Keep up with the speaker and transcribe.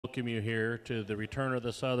welcome you here to the Return of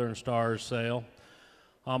the Southern Stars sale.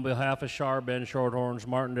 On behalf of Ben Shorthorns,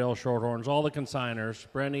 Martindale Shorthorns, all the consigners,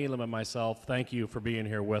 Brent Elam and myself, thank you for being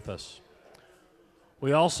here with us.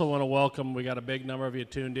 We also want to welcome, we got a big number of you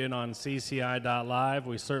tuned in on CCI.live.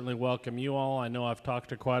 We certainly welcome you all. I know I've talked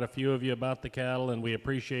to quite a few of you about the cattle, and we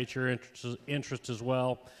appreciate your interest as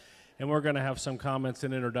well. And we're going to have some comments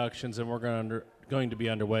and introductions, and we're going to be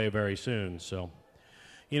underway very soon. So,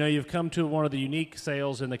 you know, you've come to one of the unique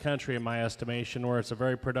sales in the country, in my estimation, where it's a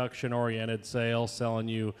very production-oriented sale, selling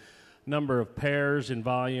you a number of pairs in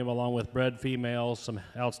volume, along with bred females, some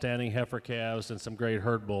outstanding heifer calves, and some great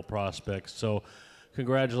herd bull prospects. So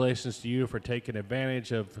congratulations to you for taking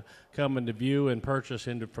advantage of coming to view and purchase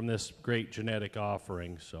from this great genetic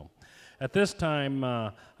offering. So at this time,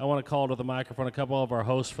 I want to call to the microphone a couple of our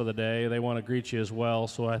hosts for the day. They want to greet you as well.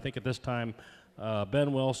 So I think at this time,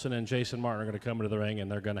 Ben Wilson and Jason Martin are going to come into the ring, and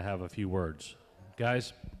they're going to have a few words.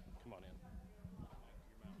 Guys, come on in.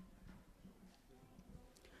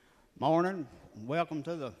 Morning. Welcome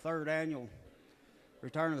to the third annual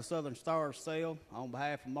Return of the Southern Stars sale. On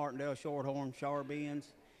behalf of Martindale Shorthorn, Charbins,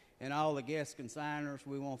 and all the guest consigners,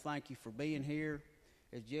 we want to thank you for being here.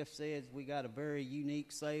 As Jeff says, we got a very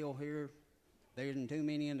unique sale here. There isn't too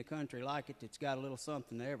many in the country like it. It's got a little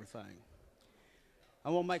something to everything. I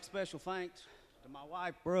want to make special thanks to my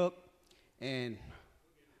wife, Brooke, and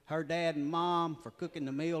her dad and mom for cooking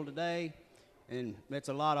the meal today, and it's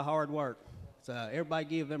a lot of hard work. So everybody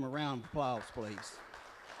give them a round of applause, please.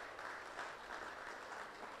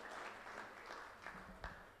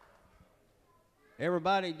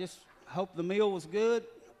 Everybody just hope the meal was good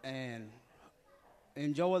and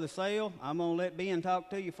enjoy the sale. I'm going to let Ben talk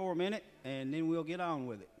to you for a minute, and then we'll get on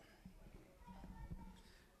with it.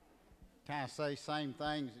 Kind of say same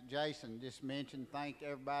things that Jason just mentioned. Thank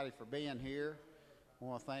everybody for being here. I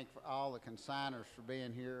want to thank all the consigners for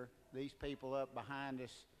being here. These people up behind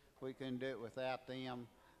us, we couldn't do it without them.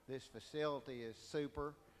 This facility is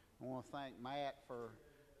super. I want to thank Matt for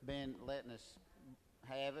letting us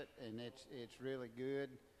have it, and it's really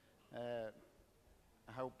good. I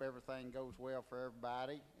hope everything goes well for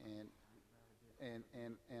everybody, and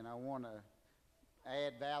I want to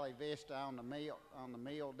add Valley Vista on the meal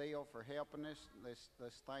deal for helping us. Let's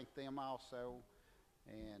thank them also,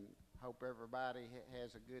 and hope everybody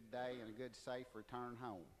has a good day and a good safe return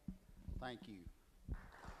home. Thank you.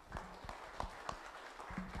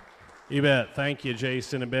 You bet. Thank you,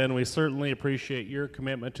 Jason and Ben. We certainly appreciate your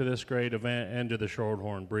commitment to this great event and to the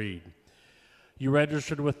Shorthorn breed. You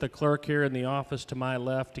registered with the clerk here in the office to my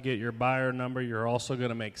left to get your buyer number. You're also going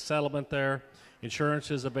to make settlement there.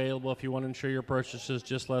 Insurance is available. If you want to insure your purchases,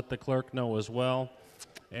 just let the clerk know as well.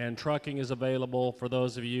 And trucking is available for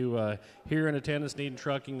those of you here in attendance needing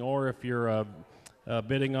trucking, or if you're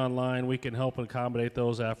bidding online, we can help accommodate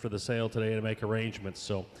those after the sale today to make arrangements.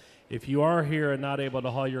 So if you are here and not able to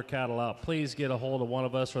haul your cattle out, please get a hold of one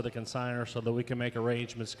of us or the consignor so that we can make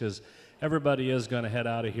arrangements, because everybody is going to head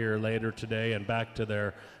out of here later today and back to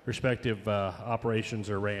their respective operations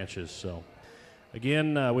or ranches. So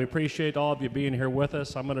again, we appreciate all of you being here with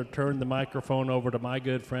us. I'm going to turn the microphone over to my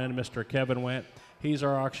good friend, Mr. Kevin Wendt. He's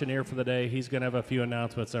our auctioneer for the day. He's going to have a few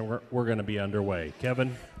announcements, and we're going to be underway.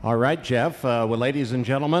 Kevin? All right, Jeff. Well, ladies and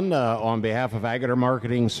gentlemen, on behalf of Agater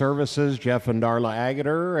Marketing Services, Jeff and Darla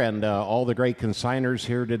Agater, and all the great consigners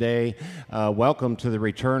here today, welcome to the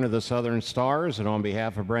Return of the Southern Stars. And on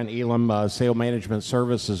behalf of Brent Elam Sale Management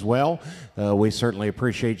Service as well, we certainly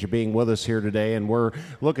appreciate you being with us here today. And we're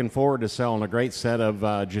looking forward to selling a great set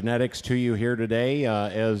of genetics to you here today.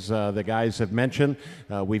 As the guys have mentioned,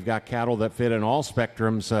 we've got cattle that fit in all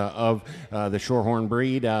spectrums of the Shorthorn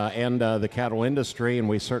breed and the cattle industry, and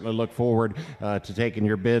we certainly look forward to taking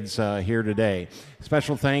your bids here today.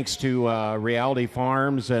 Special thanks to Reality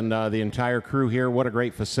Farms and the entire crew here. What a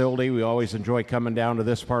great facility. We always enjoy coming down to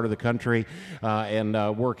this part of the country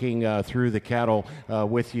and working through the cattle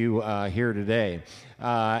with you here today.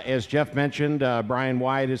 As Jeff mentioned, Brian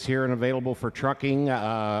White is here and available for trucking.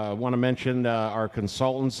 I want to mention our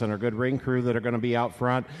consultants and our good ring crew that are going to be out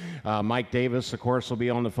front. Mike Davis, of course, will be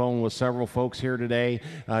on the phone with several folks here today.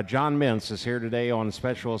 John Mintz is here today on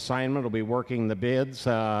special assignment. Will be working the bids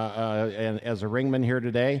and as a ringman here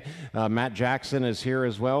today. Matt Jackson is here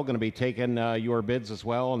as well, going to be taking your bids as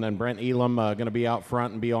well. And then Brent Elam going to be out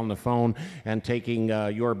front and be on the phone and taking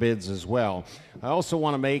your bids as well. I also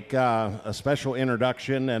want to make a special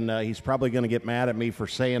introduction, and he's probably going to get mad at me for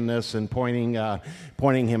saying this and pointing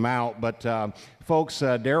him out, but Folks,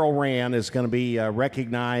 Daryl Rand is going to be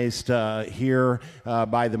recognized here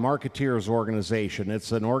by the Marketeers Organization.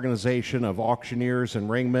 It's an organization of auctioneers and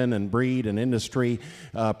ringmen and breed and industry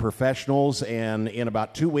professionals, and in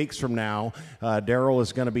about 2 weeks from now, Daryl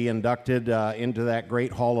is going to be inducted into that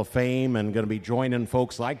great Hall of Fame and going to be joining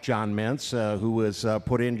folks like John Mintz, who was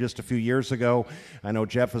put in just a few years ago. I know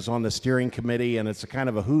Jeff is on the steering committee, and it's a kind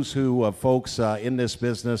of a who's who of folks in this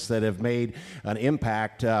business that have made an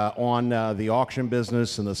impact on the auction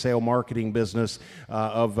business and the sale marketing business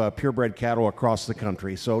of purebred cattle across the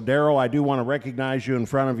country. So, Daryl, I do want to recognize you in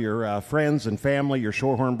front of your friends and family, your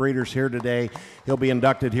Shorthorn breeders here today. He'll be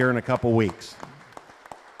inducted here in a couple weeks.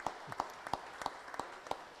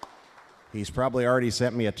 He's probably already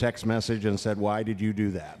sent me a text message and said, "Why did you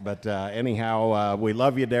do that?" But anyhow, we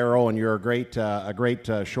love you, Daryl, and you're a great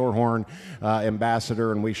Shorthorn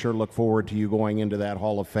ambassador, and we sure look forward to you going into that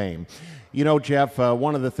Hall of Fame. You know, Jeff,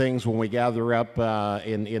 one of the things when we gather up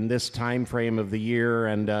in this time frame of the year,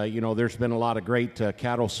 and you know, there's been a lot of great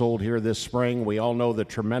cattle sold here this spring. We all know the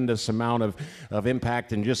tremendous amount of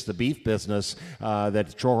impact in just the beef business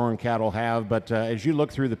that Shorthorn cattle have. But as you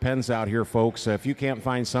look through the pens out here, folks, if you can't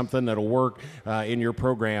find something that'll work in your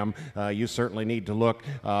program, you certainly need to look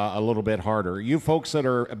a little bit harder. You folks that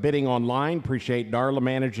are bidding online, appreciate Darla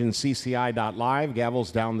managing CCI.live.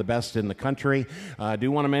 Gavel's down the best in the country. I do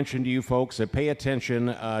want to mention to you folks that pay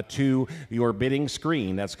attention to your bidding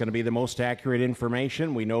screen. That's going to be the most accurate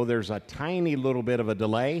information. We know there's a tiny little bit of a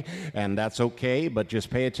delay, and that's okay, but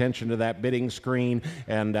just pay attention to that bidding screen,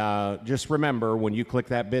 and just remember, when you click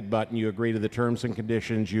that bid button, you agree to the terms and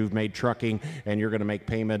conditions. You've made trucking, and you're going to make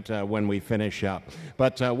payment when we finish up.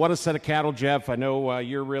 But what a set of cattle, Jeff. I know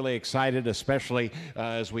you're really excited, especially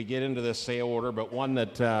as we get into this sale order, but one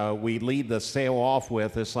that we lead the sale off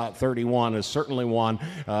with, this lot 31, is certainly one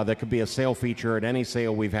that could be a sale feature at any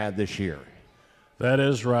sale we've had this year. That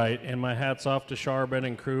is right, and my hat's off to Charbon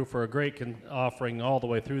and crew for a great offering all the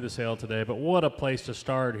way through the sale today. But what a place to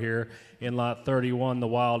start here in lot 31, the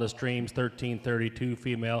Wildest Dreams 1332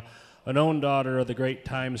 female, an own daughter of the great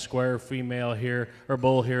Times Square female here, or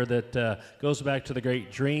bull here, that goes back to the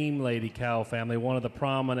great Dream Lady cow family, one of the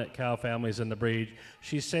prominent cow families in the breed.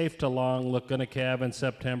 She's safe to long, looking a calve in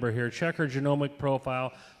September here. Check her genomic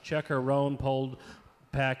profile, check her roan polled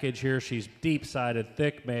package here. She's deep-sided,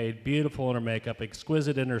 thick-made, beautiful in her makeup,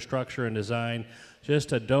 exquisite in her structure and design.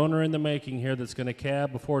 Just a donor in the making here that's going to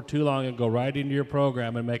calve before too long and go right into your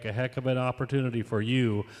program and make a heck of an opportunity for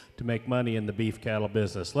you to make money in the beef cattle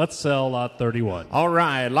business. Let's sell lot 31. All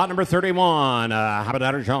right, lot number 31. How about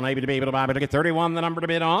that, John, able to be able to buy, but to get 31, the number to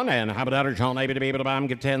bid on. And how about that, John, able to be able to buy and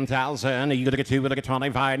get 10,000. You got to get 2, but to get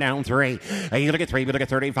 25, down 3. You got to get 3, but to get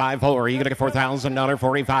 35, 4. You got to get $4,000,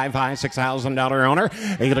 45, 5, $6,000 owner.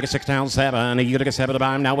 You got to get 6 down 7. You got to get 7 to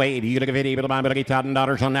buy him now 8. You got to get 50, but to buy, but to get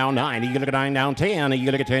 $10,000 on now 9. You got to get 9 down 10. You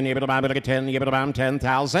got to get 10, you got to buy, but to get 10. You got to buy him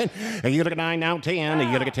 10,000. You got to get 9 now 10. You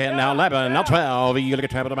got to get 10 now 11. Now 12. You got to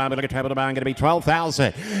get 12 to buy, but to get 12 to buy. I'm going to be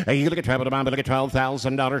 12,000. You got to get 12 to buy, but to get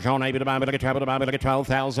 $12,000 on able to buy, but to get 12 to buy, but to get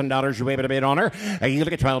 $12,000. You able to bid on her. You got to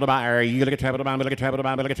get 12 to buy. You got to get 12 to buy, but to get 12 to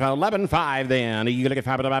buy, but to get 12. 11.5 then. You got to get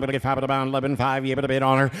 5 to buy, but to get 5 to buy. 11.5. You able to bid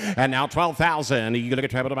on her. And now 12,000. You got to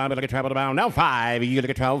get 12 to buy, but to get 12 to buy. Now 5. You got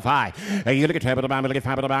to get 12.5. You got to get 12 to buy, but to get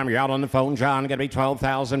 5 to buy. You're out on the phone, John. Going to be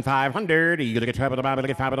 12,500. You got to get 12 to buy, but to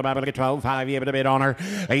get 5 to buy, but to get 12.5. You able to bid on her.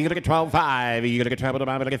 You got to get 12.5. You got to get 12 to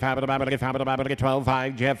buy, but to get 5 to buy, but to get 5 to buy, but to get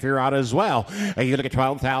 12.5. Jeff, you're out as well. You got to get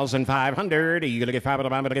 12,500. You got to get 5 to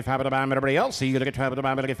buy, but to get 5 to buy. Everybody else, you got to get 12 to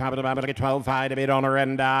buy, but to get 5 to buy, but to get 12.5 to bid on her.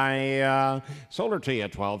 And I sold her to you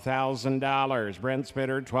 $12,000. Brent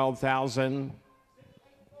Spitter, 12,000.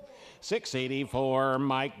 684.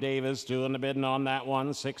 Mike Davis doing the bidding on that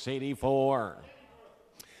one. 684.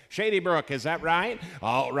 Shady Brook, is that right?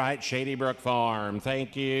 All right, Shady Brook Farm.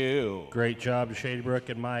 Thank you. Great job to Shady Brook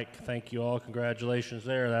and Mike. Thank you all. Congratulations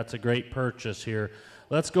there. That's a great purchase here.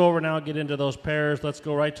 Let's go over now and get into those pairs. Let's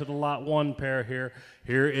go right to the lot 1 pair here.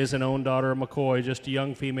 Here is an own daughter of McCoy, just a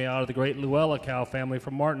young female out of the great Luella cow family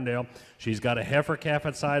from Martindale. She's got a heifer calf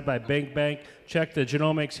inside by Big Bank. Check the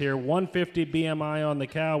genomics here. 150 BMI on the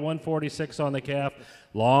cow, 146 on the calf.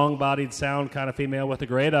 Long-bodied, sound kind of female with a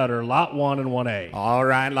great udder. Lot 1 and 1A. All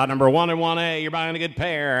right, lot number 1 and 1A. You're buying a good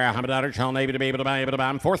pair. How about daughter Sean able to be able to buy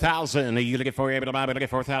them 4,000. You gonna get 4 able to buy, but to get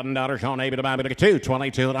 $4,000. Sean able to buy, but to get 2,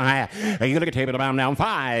 22.5. You gonna get able to buy them down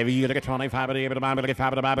 5. You gonna get 25, but able to buy, but to get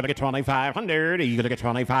 5 to buy, but to get 2,500. You gonna get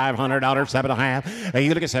 $2,500, 7.5. You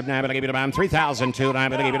gonna get 7, but to give buy them 3,000. 2, but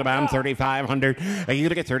to give buy them 3,500. You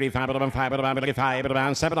gonna get 35, but to buy 5, but to buy, but to get 5, but to buy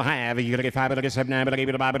them 7.5. You gonna get 5, but to get 7, but to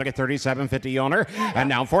give buy, but to get 37.50 on her. And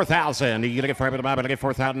now 4,000. You look at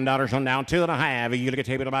 $4,000 on down 2.5. You look at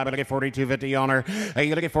table to get 42.50 on her.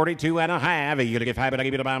 You look at 42.5. You look at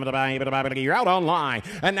 5. You're out online.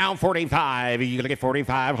 And now 45. You look at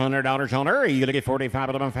 $4,500 on her. You look at 45.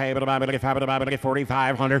 Look at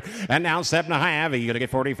 4,500. And now 7.5. You look at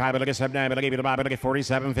 45. Look at 7. Look at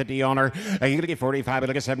 47.50 on her. You look at 45.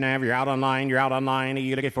 Look at 7. You're out online. You're out online.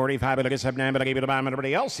 You look at 45. Look at 7. Look at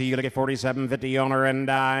everybody else. You look at 47.50 on her. And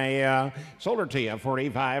I sold her to you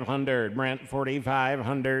 4,500. Brent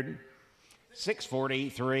 4,500.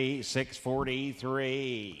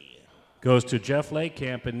 643. Goes to Jeff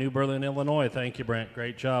Camp in New Berlin, Illinois. Thank you, Brent.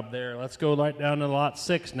 Great job there. Let's go right down to lot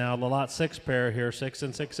 6 now. The lot 6 pair here, 6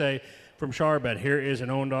 and 6A from Charbet. Here is an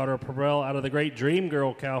own daughter of Perel out of the great Dream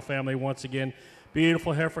Girl cow family once again.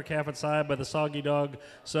 Beautiful heifer calf inside by the Soggy Dog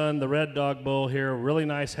son, the Red Dog Bull here. Really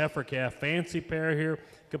nice heifer calf. Fancy pair here.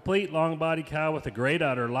 Complete long body cow with a great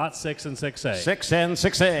udder. Lot 6 and 6A. 6 and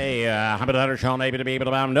 6A. Hamid Udder Sean able to be able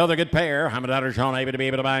to buy another good pair. Hamid Udder Sean able to be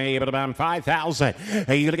able to buy 5,000.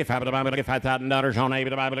 You look at $5,000 on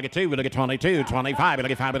able to buy. Look at 2. Look at 22, 25. Look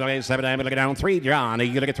at 5. Look at 7. Look at down 3. John.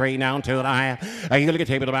 You look at 3 down 2.5. You look at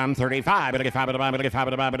table to buy 35. Look at 5. Look at 5.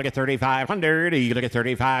 Look at 3,500. You look at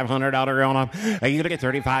 $3,500 on them. You look at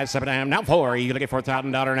 35. 7.5. Now 4. You look at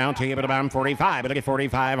 $4,000 now 2. Able to buy 45. Look at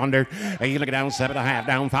 4,500. You look at down 7.5.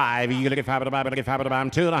 Down 5. You look at 5 to buy, look at 5 to buy,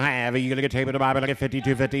 2.5. You look at table to buy, look at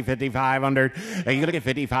 52.50, 5,500. You look at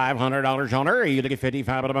 $5,500 on her. You look at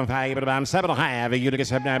 55 to buy, 5 to buy, 7.5. You look at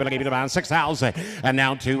 7, look at buy 6,000. And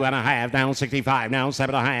now 2.5, down 65, now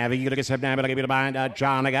 7.5. You look at 7, look at buy,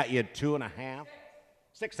 John, I got you 2.5.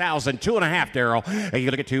 6,000, 2.5, Daryl.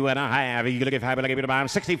 You look at 2.5. You look at 5, look at buy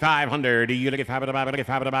 6,500. You look at 5 to buy, look at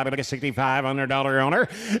 5 to buy, look at $6,500 on her.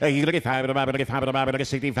 You look at 5 to buy, look at 5 to buy, look at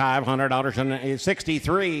 $6,500 and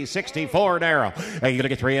 63, 64, Daryl. You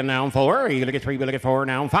look at 3 and now 4. You look at 3, look at 4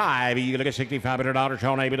 now 5. You look at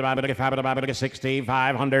 $6,500 on able to buy, look at 5 to buy, look at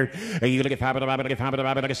 6,500. You look at 5 to buy, look at 5 to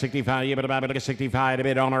buy, look at 65. You buy, look at 65 to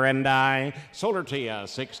bid on her, and I sold her to you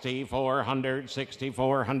 6,400,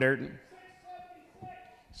 6,400.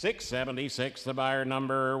 676, the buyer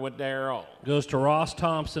number with Daryl. Goes to Ross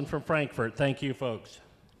Thompson from Frankfurt. Thank you, folks.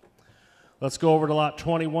 Let's go over to lot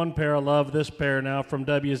 21 pair. I love this pair now from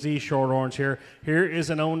WZ Shorthorns here. Here is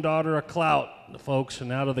an own daughter of Clout, folks, and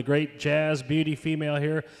out of the great Jazz Beauty female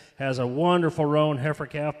here. Has a wonderful roan heifer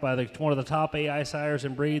calf by one of the top AI sires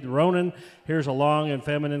in breed. Ronan, here's a long and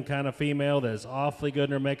feminine kind of female that is awfully good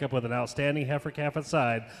in her makeup with an outstanding heifer calf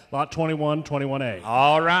inside. Lot 21, 21A.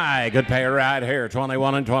 All right, good pair right here.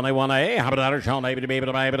 21 and 21A. How about that? Sean, able to be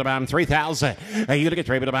able to buy 3,000. You look at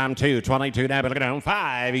 3, able to buy 2. 22, now able to go down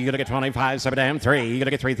 5. You look at 25, 7 down 3. You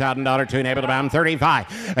look at $3,000, 2, able to buy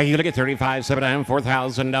 35. You look at 35, 7 down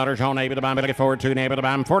 $4,000. Sean, able to buy, look at 4, 2, able to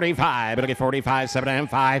buy 45. Look at 45, 7 down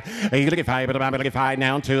 5. You look at 5, but look at 5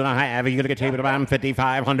 now 2.5. You look at 2, but I'm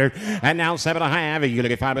 5,500, and now 7.5. You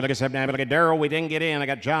look at 5, but look at 7. Look at Daryl. We didn't get in. I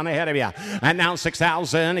got John ahead of you, and now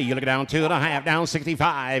 6,000. You look at down 2.5, down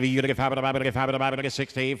 65. You look at 5, but look at 5, but look at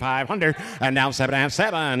 6,500, and now 7.5,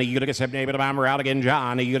 7. You look at 7, but we're out again,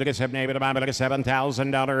 John. You look at 7, but look at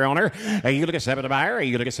 $7,000 owner. You look at 7 to buyer.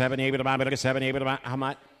 You look at 7, but look at 7, but how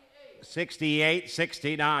much? 68,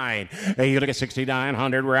 69. You look at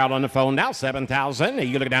 6,900. We're out on the phone now. 7,000.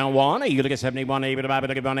 You look at down 1. You look at 71. Able to buy.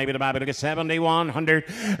 Look at 1. Able to buy. Look at 7,100.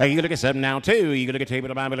 You look at 7 now 2. You look at table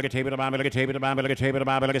to buy. Look at table to buy. Look at table to buy. Look at table to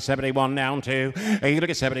buy. Look at 71 down 2. You look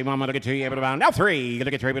at 71. Look at 2. Able to buy now 3. You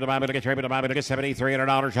look at table to buy. Look at table to buy. Look at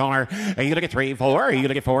 $7,300 on her. You look at 3, 4. You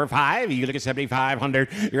look at 4, 5. You look at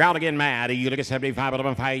 7,500. You're out again, Matt. You look at 75. Look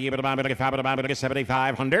at 5. You look at 5. Look at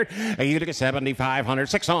 7,500. You look at 7,500.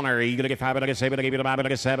 6 on her. You look at 5. Look at 7. Look at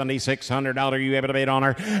 $7,600. You able to bid on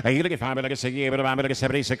her? You look at 5. Look at 6. You able to buy? Look at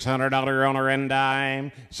 $7,600 on her, and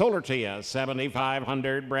I sold her to you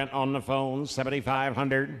 7,500. Brent on the phone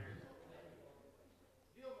 7,500.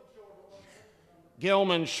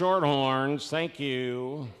 Gilman Shorthorns, thank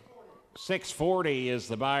you. 640 is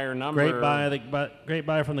the buyer number. Great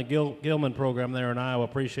buy from the Gilman program there in Iowa.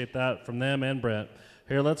 Appreciate that from them and Brent.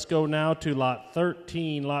 Here, let's go now to lot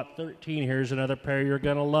 13. Lot 13, here's another pair you're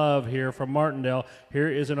going to love here from Martindale. Here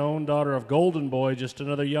is an own daughter of Golden Boy, just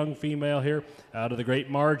another young female here out of the great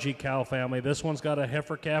Margie cow family. This one's got a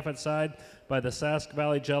heifer calf inside by the Sask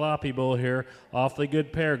Valley Jalopy Bull here. Awfully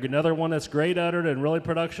good pair. Another one that's great uttered and really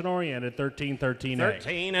production-oriented, 13, 13A.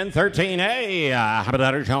 13 and 13A. How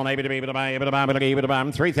about that? Sean, able to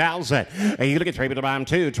buy 3,000. You look at 3, able to buy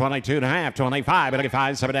 2, 22.5, 25. Look at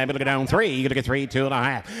 5, 7, able to go down 3. You look at 3, 2.5.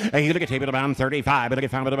 2.5. You look at table about 35. But look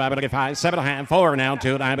at 5, but look at 5, 7.5, 4 now,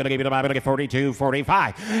 2.5. But look at 42,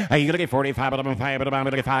 45. You look at 45, but 5, but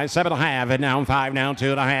look at 5, 7.5, and now 5 now,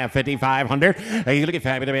 2.5, 5,500. You look at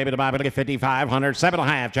 5, but look at 5,500,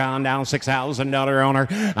 7.5. John down $6,000 owner.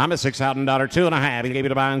 I'm a $6,000, 2.5. You gave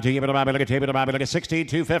it a buy, you look at table about look at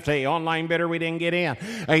 62.50. Online bidder, we didn't get in.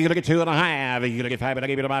 You look at 2.5. You look at 5, but I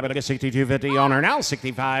gave it a buy, look at 62.50 owner. Now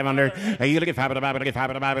 6,500. You look at 5, but look at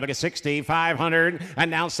 5, but look at 6,500,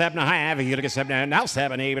 and now 7.5. You look at 7, now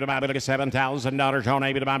 7. You look at $7,000 on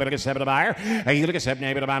a look at 7 buyer. You look at 7,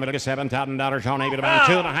 look at $7,000 on a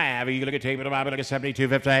 2.5. You look at table about look at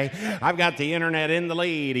 72.50. I've got the internet in the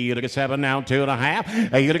lead. You look at 7 now,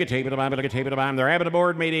 2.5. You look at table about look at table about. They're having a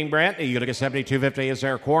board meeting, Brent. You look at 72.50. Is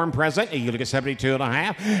there a quorum present? You look at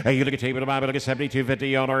 72.5. You look at table about look at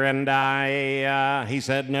 72.50 owner, and he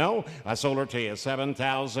said no. I sold her to you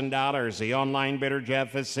 $7,000. The online bidder,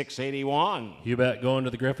 Jeff, is 681. You bet. Going to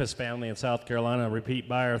the Griffiths family in South Carolina. Repeat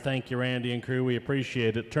buyer. Thank you, Randy and crew. We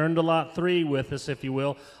appreciate it. Turn to lot 3 with us, if you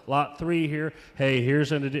will. Lot 3 here. Hey,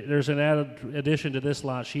 there's an added addition to this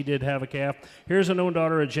lot. She did have a calf. Here's an own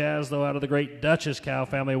daughter of Jazz, though, out of the great Duchess cow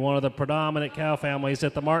family, one of the predominant cow families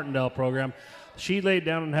at the Martindale program. She laid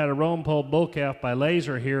down and had a roan pole bull calf by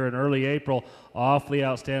laser here in early April. Awfully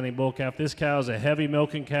outstanding bull calf. This cow is a heavy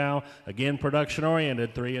milking cow. Again, production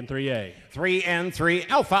oriented, 3 and 3A. 3 and 3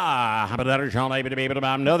 Alpha. How about that, John? Able to be able to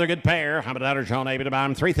buy another good pair. How about that, John? Able to buy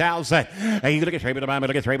him 3,000. You look at 3, but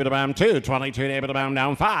look at 3, but buy him 2. 22 able to buy him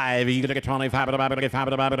down 5. You look at 25, but look at 5,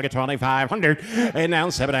 but look at 2,500. And now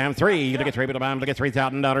 7 and 3. You look at 3, but buy him look at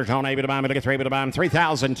 $3,000. John able to buy him look at 3, but buy him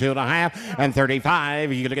 3,000. 2.5 and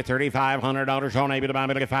 35. You look at $3,500. John able to buy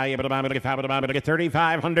him look at 5, but look at 5, but look at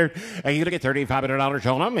 3,500. You look at $3,500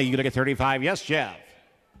 on them. You look at 35. Yes, Jeff.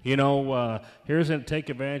 You know, here's to take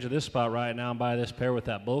advantage of this spot right now and buy this pair with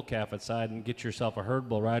that bull calf outside and get yourself a herd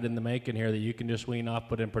bull right in the making here that you can just wean off,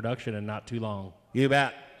 put in production in not too long. You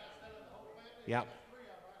bet. Yep.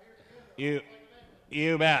 You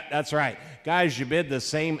bet. That's right. Guys, you bid the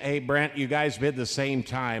same. Hey, Brent, you guys bid the same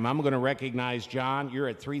time. I'm going to recognize John. You're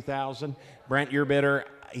at 3,000. Brent, your bidder,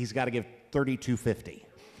 he's got to give 32.50.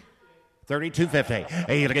 32.50.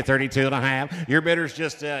 Hey, you look at 32.5. Your bidder's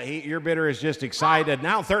just your bidder is just excited.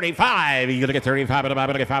 Now 35. You look at 35. Look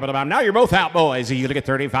at 5. Now you're both out, boys. You look at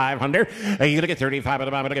 3,500. You look at 35.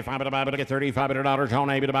 Look at 5. Look at $3,500 on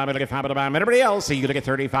a. Look at 5. Everybody else. You look at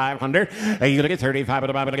 3,500. You look at 35.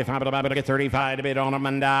 Look at 5. Look at 35 to bid on them,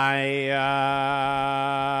 and I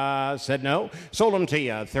said no. Sold them to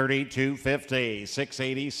you 32.50.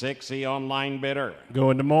 686. The online bidder.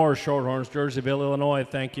 Going to more Shorthorns, Jerseyville, Illinois.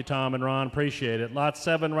 Thank you, Tom and Ron. Appreciate it. Lot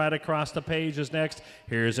 7 right across the page is next.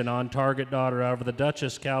 Here's an on-target daughter out of the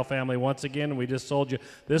Duchess cow family. Once again, we just sold you.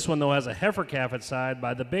 This one, though, has a heifer calf inside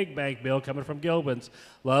by the Big Bank Bill coming from Gilbin's.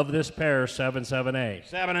 Love this pair, 7-7A.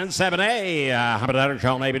 7 and 7A. How about that,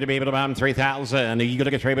 John? Maybe to be able to buy him 3,000. You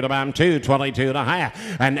look at 3, but to buy him 2,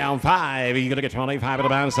 22.5. And down 5. You look at 25, but to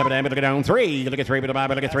buy him 7, but to go down 3. You look at 3, but to buy,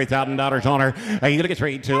 but look at $3,000 on her. You look at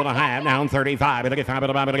 3, 2.5. Down 35. Look at 5, but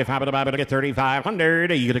to buy, but look at 5, but to buy, but look at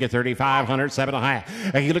 3,500. You look at 3,500,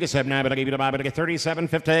 7.5. You look at 7, but I give you to buy, but look at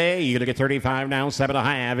 37.50. You look at 35 now,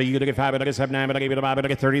 7.5. You look at 5, but look at 7, but I give you to buy, but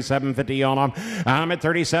look at 37.50 on them. I'm at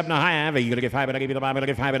 37.5. You look at 5, but I give you to buy, but look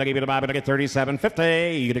at 5, but I give you to buy, but look at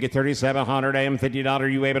 37.50. You look at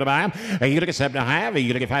 $3,750. You able to buy them? You look at 7.5.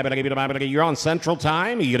 You look at 5, but I give you to buy, but you're on Central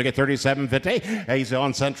Time. You look at 37.50. He's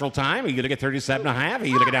on Central Time. You look at 37.5.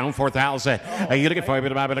 You look at down 4,000. You look at 4,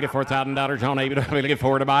 to buy, but look at $4,000 on able to buy, look at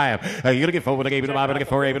 4 to buy them. You look at 4, but I give you to buy, but look at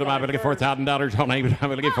 4 able to buy, but look at $4,000 on able to buy,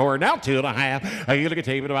 but look at 4 now 2.5. You look at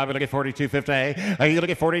table to buy, but look at 42.50. You look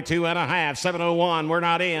at 42.5. 701. We're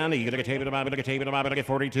not in. You look at table to buy, but look at table to buy, but look at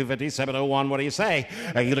 42.50. 701. What do you say?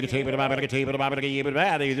 You look at table to buy, but look at table to buy, but look at you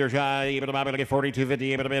bad. Either able to buy, but look at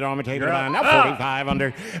 42.50. Able to bid on the table to buy. Now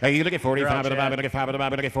 4,500. You look at 45 to buy, but look at 5 to buy,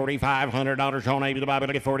 but look at $4,500 on able to buy, but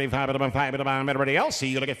look at 45 to buy, 5 to buy. Everybody else.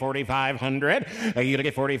 You look at 4,500. You look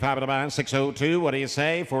at 45 to buy. 602. What do you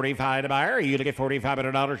say? 45 to buy. You look at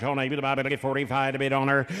 $4,500 on able to buy, but look at 45 to bid on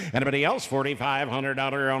her. Anybody else?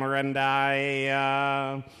 $4,500 on her, and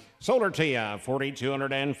I sold her to you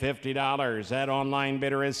 $4,250. That online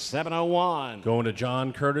bidder is 701. Going to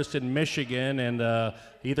John Curtis in Michigan, and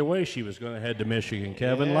either way, she was going to head to Michigan.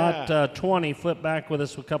 Kevin, Yeah. lot 20. Flip back with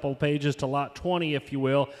us a couple of pages to lot 20, if you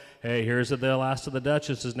will. Hey, here's the last of the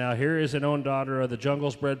Duchesses. Now, here is an own daughter of the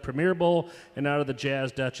Jungles Bred Premier Bull and out of the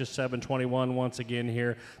Jazz Duchess 721 once again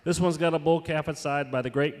here. This one's got a bull calf inside by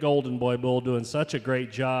the great Golden Boy Bull doing such a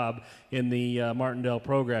great job in the Martindale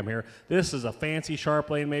program here. This is a fancy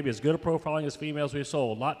sharp lane, maybe as good a profiling as females we've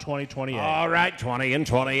sold. Lot 2028. All right, 20 and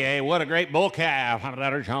 28. What a great bull calf.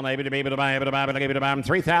 $100 on maybe to be able to buy it,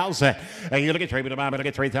 $3,000. You look at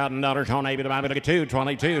 $3,000 on maybe to buy it, 2,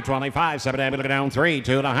 22, 25, 7, look down 3,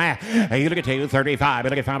 2.5. You look at 2, 35,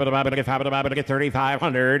 look at 5, look at 5, look at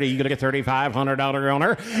 3,500. You look at $3,500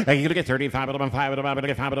 owner. You look at 35, look at 5, look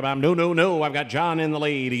at 5, no. I've got John in the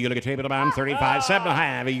lead. You look at 35,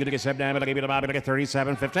 7.5. You look at 7, look at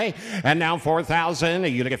 37.50. And now 4,000.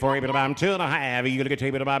 You look at 4, 2.5. You look at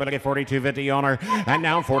 2, look at 42.50 owner. And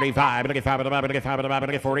now 45. Look at 5, look at 5,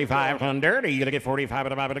 look at 4,500. You look at 45,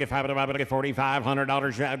 look at 5, look at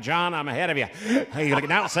 $4,500. John, I'm ahead of you. You look at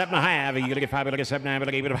now 7.5. You look at 5, look at 7,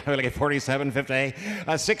 look at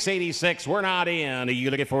 47.50. 686. We're not in. You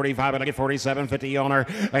look at 45, look at 47.50 owner.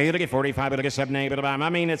 You look at 45, look at 7, I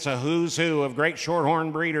mean, it's a who's who of great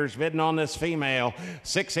Shorthorn breeders bidding on this female.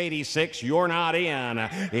 686. You're not in.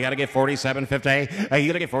 You got to get 47.50.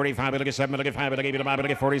 You look at 45, look at 7, look at 5, look at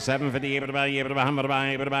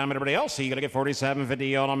 47.50. Everybody else, you got to get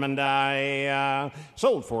 47.50 on them, and I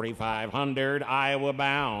sold 4,500. Iowa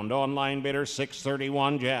bound. Online bidder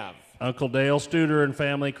 631. Jeff. Uncle Dale Studer and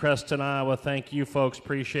family, Creston, Iowa. Thank you, folks.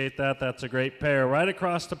 Appreciate that. That's a great pair. Right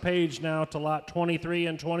across the page now to lot 23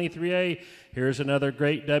 and 23A. Here's another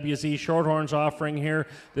great WZ Shorthorns offering here.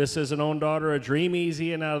 This is an own daughter, a Dream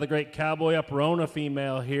Easy, and out of the great Cowboy Up Rona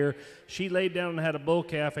female here. She laid down and had a bull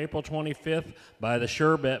calf April 25th by the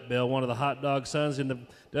Sure Bet Bill, one of the hot dog sons in the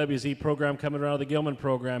WZ program coming around the Gilman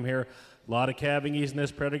program here. A lot of calving ease in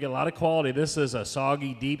this predicate, a lot of quality. This is a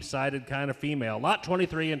soggy, deep-sided kind of female. Lot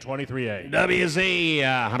 23 and 23A. WZ,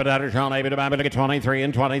 how about John? Look at 23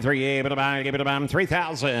 and 23A, but about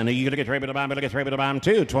 3,000. You look at 3, but about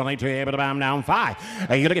 2, 22, but about down 5.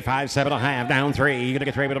 You look at 5, 7.5, down 3. You look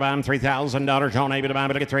at 3, but about $3,000. John,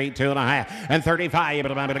 look at 3, 2.5, and 35.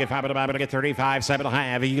 But about 5, but 35,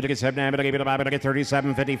 7.5. You look at 7, but at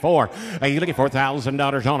 37.54. You look at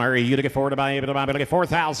 $4,000 on her. You look at 4 to buy, but at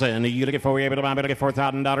 4,000. You look at 4, but at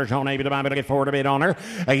 $4,000 on maybe but at 4 to bid on her.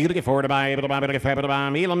 You look at 4 to buy, but at 5, but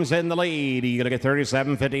Elam's in the lead. You look at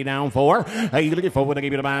 37.50 down 4. You look at 4 to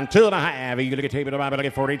give it about 2.5. You look at 2 but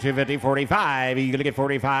at 42.50, 45. You look at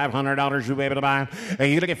 $4,500 you able to buy.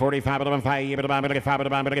 You look at 45 but at 5, but at 5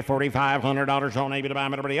 but at $4,500 on maybe to buy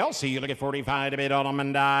everybody else. You look at 45 to bid on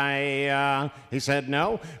them, and he said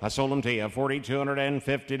no. I sold them to you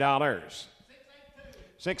 $4,250.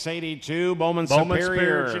 682, Bowman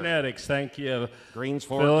Superior Genetics. Thank you. Greens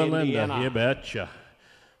Fork, Phil and Indiana. Linda. You betcha.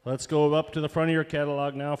 Let's go up to the front of your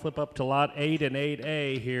catalog now. Flip up to lot 8 and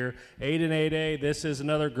 8A here. 8 and 8A. This is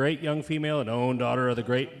another great young female, an own daughter of the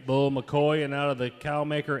great Bull McCoy, and out of the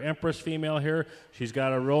Cowmaker Empress female here. She's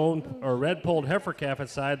got a red-polled heifer calf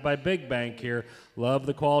inside by Big Bank here. Love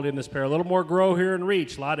the quality in this pair. A little more grow here in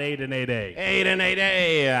reach. Lot 8 and 8A. 8 and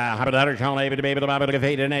 8A. How about John Able to be able to buy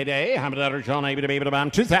 8 and 8A? How about John Able to be able to buy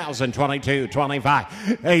 2022,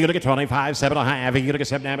 25. Hey, you look at 25, 7.5. You look at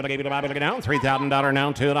 7, able to buy down $3,000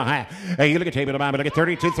 now 2.5. Hey, you look at table to buy, but at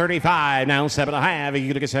 32, 35. Now 7.5.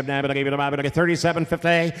 You look at 7, able to buy, but at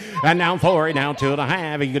 37.50. And now 4, now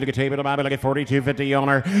 2.5. You look at table to buy, but at 42.50 on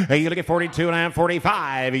her. Hey, you look at 42.5,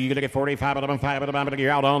 45. You look at 45, but 5, but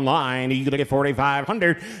you're out online. You look at 4,500.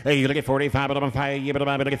 Hey, you look at 45, but 5, you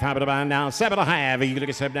buy, but at 5, but now 7.5. You look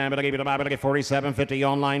at 7, but at 47.50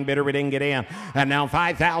 online bidder. We didn't get in. And now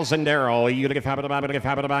 5,000, Daryl. You look at 5, but at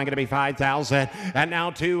 5, but going to be 5,000. And now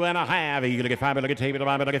 2.5. You look at 5, but at table to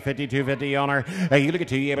buy, but at 52.50 on her. You look at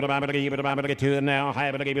 2, you buy, but at 2, and now I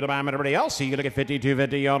but to buy everybody else. You look at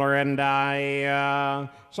 52.50 on her, and I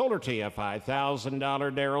sold her to you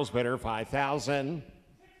 $5,000. Daryl's bidder 5,000.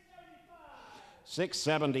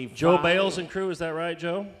 675. Joe Bales and crew, is that right,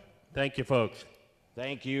 Joe? Thank you, folks.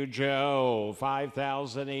 Thank you, Joe.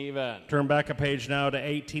 5,000 even. Turn back a page now to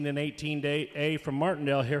 18 and 18A from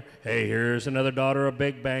Martindale here. Hey, here's another daughter of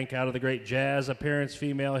Big Bank out of the great Jazz Appearance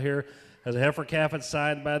female here. Has a heifer calf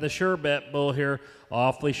inside by the Sure Bet Bull here.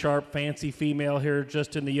 Awfully sharp, fancy female here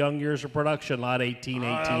just in the young years of production. Lot 18,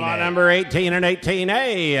 18A. Lot number 18 and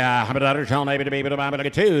 18A. How about John able to be able to buy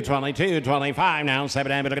 2, 22, 25. Now 7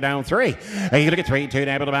 able to go down 3. You look at 3, 2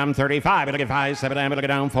 able to buy 35. You look at 5, 7 able to go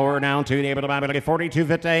down 4. Now 2 able to buy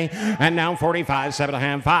 42.50. And now 45,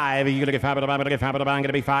 7.5, 5. You look at 5 able to buy 5 able to buy going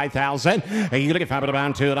to be 5,000. You look at 5 able to buy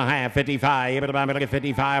 2.5, 55. Able to buy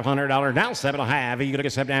 $5,500. Now 7.5. You look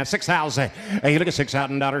at 7.5, 6,000. 6,000. You look at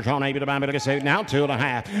 $6,000 on a bit of a look at now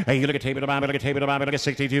 2.5. You look at tape it about, look at tape it about, look at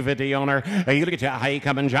 62.50 on her. You look at how you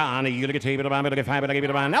coming, John. You look at tape it about, look at 5, look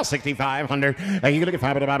at now 6,500. You look at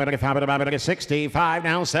 5 about, look at 5 about, look at 65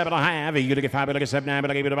 now 7.5. You look at 5, look at 7,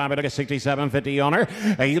 look at 67.50 on her.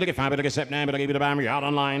 You look at 5, look at 7, look at you're out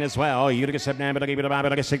online as well. You look at 7, look at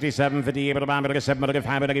 67.50, look at 7, look at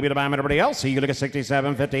 5, look at everybody else. You look at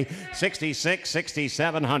 67.50, 66,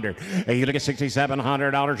 6,700. You look at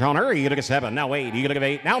 $6,700 on her. You look at 7. Now 8. You look at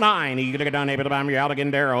 8. Now 9. You look at 9. You're out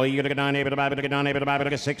again, Daryl. You look at 9. Look at 9.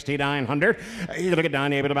 Look at 6,900. You look at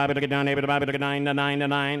 9. Look at 9. Look at 9 to 9 to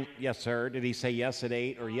 9. Yes, sir. Did he say yes at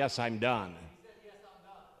 8 or yes, I'm done?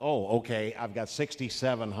 Oh, okay. I've got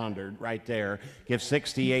 6,700 right there. Give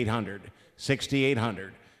 6,800.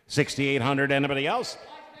 6,800. 6,800. Anybody else?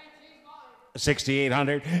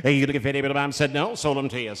 6,800. Hey, you look at 50, but I said no. Sold them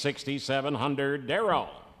to you. 6,700. Daryl.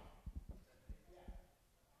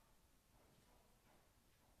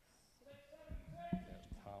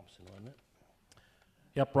 Thompson, wasn't it?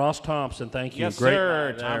 Yep, Ross Thompson. Thank you. Yes, Great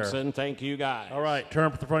sir. Thompson. Thank you, guys. All right, turn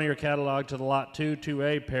up the front of your catalog to the Lot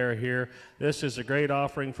 2A pair here. This is a great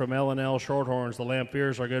offering from L&L Shorthorns. The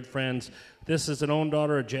Lampiers are good friends. This is an own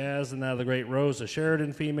daughter of Jazz and now the great Rose, a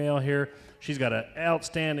Sheridan female here. She's got an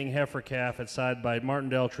outstanding heifer calf at side by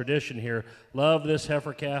Martindale Tradition here. Love this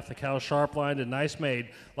heifer calf. The cow's sharp-lined and nice made.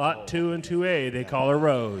 Lot 2 and 2A, they call her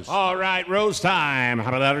Rose. All right, Rose time. How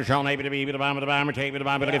about that? Sean, able to be able to buy with the bomber tape, with the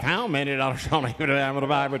bomber. How many dollars, Sean, able to buy with the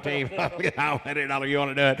bomber tape? How many dollars you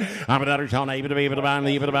want to do it? How about that? Sean, able to be able to buy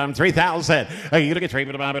the 3,000. You look at 3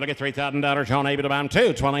 with the bomber, look at $3,000. Sean, able to buy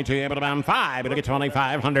 2, 22, able to buy 5. Look at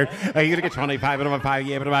 2,500. You look at 25 with the 5,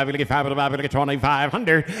 able to buy, look at 5 with the bomber, look at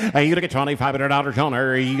 2,500. You look at $2,500 on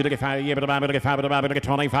her. You look at 5, able to buy, look at 5 with the bomber, look at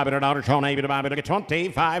 $2,500. Sean, able to buy, look at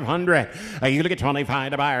 2,500. You look at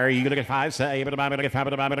 25 to buyer. You look at 5, say, able to buy, look at 5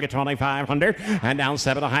 with the bomber, look at 2,500. And down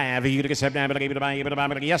 7.5. You look at 7, able to buy, able to buy,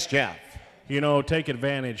 yes, Jeff. You know, take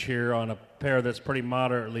advantage here on a pair that's pretty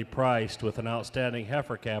moderately priced with an outstanding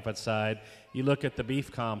heifer calf at side. You look at the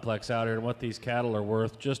beef complex out here and what these cattle are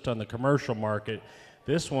worth just on the commercial market.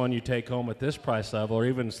 This one you take home at this price level or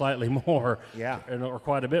even slightly more, or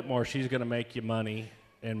quite a bit more, she's going to make you money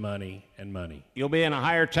and money and money. You'll be in a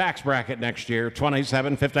higher tax bracket next year,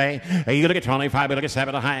 $2,750. You look at 25, look at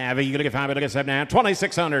 7.5. You look at 5, look at 7.5.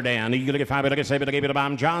 $2,600 down. You look at 5, look at 7, look at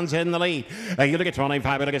bomb. John's in the lead. You look at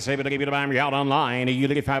 25, look at 7, look at bomb. You're out online. You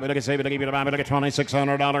look at 5, look at 7, look at bomb. Look at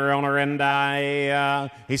 $2,600 owner,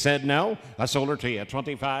 and he said no. I sold her to you,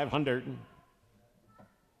 $2,500.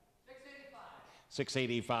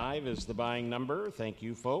 685 is the buying number. Thank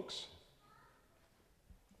you, folks.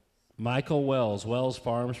 Michael Wells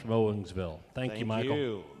Farms from Owensville. Thank you, Michael.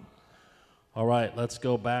 You. All right, let's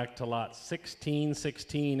go back to lot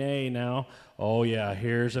 16A now. Oh, yeah,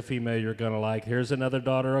 here's a female you're going to like. Here's another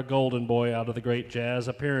daughter, a golden boy out of the great Jazz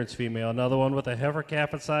Appearance female. Another one with a heifer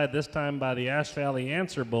calf inside, this time by the Ash Valley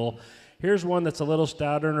Answer Bull. Here's one that's a little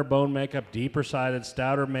stouter in her bone makeup, deeper sided,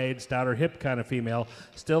 stouter made, stouter hip kind of female.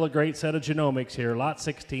 Still a great set of genomics here. Lot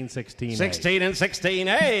 16, 16A. 16 and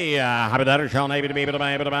 16A. How about that? Sean, able to be able to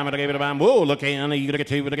buy, able to buy, able to give it a buy. Whoa, look in. You look at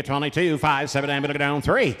 2, look at 22, 5, 7, and look at down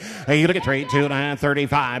 3. You look at 3, 2.5,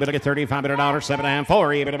 35. Look at $3,500, 7 and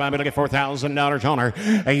 4. You look at $4,000 on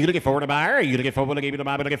her. You look at 4 to buy. You look at 4, look at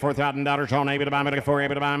buy, look at $4,000 on. Able to buy, look at 4,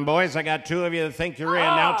 able to buy. Boys, I got 2 of you that think you're in.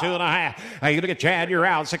 Now 2.5. You look at Chad, you're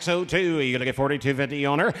out. 602. You look at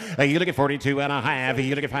 42.50 on her. You look at 42.5.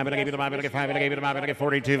 You look at 5, but I gave it a buy. Look at 5, but I gave it a buy. Look at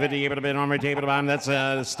 42.50. You would have been on my table to buy.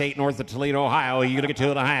 That's state north of Toledo, Ohio. You look at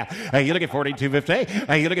 2.5. You look at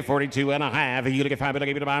 42.50. You look at 42.5. You look at 5, but I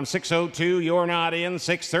gave it a buy. 602. You're not in.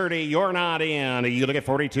 630. You're not in. You look at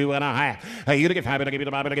 42.5. You look at 5, but I gave it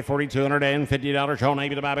a buy. Look at $4,250 on.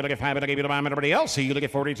 Able to buy. Look at 5, but I gave it a buy. Everybody else. You look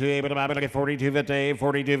at 42. Able to buy. Look at 42.50.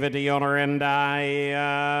 42.50 on her, and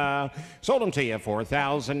I sold them to you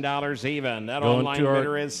 $4,000 even. That online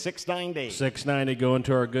bidder is $690. $690 going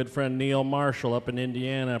to our good friend Neil Marshall up in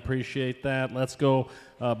Indiana. Appreciate that. Let's go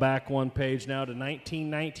back one page now to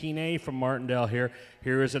 1919A from Martindale here.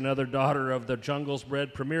 Here is another daughter of the Jungles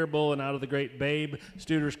bred Premier Bull and out of the great Babe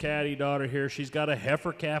Studer's Caddy daughter here. She's got a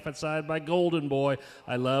heifer calf inside by Golden Boy.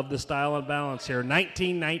 I love the style and balance here.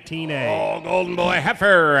 1919A. Oh, Golden Boy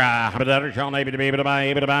heifer. How about that? Sean, able to be able to buy,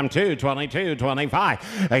 able to buy him 2, 22,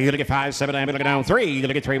 25. You look at 5, 7, able to go down 3. You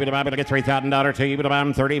look at 3, able to buy, able to get $3,000 2. Able to buy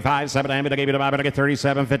him 35, 7, able to give you to buy, able to get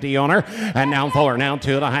 $37.50 on her. And now 4, now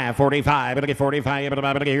 2.5, 45, able to get 45, able to buy.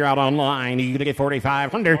 you're out online. You're gonna get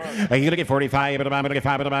 4,500. You're gonna get 45. You're gonna get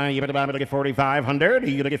 4,500.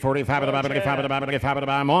 You're gonna get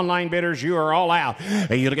 45. Online bidders, you are all out.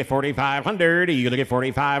 You're gonna get 4,500. You're gonna get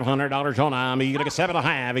 $4,500 on them. You're gonna get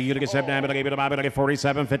 7.5. You're gonna get 7.5. You're gonna get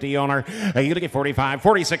 47.50 on her. You're gonna get 45.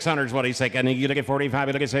 4,600 is what he's thinking. You're gonna get 45.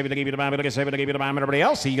 You're gonna get 7. You're gonna get 7. You're gonna get everybody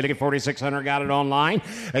else. You're gonna get 4,600. Got it online.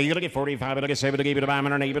 You're gonna get 45. You're gonna get 7. You're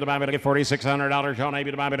gonna get $4,600 on. You're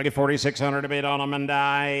gonna get 4,600 to bid on them, and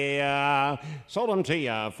I sold them to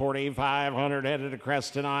you. 4,500 headed to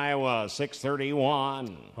Creston, Iowa.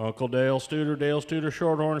 631. Uncle Dale Studer,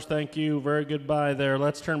 Shorthorns, thank you. Very good buy there.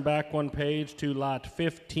 Let's turn back one page to lot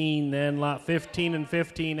 15 then. Lot 15 and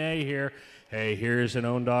 15A here. Hey, here's an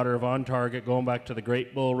own daughter of On Target, going back to the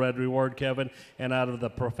Great Bull Red Reward, Kevin, and out of the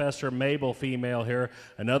Professor Mabel female here.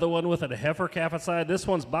 Another one with a heifer calf outside. This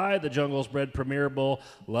one's by the Jungles Bred Premier Bull.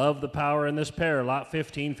 Love the power in this pair. Lot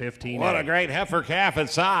 15, 15. What a great heifer calf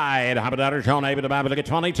inside. How about daughter John able to buy, but get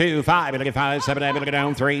 22, 5, able to get 5, 7, able to get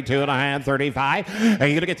down 3, 2.5, 35. You're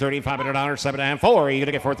gonna get $3,500, 7.5, 4. You're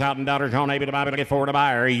gonna get $4,000 John able to buy, but get 4 to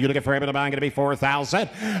buy. Are you gonna get 4 able to buy? Gonna be 4,000.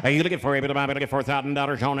 Are you gonna get 4 able to buy, but get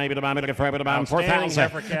 $4,000 John able to buy, but get 4 able to buy 4,000.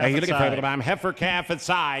 You to get 4 able to buy heifer calf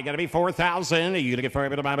inside. Got to be 4,000. You to get 4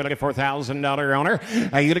 able to buy, but get $4,000 owner.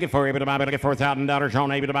 You to get 4 able to buy, but get $4,000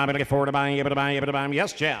 John able to buy, but get 4 to buy, able to buy, able to buy.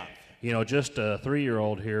 Yes, Jeff. You know, just a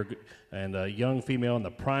 3-year-old here and a young female in the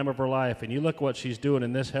prime of her life, and you look what she's doing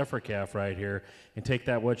in this heifer calf right here, and take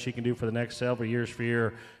that what she can do for the next several years for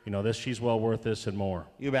year. You know, she's well worth this and more.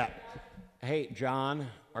 You bet. Hey, John,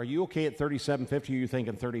 are you okay at 3,750? Or are you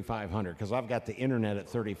thinking 3,500? Because I've got the internet at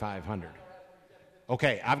 3,500.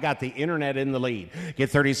 Okay, I've got the internet in the lead. Get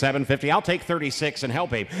 37.50. I'll take 36 and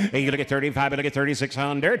help him. You're gonna get 35, but get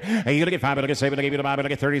 3,600. You're gonna get 5, but get 7, but give you the buy, but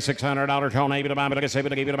get $3,600. Tone, able to buy, but get 7,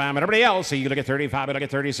 but give you the buy. Everybody else, you're gonna get 35, but get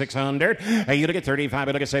 3,600. You're gonna get 35,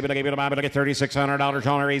 but get 7, but give you the buy, but get $3,600.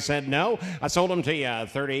 Tone, he said no. I sold him to you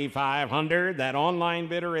 3,500. That online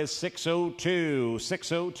bidder is 602.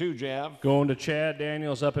 602, Jeff. Going to Chad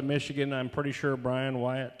Daniels up in Michigan. I'm pretty sure Brian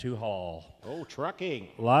Wyatt to Hall. Oh, trucking.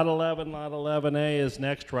 Lot 11, Lot 11A is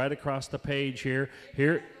next, right across the page here.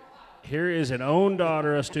 Here is an own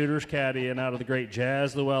daughter of Studer's Caddy, and out of the great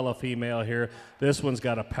Jazz Llewellyn female here. This one's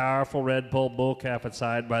got a powerful red bull bull calf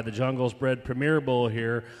inside by the Jungles Bred Premier Bull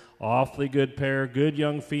here. Awfully good pair, good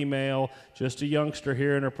young female, just a youngster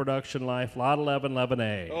here in her production life. Lot 11,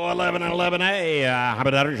 11A. Oh, 11 and 11A. How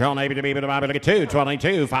about that? John, able to be able to buy, but get 2,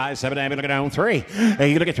 22, 5, 7, able to get down 3. You're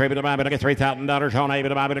going to get 3, able to buy, but get $3,000. John, able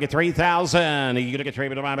to buy, but get 3,000. You're going to get 3,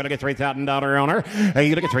 able to buy, but get $3,000 owner. You're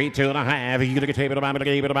going to get 3, 2.5. You're going to get 3, able to buy, but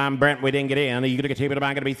get able to buy. Brent, we didn't get in. You're going to get 3, able to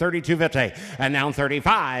buy, going to be 32.50. And now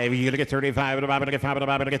 35. You're going to get 35, able to buy, but get 5, able to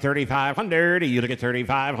buy, but get 3,500. You're going to get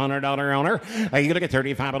 $3,500 owner. You're going to get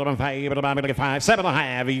 35, able to buy, able to buy, but get 5, 7.5.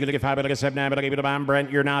 You're going to get 5, able to get 7, able to give you the buy.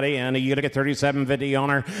 Brent, you're not in. You're going to get 37.50 on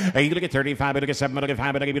her. You're going to get 35, but get 7, but get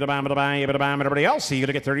 5, but give you the buy, but buy, everybody else. You're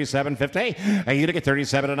going to get 37.50. You're going to get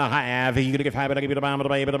 37.5. You're going to get 5, but give you the buy,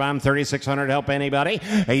 but buy, 3,600. Help anybody.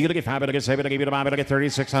 You're going to get 5, but get 7, but give you the buy, but get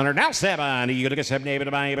 3,600. Now 7. You're going to get 7, able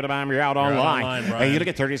to buy, you're out online. You're going to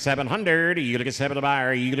get 3,700. You're going to get 7 to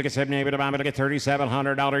buy. You're going to get 7, able to buy, but get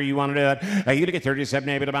 $3,700. You want to do it. You're going to get 37,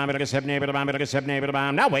 able to buy, but get 7, able to buy, but get 7, able to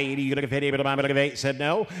buy. Now wait. You're going to get 50, able to buy, but get 8. Said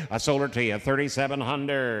no. I sold her to you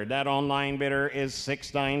 3,700. That online bidder is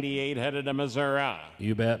 698 headed to Missouri.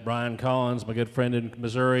 You bet. Brian Collins, my good friend in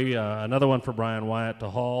Missouri. Another one for Brian Wyatt to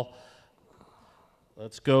Hall.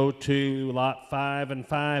 Let's go to lot 5 and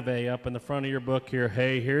 5A up in the front of your book here.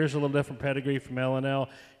 Hey, here's a little different pedigree from L&L.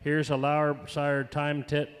 Here's a Lauer-sired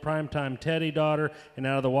primetime Teddy daughter, and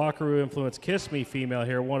out of the Walkaroo influence Kiss Me female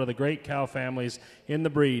here, one of the great cow families in the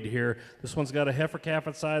breed here. This one's got a heifer calf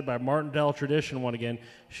inside by Martindale Tradition one again.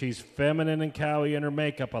 She's feminine and cowy in her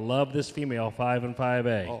makeup. I love this female, 5 and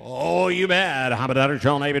 5A. Oh, you bet. How about that?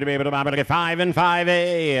 John able to be able to buy, but get 5 and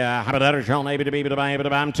 5A. How about that? John able to be able to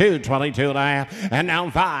buy, 2, 22 and a half, and now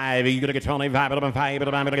 5. You're going to get 25, but 5,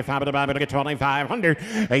 but get 5, but get 2,500.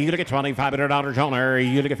 You're going to get $2,500 on her.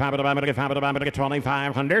 You're going to get 5, but get 5, but get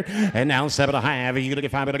 2,500, and now 7.5. You're going to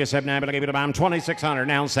get 5, but get 7, but give it about 2,600.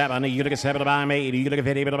 Now 7. You're going to get 7 to buy 8. You're going to get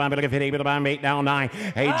 50, but get 50, but 8 down 9.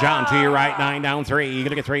 Hey, John, to your right, 9 down 3. You're going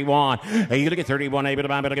to get 3-1. You're going to get 31, able to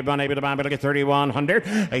buy, but get 1, able to buy, but get 3,100.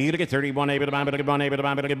 You're going to get 31, able to buy, but get 1, able to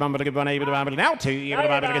buy, but get 1, but get 1, able to buy, but now 2. You're going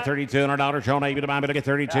to buy, but get $3,200. John, able to buy, but get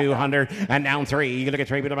 3,200, and down 3. You get a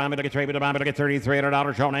three, but I'm going to get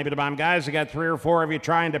 $3,300 on a bit. Guys, you got 3 or 4 of you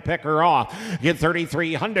trying to pick her off. Get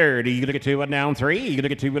 3,300. You get 2 and down 3. You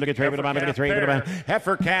get 2, but get 3, but I'm going to get 3, but I'm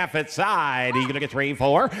heifer calf at side. You get 3,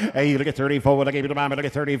 4. You get 34. But I get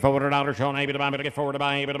 $3,400 on a bit. I'm going to get 4 to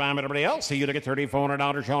buy, but I'm everybody else. You get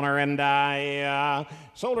 $3,400 on her, and I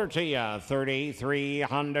sold her to you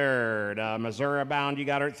 3,300. Missouri bound, you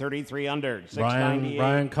got her at 3,300.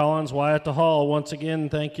 Brian Collins, Wyatt the Hall. Once again,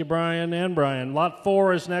 thank you, Brian and Brian. Lot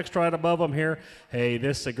 4 is next, right above them here. Hey,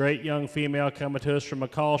 this is a great young female coming to us from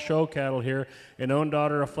McCall Show Cattle here, an own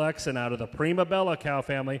daughter of Flexen out of the Prima Bella cow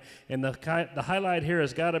family. And the highlight here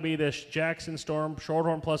has got to be this Jackson Storm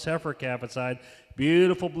Shorthorn plus heifer calf at side.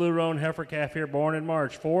 Beautiful blue roan heifer calf here, born in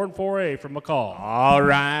March. 4 and 4A from McCall. All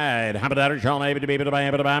right. How about that? Sean, able to be able to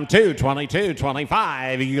buy 2, 22,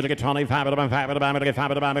 25. You look at 25, but I'm 5, but I'm going to get 5,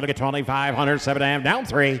 but I'm going to get 2,500, 7.5, down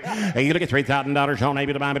 3. You look at $3,000. Sean,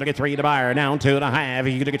 able to buy, but I get 3 to buy her, down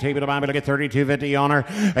 2.5. You look at 2, but I'm going to get 32.50 on her.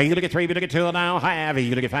 You look at 3, but I get 2 and now half.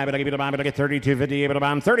 You look at 5, but I get 32.50, able to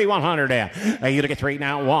buy 3,100. You look at 3,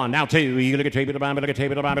 now 1, now 2. You look at 2, but I'm going to get 2,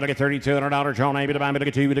 but I'm going to get $3,200. Sean, able to buy, but I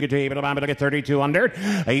get 2, but I get 2, but I'm going to get 32. You're going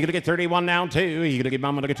to get 31 down 2. You're going to get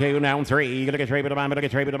Mama to get 2 down 3. You're going to get 3 but I'm going to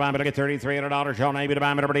get 3 but I'm going to get $3,300 on maybe to buy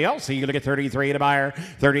everybody else. You're going to get 33 to buy her,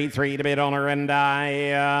 33 to bid on her, and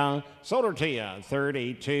I sold her to you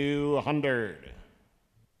 3,200.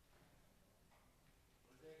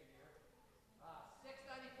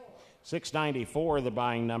 694 the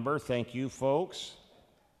buying number. Thank you, folks.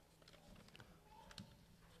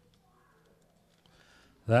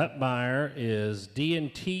 That buyer is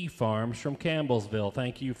D&T Farms from Campbellsville.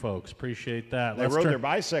 Thank you, folks. Appreciate that. They rode their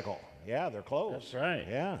bicycle. Yeah, they're close. That's right.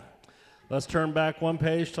 Yeah. Let's turn back one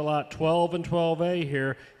page to lot 12 and 12A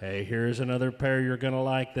here. Hey, here's another pair you're going to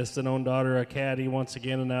like. This is an own daughter, a caddy, once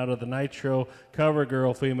again, and out of the Nitro Cover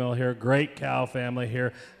Girl female here. Great cow family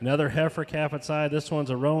here. Another heifer calf at side. This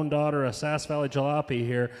one's a roan daughter, a Sass Valley Jalopy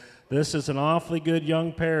here. This is an awfully good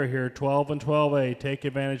young pair here, 12 and 12A. Take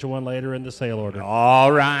advantage of one later in the sale order.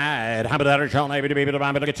 All right. How about that? Sean, maybe to be able to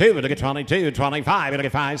buy, but I get 2, but I get 22, 25, but I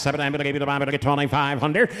get 5, 7, but I get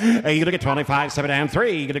 2,500. You get 25, 7, and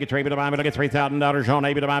 3. You get 3, but I get $3,000. Sean,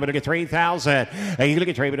 maybe to buy, but I get 3,000. You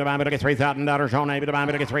get 3, but I get $3,000. Sean, maybe to buy,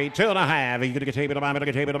 but I get 3, 2.5. You get 2, but I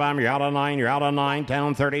get 2, but you're out on 9. You're out on 9,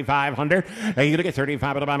 down 3,500. You get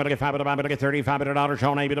 35, but I get 5, but I get $35.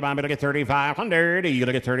 Sean, maybe to buy, but I get 3,500. You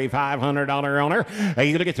get 35. $500 owner.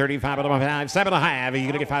 You're gonna get 35 out of 5, 7.5. You're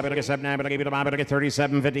gonna get 5 out of 7, but I gave you the 5, but I get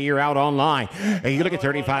 37.50. You're out online. You're gonna get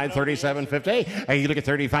 35, 37.50. You're gonna get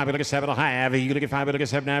 35, but I get 7.5. You're gonna get 5, but I get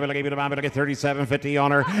 7, but I gave you the 5, but I get 37.50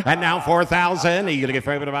 on her. And now 4,000. You're gonna get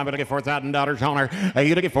 5, but I get $4,000 on her. You're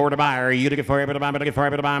gonna get 4 to buy her. You're gonna get 4, but I get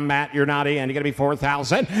 4, but I'm Matt. You're not in. You're gonna be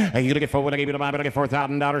 4,000. You're gonna get 4, but I gave you the 5, but I get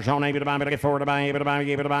 $4,000 on her. But I get 4 to buy, but I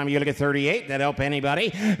gave it to buy. You're gonna get 38. That help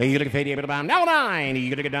anybody? You're gonna get 50, but I'm now 9.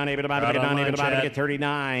 You're gonna get down, but I get down, but I get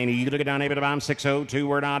 39. You're gonna get down, but I'm 602.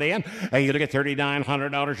 We're not in. You're gonna get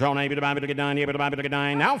 $3,900 on, but I get 9, but I get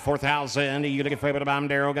 9. Now 4,000. You're gonna get 4, but I'm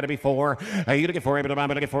Daryl. Got to be 4. You're gonna get 4, but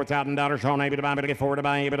I get $4,000 on, but I get 4 to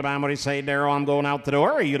buy, but I'm what do you say, Daryl? I'm going out the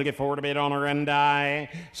door. You're gonna get 4 to bid on her, and I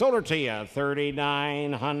sold her to you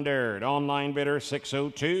 3,900. Online bidder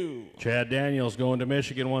 602. Chad Daniels going to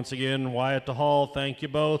Michigan once again. Wyatt the Hall, thank you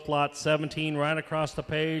both. Lot 17 right across the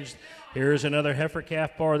page. Here's another heifer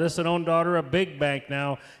calf bar. This is an own daughter, a big bank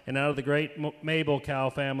now, and out of the great Mabel cow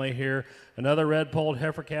family here. Another red-polled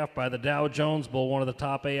heifer calf by the Dow Jones Bull, one of the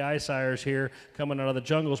top AI sires here, coming out of the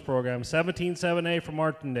Jungles program. 17-7A from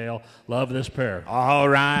Martindale. Love this pair. All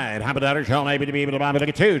right. How about that? Sean, able to be able to buy, but I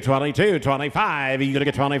get 2, 22, 25. You're going to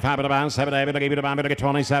get 25, but about 7, but I gave you to buy, but I get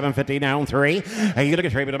 27.50 down 3. You're going to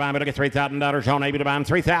get 3, but I buy, but I get $3,000. Sean, able to buy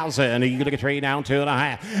 3,000. You're going to get 3 down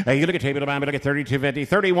 2.5. You're going to get 2, but I buy, but I get 32.50,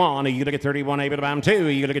 31. You're going to get 31, able to buy 2. You're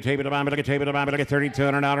going to get 2, but I buy, but I get 2, but I buy, but I get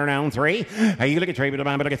 $3,200 down 3. You're going to get 3, but I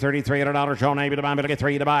buy, but I get $3,300. Sean, able to buy, but I get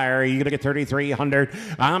 3 to buy her. You're going to get 3,300.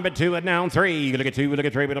 I'm but 2 at down 3. You're going to get 2, but I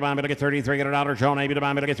get 3, but I buy, but I get $3,300. Sean, able to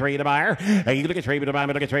buy, but I get 3 to buy her. You're going to get 3, but I buy,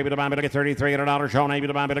 but I get 3, but I buy, but I get $3,300. Sean, able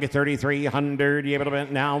to buy, but I get 3,300. You're able to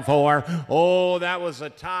bid now 4. Oh, that was a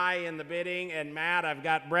tie in the bidding. And Matt, I've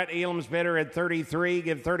got Brett Elam's bidder at 33.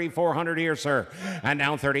 Give 3,400 here, sir. And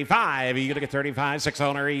now 35. You're going to get 35.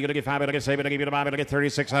 600. You're going to get 5, but I get 7, but I give you to buy, but I get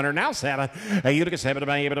 3,600. Now 7. You're going to get 7 to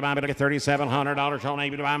buy, but I get $3,700. Sean,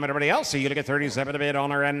 able to buy, but everybody else. You're going to get 37 to bid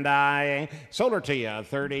on her, and I sold her to you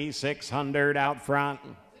 3,600 out front.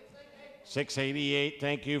 688.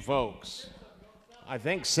 Thank you, folks. I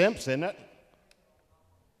think Simpson, isn't it?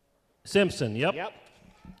 Simpson, yep. Yep.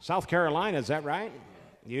 South Carolina, is that right?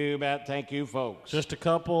 You bet. Thank you, folks. Just a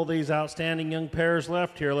couple of these outstanding young pairs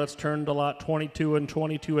left here. Let's turn to lot 22 and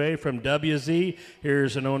 22A from WZ.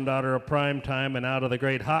 Here's an own daughter of prime time and out of the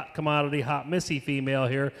great hot commodity, hot Missy female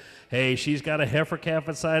here. Hey, she's got a heifer calf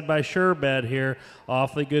inside by Surebed here.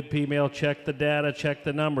 Awfully good female. Check the data, check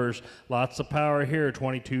the numbers. Lots of power here,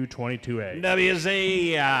 22, 22A.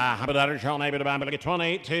 WZ, Habadar Shall Navy to Bambi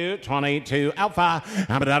 22, 22 Alpha.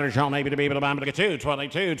 Habadar Shall Navy to be able to Bambi 2,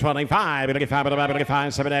 22, 25. It'll get 5 to Bambi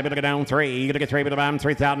 5, 7 to get down 3. You're going to get 3 to Bambi,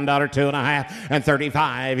 $3,000, 2.5, and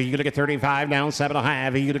 35. You're going to get 35 down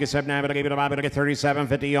 7.5. You're going to get 7 to give it a Bambi to get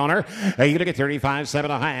 37.50 on her. You're going to get 35,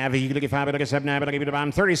 7.5. You're going to get 5 to get 7 to give it a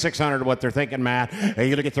Bambi 3600. What they're thinking, Matt. You're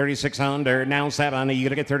going to get 3600 now 7. You're going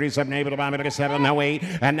to get 37 able to Bambi to get 7 now 8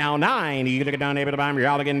 and now 9. You're going to get down able to Bambi.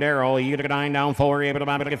 You're out again, Daryl. You're going to get 9 down 4. Able to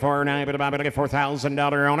Bambi to get 4 now able to Bambi to get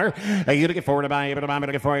 $4,000 on her. You're going to get 4 to buy able to Bambi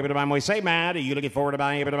to get 4 able to Bambi. We say, Matt. You're going to get 4 to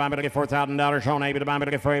buy able to Bambi to get $4,000. Sean able to Bambi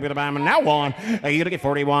to get 4 able to Bambi. Now 1. You're going to get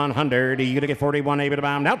 4,100. You're going to get 41 able to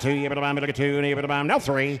Bambi. Now 2. Able to Bambi to get 2 and able to Bambi. Now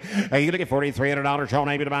 3. You're going to get $4,300. Sean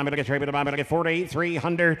able to Bambi to get 3 able to Bambi to get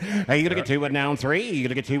 4,300. You're going to get 2 and now 3. You're going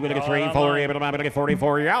to get 2 and get 3, 4 able to Bambi to get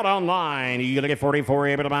 44. You're out online. You're going to get 44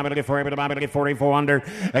 able to Bambi to get 4 able to Bambi to get 4,400.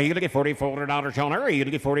 You're going to get $4,400 on her. You're going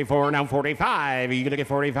to get 44 now 45. You're going to get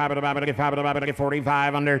 45 able to Bambi to get 5 able to Bambi to get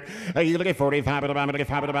 4,500. You're going to get 45 able to Bambi to get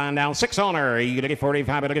 5 able to Bambi down 6 on her. You're going to get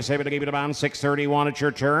 45 able to get 7 able to Bambi 631. It's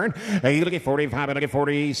your turn. You're going to get 45 able to get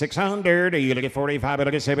 4,600. You're going to get 45 able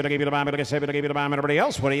to get 7 able to Bambi to get 7 able to Bambi. Everybody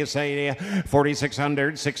else, what do you say?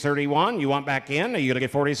 4,600, 631. You want back in? You're going to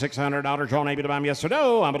get $4,600 on able to Bambi. Yes or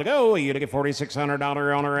no? I'm going to go. You're going to get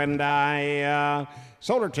 $4,600 on her, and I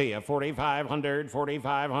sold her to you. 4,500,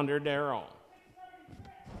 Daryl.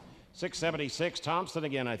 676 Thompson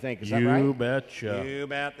again, I think. Is that right? You betcha. You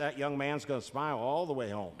bet. That young man's going to smile all the way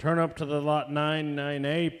home. Turn up to the lot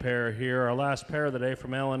 9A pair here, our last pair of the day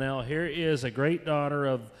from L&L. Here is a granddaughter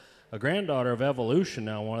of Evolution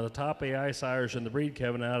now, one of the top AI sires in the breed,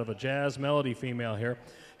 Kevin, out of a Jazz Melody female here.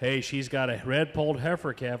 Hey, she's got a red-polled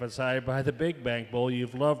heifer calf inside by the Big Bank Bull.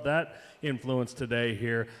 You've loved that influence today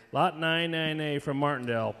here. Lot 9A from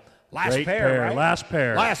Martindale. Last pair, right? Last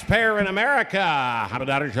pair. Last pair in America.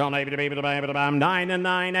 Habadar Shall Navy to be able to buy 9 and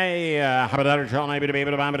 9A. Habadar Shall Navy to be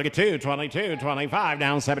able to buy 2, 22, 25,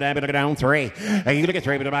 down 7, able to go down 3. You going to get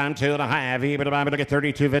 3, able to buy 2.5. Able to buy to get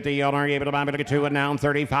 32.50 on her. Able to buy to get 2 and down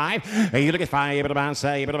 35. You going to get 5, able to buy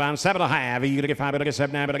 7.5. You going to get 5, able to get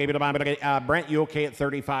 7, able to buy to get Brent, you okay at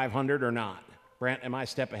 3,500 or not? Brent, am I a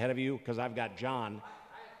step ahead of you? Because I've got John.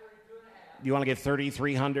 You want to get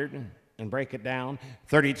 3,300? And break it down.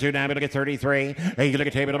 32 down, but to get 33. You look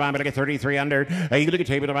at table to buy, but to get 33 under. You look at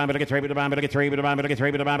table to buy, but to get 3, but to buy, but to get 3, but to buy, but to get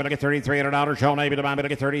 3, but to buy, but to get $3,300. Sean, able to buy, but to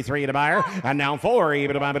get 33 to buyer. And now 4,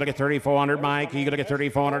 able to buy, but to get 3,400. Mike, you look at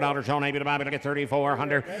 $3,400. Sean, able to buy, but to get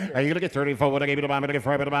 3,400. You look at 34, but to able to buy, but to get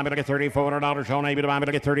 4, but to buy, but to get $3,400. Sean, able to buy, but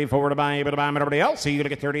to get 34 to buy, able to buy, everybody else. You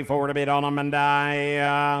look at 34 to bid on them, and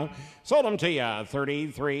I sold them to you.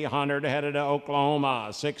 3,300 headed to Oklahoma.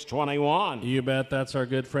 621. You bet. That's our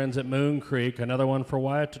good friends at Moon Creek. Another one for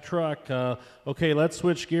Wyatt to truck. Okay, let's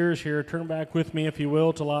switch gears here. Turn back with me, if you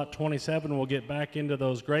will, to lot 27. We'll get back into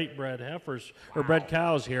those great bred heifers, or bred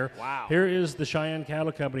cows here. Wow. Here is the Cheyenne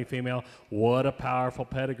Cattle Company female. What a powerful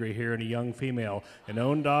pedigree here in a young female. An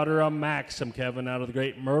own daughter of Maxim, Kevin, out of the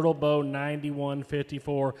great Myrtle Bow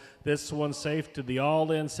 9154. This one's safe to the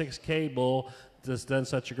all-in 6K bull. Just done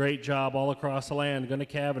such a great job all across the land. Going to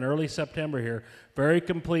calve in early September here. Very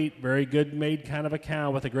complete, very good made kind of a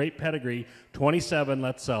cow with a great pedigree. 27,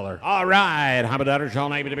 let's sell her. All right. Habadar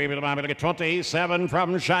Sean able to be able to buy, but to get 27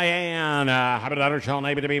 from Cheyenne. Habadar Sean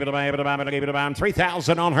able to be able to buy, but to buy, but to give it to buy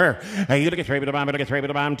 3,000 on her. You to get 3, but to buy, but to get 3, but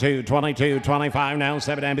to buy 2, 22, 25, now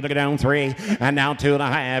 7, and to get down 3, and now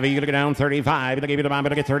 2.5. You to get down 35, to give it to buy, but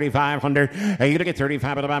to get 3,500. You to get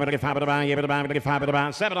 35, but to buy, but to get 5, but to buy, but to buy, but to get 5, but to buy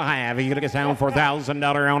 7.5. You to get down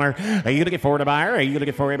 $4,000 on her. You to get 4 to buy her. You to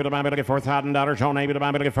get 4, able to buy, but to get $4,000. Sean able to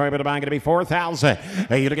buy, but to get 4, able to buy, going to be 4,000.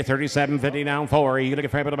 You to get 37.50 down 4. You to get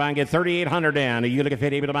 4, able to buy, and get 3,800 in. You to get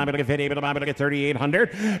 50, able to buy, but to get 50, able to buy, but to get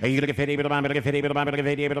 3,800. You to get 50, able to buy, but to get 50, able to buy, but to get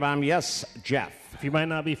 50, able to buy. Yes, Jeff. If you might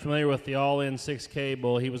not be familiar with the all-in 6K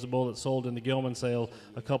bull, he was a bull that sold in the Gilman sale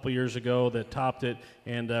a couple years ago that topped it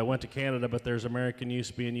and went to Canada, but there's American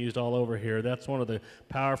use being used all over here. That's one of the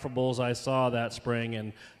powerful bulls I saw that spring,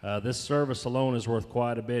 and this service alone is worth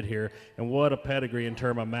quite a bit here. And what a pedigree in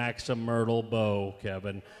terms of Maxim Myrtle Bow,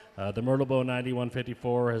 Kevin. The Myrtle Bow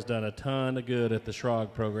 9154 has done a ton of good at the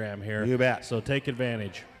Schrog program here. You bet. So take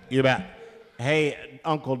advantage. You bet. Hey,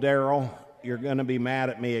 Uncle Daryl, you're going to be mad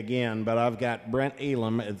at me again, but I've got Brent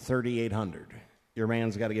Elam at 3,800. Your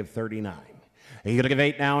man's got to give 39. You look at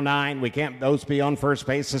 8 now, 9. We can't both be on first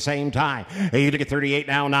base at the same time. You look at 38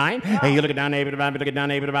 now, 9. You look at down, able to look at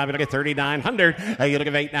down, able to look at 3,900. You look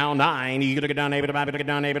at 8 now, 9. You look at down, able to look at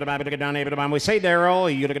down, able to look at down, able to. We say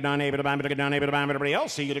Daryl. You look at down, able to look at down, able to. Everybody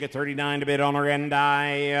else. You look at 39 to bid on her, and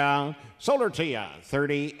I sold her to you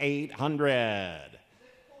 3,800.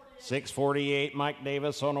 648. Mike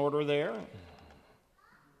Davis on order there.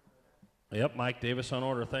 Yep, Mike Davis on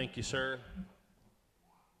order. Thank you, sir.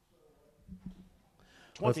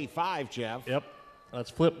 25, Jeff. Yep. Let's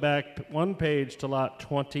flip back one page to lot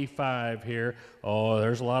 25 here. Oh,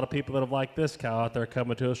 there's a lot of people that have liked this cow out there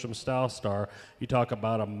coming to us from South Star. You talk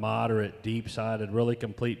about a moderate, deep-sided, really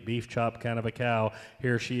complete beef chop kind of a cow.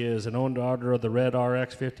 Here she is, an owned daughter of the Red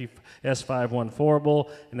RX50 S514 bull,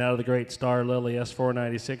 and out of the great Star Lily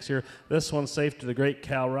S496 here. This one's safe to the great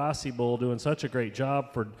Cal Rossi bull, doing such a great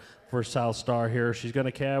job for South Star here. She's going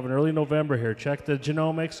to calve in early November here. Check the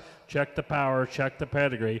genomics, check the power, check the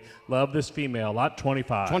pedigree. Love this female. Lot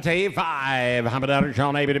 25. 25. How about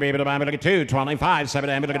John able to be able to buy me look at 2. 25. 7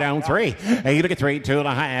 to look at down 3. You look at 3,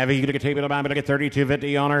 2.5. You look at 2, but buy me look at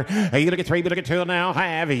 32.50 on her. You look at 3, but look at 2 now.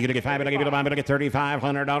 Half. You look at 5, but give it buy me look at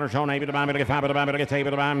 $3,500. John able to buy me look at 5, but buy me look at 2,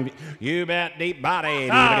 but buy me. You bet deep body. You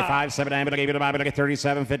look at 5, 7, but give it buy me look at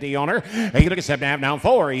 $37.50 on her. You look at 7.5 now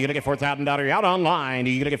 4. You look at $4,000 out online.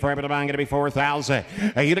 You look at 4, but buy going to be 4,000.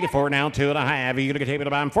 You look at 4 now 2.5. You look at 2, but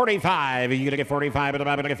buy 45. You look at 45, but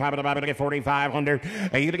buy look at 5, but buy look at 4,500.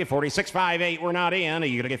 You look at 46.58. We're not in.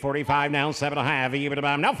 You look at 45 now 7.5. You look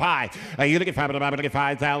at now 5. You look at 5, but buy look at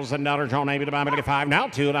 $5,000 on able to buy look at 5 now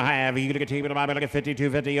 2.5. You look at 2, but buy look at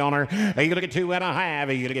 52.50 on her. You look at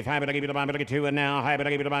 2.5. You look at 5, but give it buy look at 2 and now half. But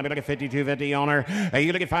give it buy look at 52.50 on her.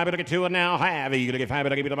 You look at 5, but look at 2 and now half. You look at 5,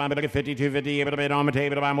 but give it buy look at 52.50. Able to bid on the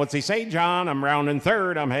table. What's he say, John? I'm rounding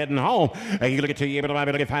third. I'm heading home. You look at 2, able to buy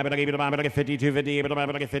look at 5, but give it buy look at 52.50. Able to buy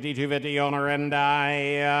look at 52.50 on her, and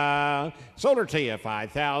I sold her to you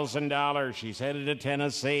 $5,000. She's headed to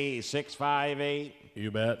Tennessee. 658.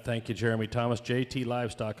 You bet. Thank you, Jeremy Thomas. JT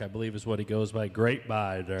Livestock, I believe, is what he goes by. Great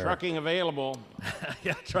buy there. Trucking available.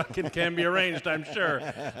 Yeah, trucking can be arranged, I'm sure.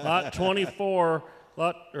 Lot 24,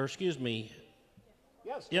 excuse me.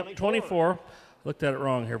 Yes, 24. Yep, 24. Looked at it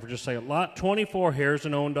wrong here for just a second. Lot 24 here is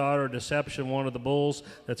an own daughter, Deception, one of the bulls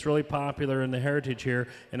that's really popular in the heritage here.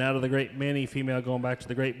 And out of the great mini female, going back to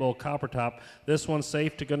the great bull Copper Top. This one's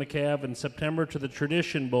safe to going to calve in September to the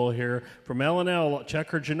Tradition bull here from L&L. Check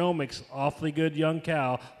her genomics. Awfully good young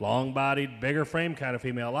cow. Long-bodied, bigger frame kind of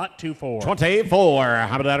female. Lot 24. 24.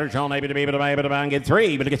 How about that? John able to be able to buy and get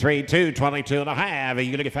 3. But get 3, 2, 22.5.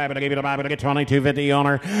 You look at 5, but give it a buy, but get 22.50 on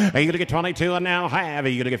her. You look at 22 and now half.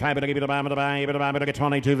 You look at 5, but give it a buy, but buy. But look at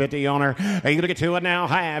 22.50 on her. You look at 2 and now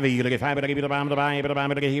half. You look at 5, but give it a buy, but buy. But look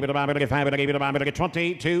at 5, but give it a buy, but get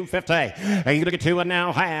 22.50. You look at 2 and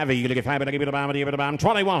now half. You look at 5, but give it a buy, but give it a buy.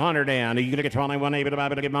 2,100 in. You look at 21, able to buy,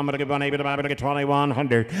 but give mama to give 1, able to buy, but get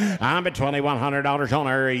 2,100. I'm at $2,100 on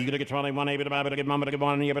her. You look at 21, able to buy, but give mama to give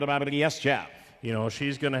 1, able to buy, but yes, Jeff. You know,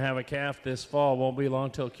 she's going to have a calf this fall. Won't be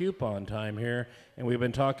long till coupon time here. And we've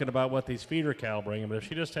been talking about what these feeder cow bring. But if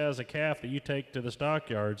she just has a calf that you take to the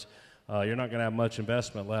stockyards, you're not going to have much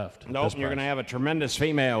investment left. Nope, you're going to have a tremendous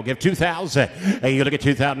female. Give $2,000. You look at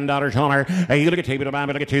 $2,000 on her. You look at table to buy,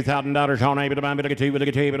 but look at $2,000 on her. Able to buy, but look at table, look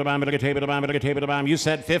at table to buy, but look at table to buy, but look at table to buy. You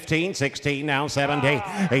said 15, 16, now 17.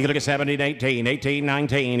 You look at 17, 18, 18,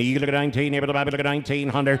 19. You look at 19, able to buy, but look at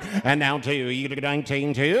 1,900. And now 2. You look at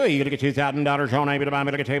 19, 2. You look at $2,000 on her. Able to buy,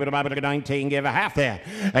 but look at table to buy, but look at 19. Give a half there.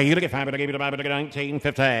 You look at 5, but able to buy, but look at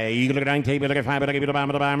 19.50. You look at 19, but look at 5, but able to buy,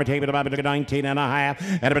 but table to buy, but look at 19 and a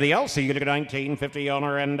half. Anybody else? You look at 19.50 on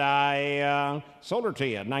her, and I sold her to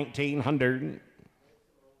you 1,900.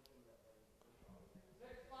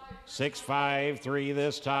 653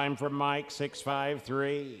 this time from Mike.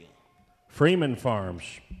 653. Freeman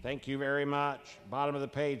Farms. Thank you very much. Bottom of the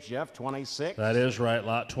page, Jeff, 26. That is right,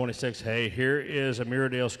 lot 26. Hey, here is a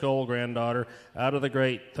Mirrodale Skull granddaughter out of the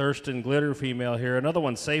great Thurston Glitter female here. Another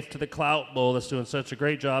one safe to the Clout Bull that's doing such a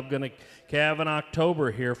great job. Going to calve in October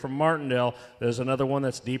here from Martindale. There's another one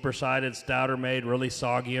that's deeper sided, stouter made, really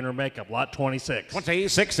soggy in her makeup. Lot 26.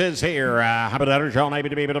 26 is here. How about that? John, able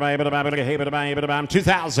to be able to buy, able to buy, able to buy,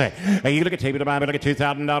 2,000. You look at able to buy, able to get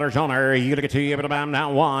 $2,000 on her. You look at 2, able to buy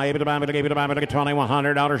now. Why? Able to buy, able to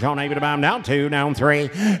 $2,100 on a down 2, down 3.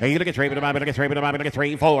 You look at 3, look at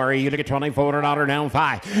 3, 4. You look at $2,400 down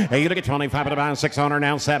 5. You look at 25 $600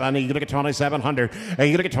 down 7. You look at 2,700.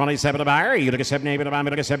 You look at 27 to buyer. You look at 7 look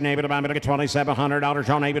at 7 look at $2,700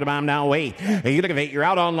 on a now 8. You look at 8. You're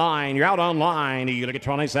out online. You're out online. You look at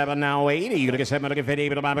 27 now 8. You look at 7 look at 50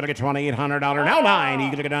 look at $2,800 now 9.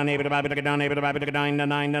 You look at down look at down look at 9 to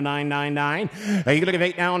 9 to 999. You look at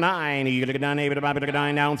 8 now 9. You look at down look at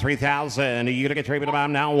 9 down 3,000. You look at 3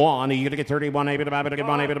 now 1. You look at 31 look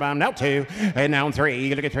at 1 now 2 and now 3.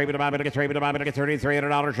 You look at 3 look at 3 look at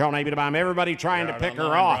 $3,300 on everybody trying to pick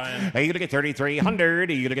her off. You look at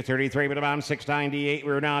 3,300. You look at 33 698.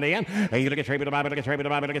 We're not in. You look at 3 look at 3 look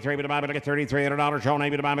at $3,300 on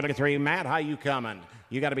look at 3. Matt, how you coming?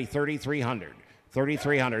 You got to be 3,300.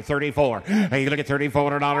 3,300, 34. You look at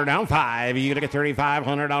 $3,400 down 5. You look at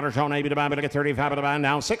 $3,500 on maybe look at 35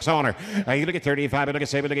 down 600. You look at 35. Look at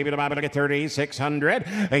 7. Look at 3,600.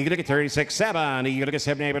 You look at 36.7. You look at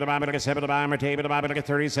 7. Look at 7. Look at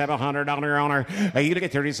 $3,700 on her. You look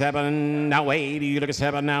at 37. Now 8. You look at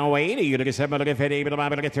 7. Now 8. You look at 7. Look at 50. Look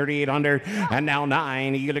at 3,800 and now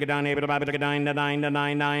 9. You look at down. Look at 9 to 9 to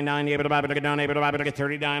 999. Look at down. Look at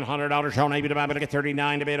 $3,900 on maybe look at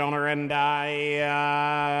 39 to bid on her and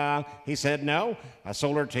he said no. I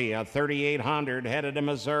sold her to you 3,800 headed to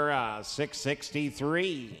Missouri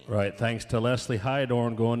 663. Right. Thanks to Leslie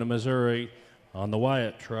Hydorn going to Missouri on the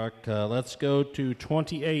Wyatt truck. Let's go to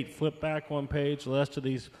 28. Flip back one page. The rest of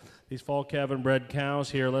these fall calving bred cows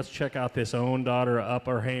here. Let's check out this own daughter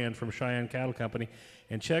upper hand from Cheyenne Cattle Company.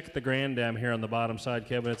 And check the grand dam here on the bottom side,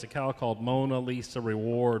 Kevin. It's a cow called Mona Lisa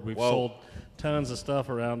Reward. We've sold tons of stuff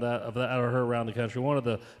around that of her around the country. One of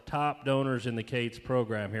the top donors in the Kate's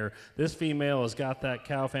program here. This female has got that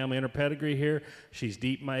cow family in her pedigree here. She's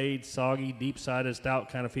deep-made, soggy, deep-sided, stout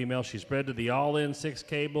kind of female. She's bred to the all-in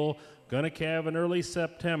 6K bull. Going to calve in early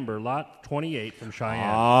September. Lot 28 from Cheyenne.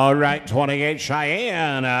 All right, 28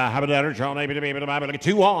 Cheyenne. How about that? John, maybe look at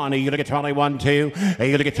 2 on. You look at 21, 2.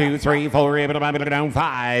 You look at 2, 3, 4. You look at down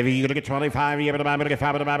 5. You look at 25. You look at 5. Look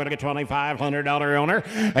at $2,500 owner.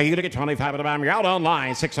 You look at 25. You're out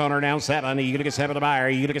online. 600 down 7. You look at 7 to buyer.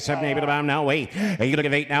 You look at 7 now 8. You look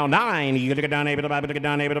at 8 now 9. You look at down look at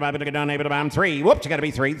down 3. Whoops, you got to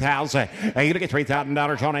be 3,000. You look at $3,000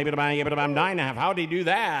 on 9.5. How did he do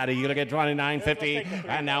that? You look at 29.50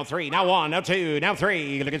 and now 3, now 1, now 2, now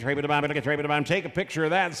 3. You look at 3, look at take a picture of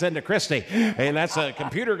that and send to Christy. Hey, that's a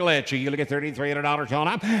computer glitch. You look at $3,300 on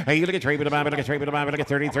up. Hey, you look at 3, look at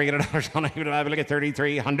 $3,300 on up. Look at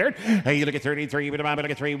 3,300. Hey, you look at 33, look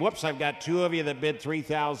at 3. Whoops, I've got 2 of you that bid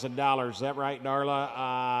 $3,000. Is that right,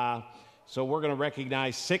 Darla? So we're going to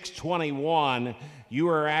recognize 621. You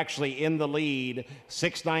are actually in the lead.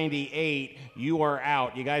 698. You are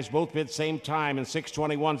out. You guys both bid same time, and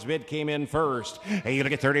 621's bid came in first. Hey, you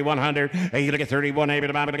look at 3,100. Hey, you look at 31. Hey,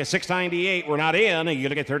 look at 698. We're not in. Hey, you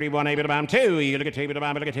look at 31. Hey, 2. You look at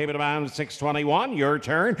 621. Your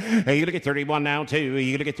turn. Hey, you look at 31 now 2.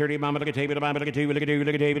 You look at 30. Look at 2. Look at 2. Look at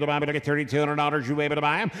 $3,200. You able to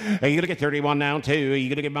buy them? Hey, you look at 31 now 2.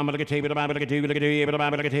 You look at look at 2. Look at 2. Look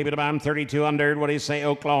at 3,200. What do you say,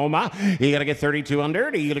 Oklahoma? You got to get 3,200.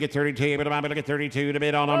 You look at 32. Look at 32 to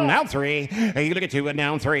bid on them. Now 3. You look at 2 and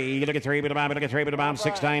down 3. You look at 3. Look at 3.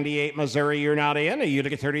 698 Missouri. You're not in. You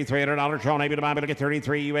look at $3,300. Sean, look at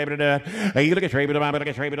 33. You able to do it? You look at 3. Look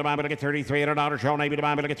at 3. Look at $3,300. Sean,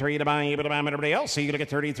 look at 3 to buy. Able to buy everybody else. You look at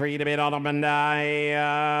 33 to bid on them and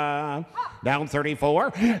down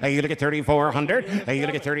 34. You look at 3,400. You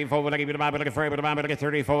look at 34. Look at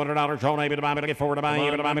 $3,400. Sean, able to buy. Look at 4 to buy.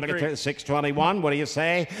 Able to buy. Look at 621. What do you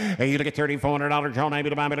say? You look at $3,400. Sean, able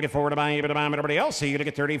to buy. Look at 4 to buy. Able to buy everybody else. You look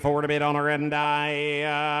at 34 to bid on her and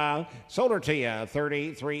I sold her to you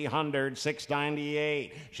 3,300.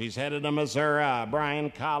 698. She's headed to Missouri. Brian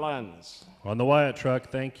Collins on the Wyatt truck.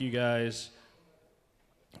 Thank you guys.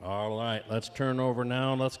 All right, let's turn over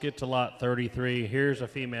now. Let's get to lot 33. Here's a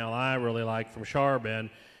female I really like from Charbin.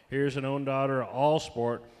 Here's an own daughter, All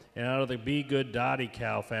Sport, and out of the Be Good Dottie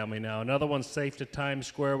cow family now. Another one safe to Times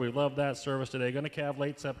Square. We love that service today. Going to calve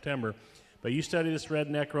late September. But you study this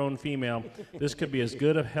redneck roan female, this could be as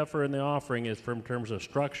good a heifer in the offering as in terms of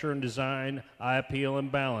structure and design, eye appeal,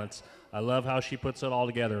 and balance. I love how she puts it all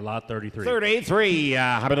together. Lot 33. 33.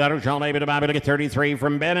 How about that? Sean, able to buy. Look at 33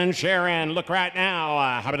 from Ben and Sharon. Look right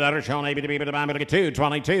now. How about that? Sean, able to buy. Look at 2,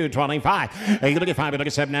 22, 25. You look at 5. Look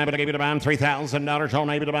at 7. Now, but I gave you to buy $3,000. Sean,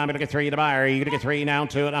 able to buy. Look at 3 to buy. You look at 3 now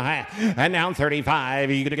 2.5, and now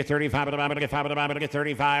 35. You look at 35. Look at 5. Look at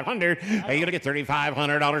 3,500. You look at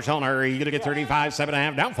 $3,500 on her. You look at 35,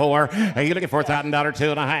 7.5, down 4. You look at $4,000,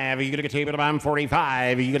 2.5. You look at 2. But I'm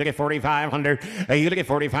 45. You look at 4,500. You look at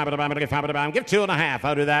 45. get 5, give 2.5.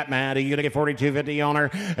 I'll do that, Matt. You gonna get 42.50 on her.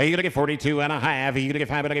 You gonna get 42.5. You gonna get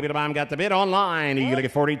 5, got the bid online. You gonna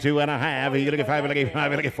get 42.5. You gonna get 5,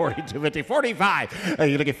 gonna get 42.50, 45.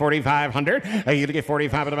 You gonna get 4,500. You gonna get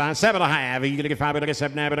 45 at about 7.5. You gonna get 5, gonna get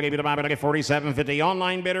 7, gonna get 47.50.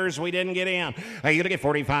 Online bidders, we didn't get in. You gonna get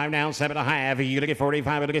 45 down, 7.5. You gonna get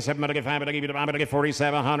 45, gonna get 7, gonna get 5, gonna get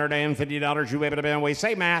 $4,750. You able to bid away.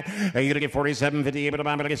 Say, Matt. You gonna get 47.50. Able to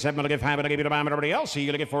buy, gonna get 7, gonna get 5, gonna get everybody else. You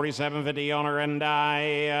gonna get 47.50 on her, and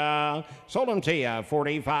I sold them to you.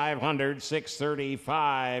 4,500,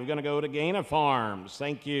 635. Gonna go to Gaina Farms.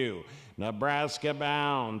 Thank you. Nebraska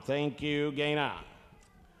bound. Thank you, Gaina.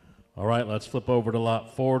 All right, let's flip over to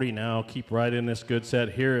lot 40 now. Keep right in this good set.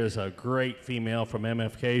 Here is a great female from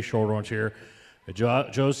MFK Shorthorns here.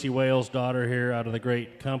 Josie Wales' daughter here out of the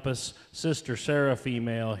great Compass. Sister Sarah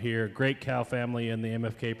female here. Great cow family in the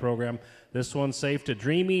MFK program. This one's safe to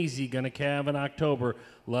dream easy. Going to calve in October.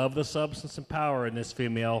 Love the substance and power in this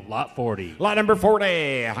female. Lot 40. Lot number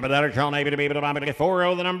 40. How many dollars on able to be able to buy? Get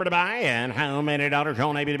 40 the number to buy. And how many dollars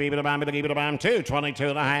on able to be able to buy? To give it a buy 2,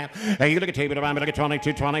 22.5. You look at table to buy, get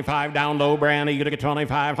 22, 25 down low, brand. You look at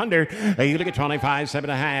 2,500. You look at 25,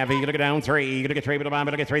 7.5. You look at down 3. You look at table to buy,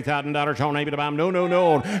 get $3,000 on able to buy.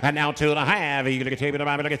 No. And now 2.5. You look at table to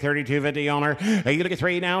buy, get 32.50 on her. You look at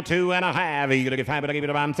 3 now, 2.5. You look at 5, give it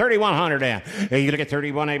a buy 3,100. You look at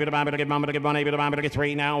 31 able to buy, get mom to get 1 able to buy, get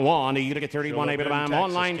 3 now 1. You look at 31 able to buy.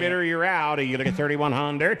 Online bidder, you're out. You look at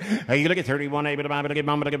 3,100. You look at 31 able to buy, get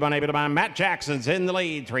mom to get 1 able to buy. Matt Jackson's in the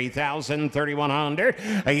lead. 3,000, 3,100.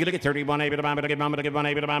 You look at 31 able to buy, get mom to get 1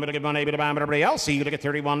 able to buy, get 1 able to buy. Everybody else. You look at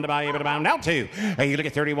 31 to buy, able to buy now 2. You look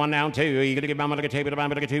at 31 now 2. You look at mom to get able to buy,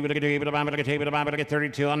 get 2 able to buy, get able to buy, get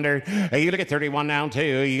 3,200. You look at 31 now 2.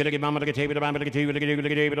 You look at mom to get able to buy, get 2 able to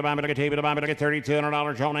buy, get able to buy, get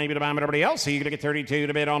 $3,200 on able to buy. Everybody else. You look at 32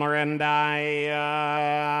 to bid on her, and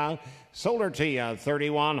I sold her to you,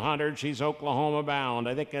 3,100. She's Oklahoma bound.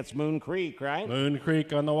 I think that's Moon Creek, right? Moon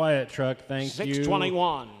Creek on the Wyatt truck. Thank you.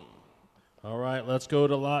 621. All right, let's go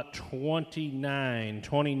to lot 29.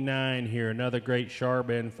 29 here. Another great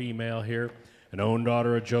Charbon female here. An own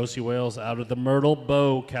daughter of Josie Wales out of the Myrtle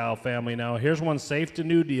Bow cow family. Now, here's one safe to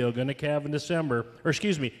new deal. Going to calve in December. Or,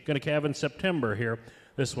 excuse me, going to calve in September here.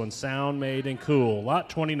 This one's sound, made, and cool. Lot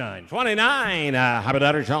 29. 29. How about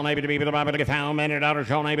dollars on able to be able to buy, but to get how many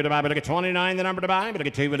dollars on able to buy, but to get 29, the number to buy, but to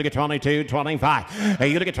get 2, but to get 22, 25.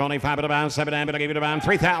 You to get 25, but to buy 7, but to give it about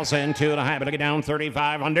 3,000, 2.5, but to get down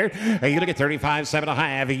 3,500. You to get 35,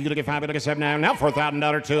 7.5. You to get 5, but to get 7 now $4,000,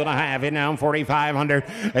 2.5. And now 4,500.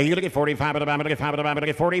 You to get 45, but to buy, but to get 5, but to buy, but to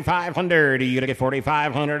get 4,500. You to get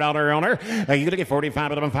 $4,500 on her. You to get 45,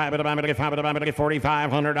 but to buy, 5, but to buy, but to get 5, but to buy, but to get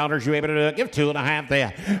 $4,500. You able to give 2.5 there.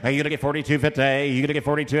 You're going to get 42.50. You're going to get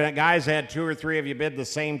 42. Guys, had 2 or 3 of you bid the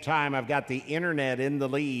same time. I've got the internet in the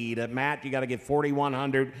lead. Matt, you got to get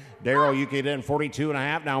 4,100. Daryl, you get in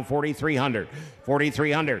 42.5, down 4,300.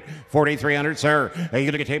 4,300. 4,300, sir. You're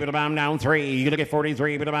going to get table to buy down 3. You're going to get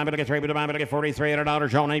 43, but to buy, but to get 3, but to buy, but to get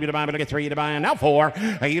 $4,300 on able to buy, but to get 3 to buy, and now 4.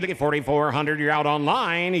 You're going to get 4,400. You're out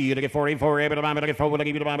online. You're going to get 44, able to buy, but to get 4, but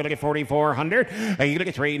to buy, but to get 4,400. You're going to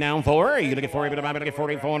get 3 down 4. You're going to get 4, able to buy, but to get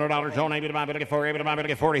 $4,400 on able to buy, but to get 4, able to buy, but to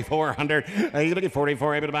get 4,400. You're going to get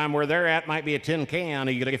 44, able to buy, where they're at might be a tin can.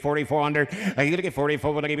 You're going to get 4,400. You're going to get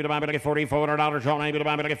 44, but to able to buy, but to get $4,400 on able to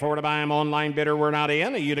buy, but to get 4 to buy. I'm online bidder. We're not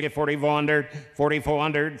in. You're going to get 4,400,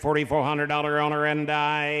 $4,400 on her, and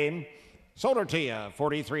I sold her to you.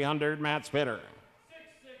 4,300. Matt's bidder.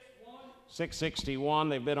 661.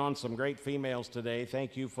 They've been on some great females today.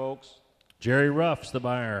 Thank you, folks. Jerry Ruff's the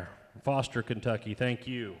buyer. Foster, Kentucky. Thank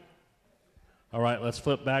you. All right, let's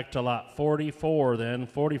flip back to lot 44 then.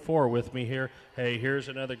 44 with me here. Hey, here's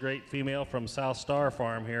another great female from South Star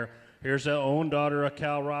Farm here. Here's the own daughter of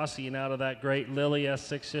Cal Rossi, and out of that great Lily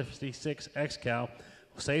S656 X cow.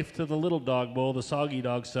 Safe to the little dog bull, the soggy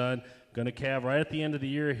dog son. Going to calve right at the end of the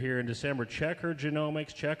year here in December. Check her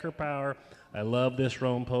genomics, check her power. I love this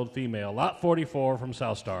roan-polled female. Lot 44 from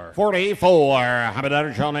South Star. 44. How about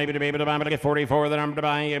that? Sean, able to be able to buy, but to get 44. The number to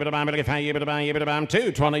buy, able to buy, but to get 5, able to buy, able to buy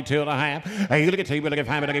 2, 22.5. You to get 2, but to get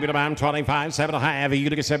 5, but to get 25, 7.5. You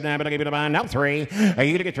to get 7, but to get buy now 3.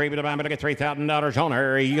 You to get 3, but to buy, but to get $3,000 on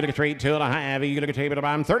her. You to get 3, 2.5. You to get 2, but to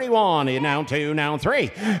buy 31. And now 2, now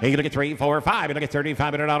 3. You to get 3, 4, 5, but to get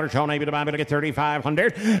 $3,500 on able to buy, but to get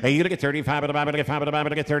 3,500. You to get $35 to buy, but to get $5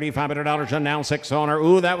 to get $3,500 and now 6 owner.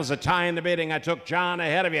 Ooh, that was a tie in the bidding. I took John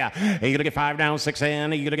ahead of you. You're gonna get 5 down, 6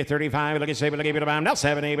 in. You're gonna get 35. Look at 7 to give you the buy. Now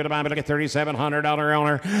 7 to buy, but to get $3,700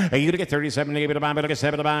 owner. You're gonna get 37 to give you the buy, but to get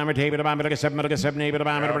 7 to buy, but to buy, but to get 7 to get 7 to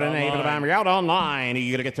buy, but to buy. You're out online.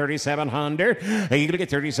 You're gonna get 3,700. You're gonna get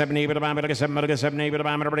 37 to buy, but to get 7 to get 7 to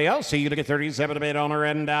buy. Everybody else, you're gonna get 37 to bid owner,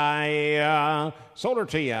 and I sold her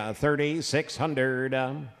to you 3,600.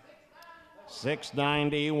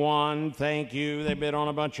 691. Thank you. They bid on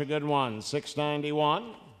a bunch of good ones.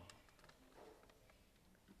 691.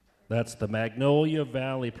 That's the Magnolia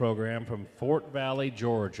Valley program from Fort Valley,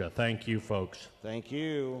 Georgia. Thank you, folks. Thank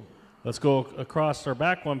you. Let's go across our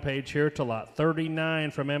back one page here to lot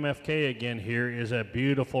 39 from MFK again. Here is a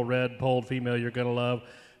beautiful red polled female you're going to love.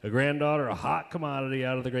 A granddaughter, a hot commodity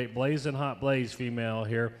out of the great Blazing Hot Blaze female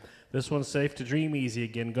here. This one's safe to dream easy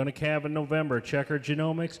again. Going to calve in November. Checker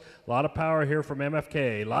Genomics. A lot of power here from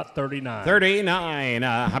MFK. Lot 39. 39.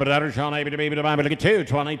 How about that? Sean Able to be able to buy, but to get 2.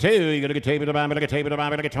 22. You're going to get table to buy, but to get table to buy,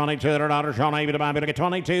 but to get 22. $100. Sean Able to buy, but to get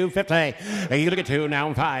 22. 50. You're going to get 2.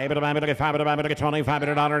 Now 5. But to buy, but to get 5. But to buy, but to get 25.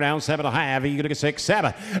 $100 down 7 to half. You're going to get 6.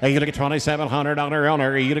 7. You're going to get $2,700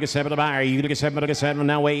 owner. You're going to get 7 to buy. You're going to get 7. But to get 7.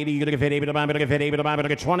 Now 8. You're going to get 50. But to buy, but to get 50. But to buy, but to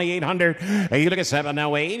get 2,800. You're going to get 7.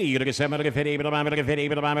 Now 8. You're going to get 7. But to get 50. But to buy, but to get 50.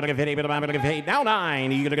 But to buy, but to get 50. But to buy, but to get 50. Now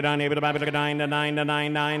 9. You're going to get 9, able to buy, but to get 9 to 9 to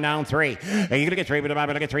 9, 9, down 3. You're going to get 3, but to buy,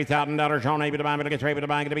 but to get $3,000 on, able to buy, but to get 3, but to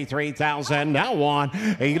buy, going to be 3,000. Now 1.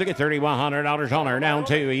 You're going to get $3,100 on her. Down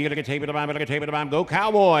 2. You're going to get table to buy, but to get table to buy. Go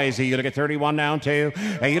Cowboys. You're going to get 31 down 2. You're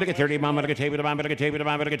going to get 31, but to get table to buy, but to get table to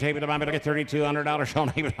buy, but to get table to buy, but to get $3,200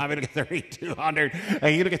 on, able to buy, but to get 3,200. You're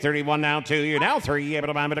going to get 31 down 2. You're now 3, able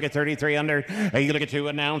to buy, but to get 3,300. You're going to get 2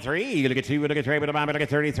 and down 3. You're going to get 2, but to get 3, but to buy, but to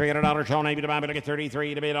get $3,300 on, able to buy, but to get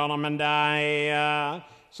 33 to bid on them, and I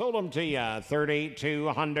sold them to you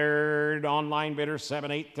 3,200. Online bidder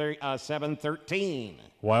 713.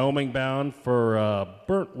 Wyoming bound for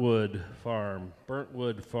Burntwood Farm.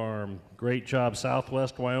 Burntwood Farm. Great job,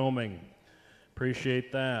 Southwest Wyoming.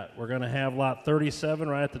 Appreciate that. We're going to have lot 37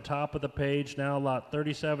 right at the top of the page now. Lot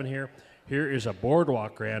 37 here. Here is a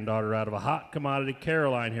Boardwalk granddaughter out of a hot commodity,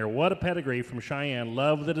 Caroline here. What a pedigree from Cheyenne.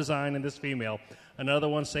 Love the design in this female. Another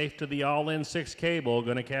one safe to the all-in 6 cable.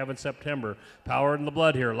 Going to calve in September. Power in the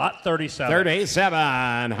blood here. Lot 37.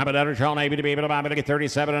 37. How about that? Sean able to be able to buy, but to get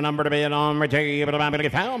 37. A number to bid on. Return able to buy, but to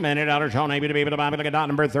get found. $1 Sean able to be able to buy, but to get dot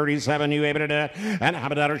number 37. You able to do it. And how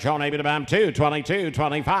about that? Sean able to buy 2, 22,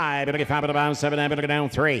 25. But to get 5, but to buy 7. Able to get down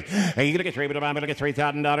 3. You're going to get 3, but to buy, but to get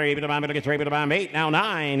 $3,000. Able to buy, but to get 3, but to buy 8. Now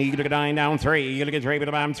 9. You're going to get 9 down 3. You're going to get 3, but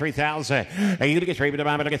to buy 3,000. You're going to get 3, but to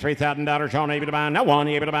buy, but to get $3,000. Sean able to buy. Now 1.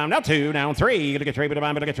 You're able to buy. Now 2. Now 3. You're going to get 3, but to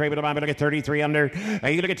buy, but to get 3. But to buy, but to get 33 under. You're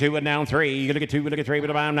going to get 2 and down 3. You're going to get 2, but to get 3, but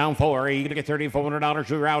to buy down 4. You're going to get $3,400.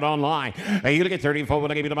 You're out online. You're going to get 34, but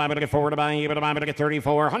to give you to buy, but to get 4 to buy. You're going to buy, but to get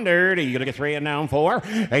 3,400. You're going to get 3 and down 4.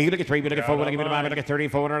 You're going to get 3, but to get 4, but to give you to buy, but to get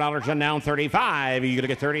 $3,400 and down 35. You're going to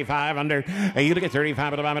get 35 under. You're going to get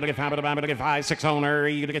 35, but to buy, but to get 5, but to buy, but to get 5, 6 owner.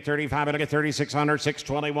 You're going to get 35, but to get 3,600,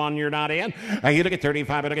 621. You're not in. You're going to get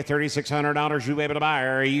 35, but to get $3,600. You able to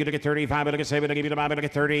buy. You're going to get 35, but to get 7, but to give you to buy, but to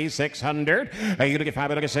get 3,600. You're going to get 5,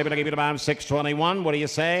 but to get 7, but to give you to buy 621. What do you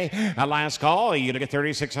say? Last call. You're going to get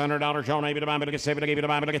 $3,600. John able to buy, but to get 7, but to give you to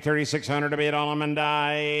buy, but to get 3,600 to bid on them, and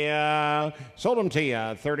I sold them to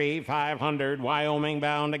you 3,500. Wyoming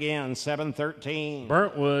bound again 713.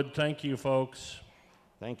 Burntwood. Thank you, folks.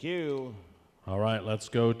 Thank you. All right, let's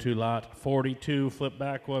go to lot 42. Flip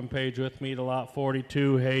back one page with me to lot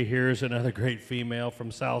 42. Hey, here's another great female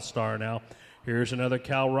from South Star now. Here's another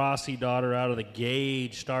Cal Rossi daughter out of the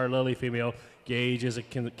Gage Star Lily female. Gage is a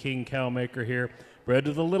king cow maker here. Bred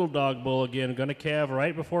to the Little Dog Bull again. Going to calve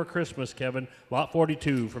right before Christmas, Kevin. Lot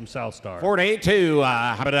 42 from South Star. 42.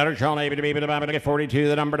 How about that? Sean able to be able to buy, but to get 42.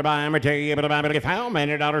 The number to buy. I'm able to buy, but to get found.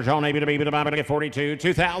 $100. Sean able to be able to buy, but to get 42.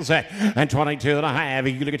 2,022 and a half.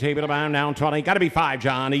 You to get able to buy down 20. Got to be 5,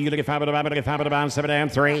 John. You to get 5, but to buy, but to get 5, but to buy 7 down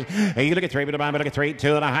 3. You to get 3, but to buy, but to get 3,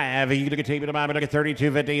 2 and a half. You to get able to buy, but to get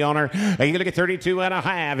 32.50 on her. You to get 32 and a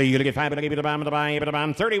half. You to get 5, but to get able to buy, but to buy, able to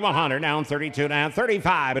buy 3,100 down 32 down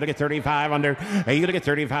 35. But to get 35 under. You to get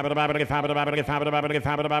 35, but to buy, but to get 5, but to buy, but to get 5, but to buy, but to get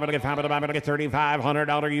 5, but to buy, but to get 5, but to buy, but to get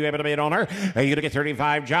 $3,500. You able to bid on her? You to get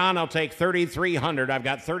 35, John. I'll take 3,300. I've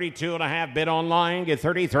got 32 and a half bid online. Get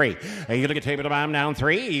 33. You to get table to buy him down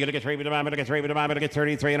 3. You to get 3 to buy, but to get 3 to buy, but to get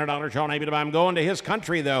 $3,300. Sean able to buy him going to his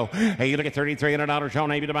country though. You to get $3,300.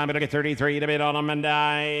 Sean able to buy, but to get 33 to bid on him, and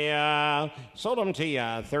I sold them to you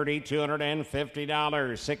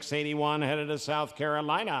 $3,250. 681 headed to South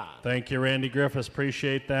Carolina. Thank you, Randy Griffiths.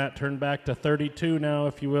 Appreciate that. Turn back to 32 now,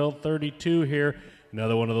 if you will. 32 here.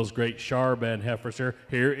 Another one of those great Charbon heifers here.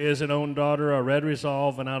 Here is an own daughter, a Red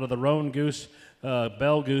Resolve, and out of the Roan Goose,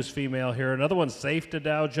 Bell Goose female here. Another one safe to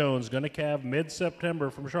Dow Jones, going to calve mid-September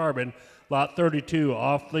from Charbon. Lot 32,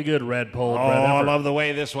 awfully good red pole. Oh, I love the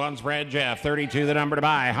way this one's bred, Jeff. 32, the number to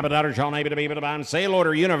buy. How about daughter John able to be able to buy? Sale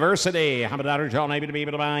order University. How about daughter John able to be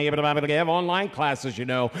able to buy? Able to give online classes, you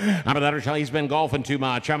know. How about daughter John? He's been golfing too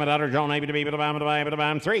much. How about daughter John able to be able to buy? Able to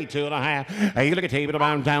buy 3, 2.5. You look at able to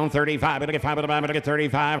buy down 35. Able to get 5. Able to get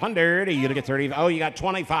 3,500. You look at 30. Oh, you got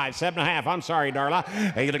 25, 7.5. I'm sorry, Darla.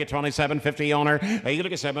 You look at 27.50 owner. You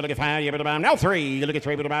look at 7. Look at 5. Able to buy now 3. You look at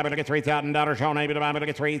 3. Able to buy. Able to get $3,000. John able to buy. Able to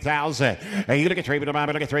get 3,000. You look at 3. Able to buy.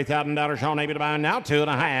 Able to get $3,000. Sean able to buy now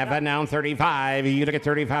 2.5 and now 35. You look at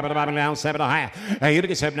 35. Able to buy now 7.5. You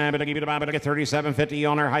look at 7. Able to give you to buy. Able to get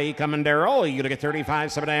 37.50 on her. How you coming, Daryl? You look at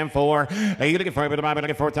 35. 7 and 4. You look at 4. Able to buy. Able to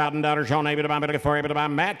get $4,000. Sean able to buy. Able to get 4. Able to buy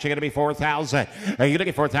match. You're going to be 4,000. You look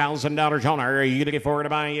at $4,000 on her. You look at 4 to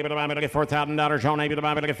buy. Able to buy. Able to get $4,000. Sean able to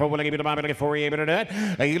buy. Able to get 4. Able to buy. Able to get 4. Able to do it.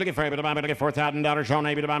 You look at 4. Able to buy. Able to get $4,000. Sean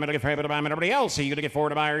able to buy. Able to get 4. Able to buy. Everybody else. You look at 4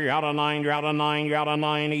 to buy. You're out on 9. You're out on 9. You're out on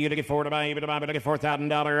 9. You look at 4 to buy. Able to buy. Able to get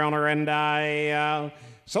 $4,000 on her, and I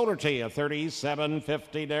sold her to you,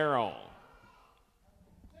 $37.50, Daryl.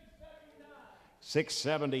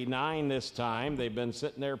 $6.79 this time. They've been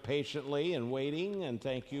sitting there patiently and waiting, and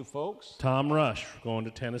thank you, folks. Tom Rush going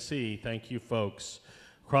to Tennessee. Thank you, folks.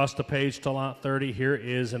 Across the page to lot 30, here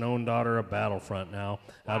is an own daughter of Battlefront now.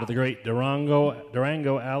 Out of the great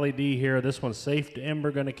Durango Alley D here. This one's safe to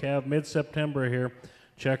Ember, going to calve mid-September here.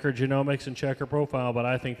 Check her genomics and check her profile, but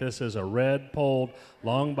I think this is a red-polled,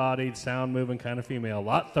 long-bodied, sound-moving kind of female.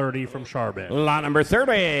 Lot 30 from Charbon. Lot number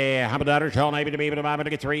 30. How about daughter Sean able to be able to buy able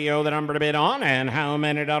to get 3, the number to bid on, and how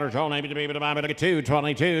many daughters Sean able to be able to buy able to get 2,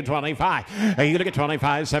 22, 25. You look at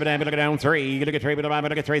 25, 7 able to get down 3. You look at 3 able to buy able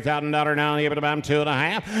to get $3,000 now, you able to buy them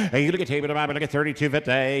 2.5. You look at 2 able to buy able to get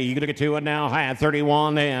 32.50. You look at 2 and now half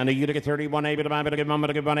 31, and you look at 31 able to buy able to get 1 able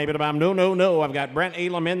to get 1 able to buy them. No. I've got Brent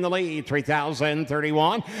Elam in the lead,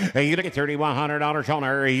 3,031. You look at $3,100 on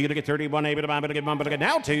her. You look at 31 able to buy able to get 1 able to get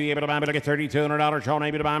now 2 able to buy able to get $3,200 on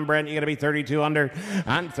able to buy them. Brent, you got to be 32 under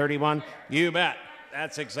and 31. You bet.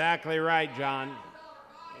 That's exactly right, John.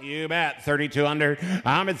 You bet. 32 under.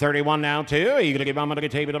 I'm at 31 now, too. You look at I'm going to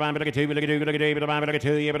get able to buy, but I get 2, but I get 2, but I get able to buy, but I get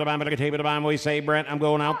 2, able to buy, but I get able to buy. We say, Brent, I'm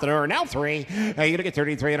going out the door. Now 3. You look at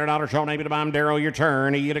 $3,300. Sean able to buy him. Daryl, your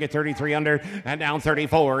turn. You look at 33 under and down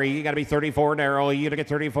 34. You got to be 34, Daryl. You look at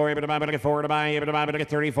 34, able to buy, but I get 4 to buy, able to buy, but I get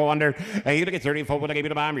 34 under. You look at 34, but I get able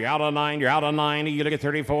to buy him. You're out on 9. You're out on 9. You look at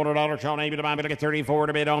 $3,400. Sean able to buy, but I get 34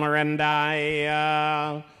 to bid on her, and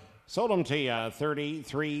I sold them to you,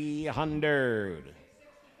 3,300.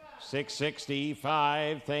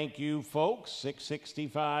 665. Thank you, folks.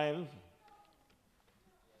 665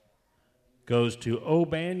 goes to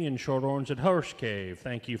O'Banion Shorthorns at Horse Cave.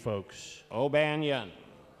 Thank you, folks. O'Banion.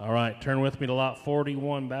 All right, turn with me to lot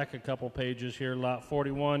 41. Back a couple pages here. Lot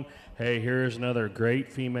 41. Hey, here's another great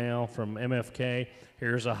female from MFK.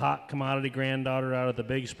 Here's a hot commodity granddaughter out of the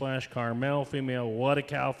Big Splash Carmel female. What a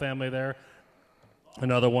cow family there.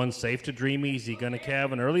 Another one, safe to dream easy. Going to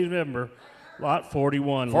calve in early November. Lot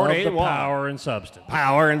 41. Love the power and substance.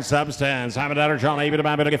 Power and substance. How about daughter Sean able to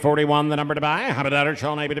buy, but I get 41, the number to buy. How about daughter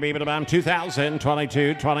Sean able to be able to buy him 2,000,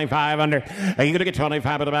 22, 25 under. You're going to get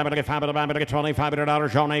 25, but I get 5, but I get 25, but daughter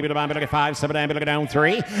Sean able to buy, but I get 5, 7, able to get down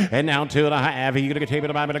 3, and now 2.5. You're going to get able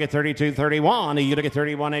to buy, but I get 32, 31. You're going to get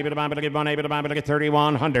 31, able to buy, but I get 1, able to buy, but I get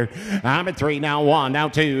 3,100. I'm at 3, now 1, now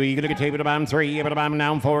 2. You're going to get able to buy him 3, able to buy him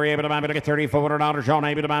now 4, able to buy, but I get 34, daughter Sean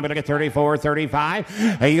able to buy, but I get 34, 35.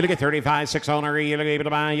 You're going to get 35, 6 on her. You're able to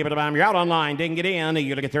buy, you're out online, didn't get in.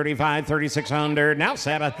 You look at 35, 3,600, now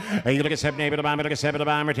 7. You look at 7, able to buy, but I get 7 to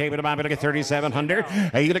buy, or table to buy, but I get 3,700.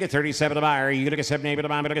 You look at 37 to buy, you look at 7, able to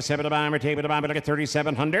buy, but I get 7 to buy, or table to buy, but I get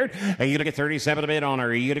 3,700. You look at 37 to bid on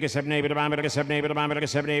her. You look at 7, able to buy, but I get 7 able to buy, but I get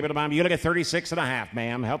 7 able to buy. You look at 36.5,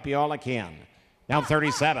 ma'am. Help you all I can. Now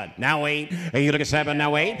 37. Now 8. You look at 7.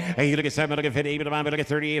 Now 8. You look at 7. Look at 50. Able to buy, but I get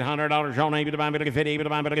 $3,800. Sean able to buy, but I get 50. Able to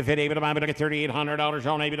buy, but I get 50. Able to buy, but I get $3,800.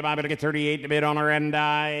 Sean able to buy, but I get 38 to bid on her, and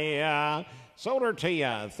I sold her to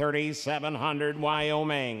you, 3,700.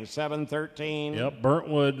 Wyoming, 713. Yep,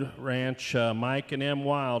 Burntwood Ranch, Mike and M.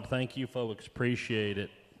 Wild. Thank you, folks. Appreciate it.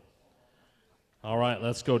 All right,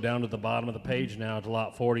 let's go down to the bottom of the page now to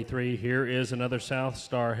lot 43. Here is another South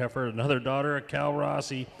Star heifer, another daughter of Cal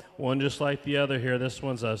Rossi, one just like the other here. This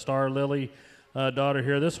one's a Star Lily daughter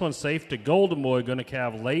here. This one's safe to Golden Boy, going to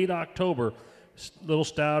calve late October. little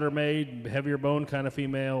stouter made, heavier bone kind of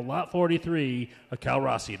female. Lot 43, a Cal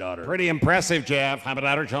Rossi daughter. Pretty impressive, Jeff. I'm a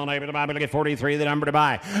daughter, showing able to buy, but I get 43, the number to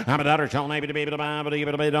buy. I'm a daughter, showing able to be able to buy, but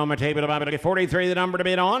able to bid on my table to buy, but I get 43, the number to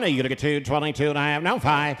bid on. You're going to get 2, 22 and a half, now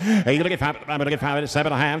 5. You're going to get 5, but I get 5,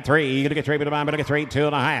 7 and a half, 3. You're going to get 3, but I get 3, 2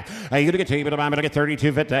 and a half. You're going to get 2, but I get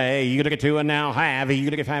 32, 50. You're going to get 2 and now half. You're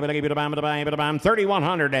going to get 5, but I get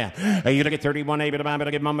 3,100 now. You're going to get 31, able to buy, but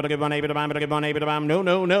I get 1, but I get 1, able to buy, but I get 1, able to buy.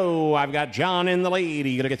 No. I've got John in the lead.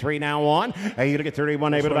 You're going to get 3 now 1. You're going to get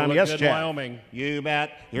 31, able to buy. Yes, Jeff. Wyoming. You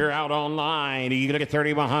bet. You're out online. You're going to get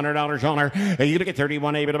 $3,100 on her. You're going to get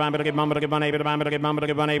 31, able to buy, but I get 1, but I get 1, able to buy, but I get 1, but I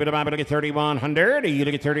get 1, able to buy, but I get 3,100. You're going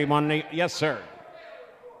to get 31. Yes, sir.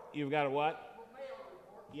 You've got a what?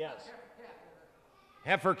 Yes.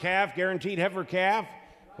 Heifer calf, guaranteed heifer calf.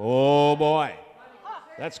 Oh, boy.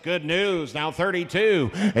 That's good news. Now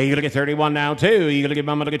 32. You're going to get 31 now, 2. You're going to get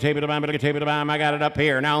mama to get table to bam, to get table to bam. I got it up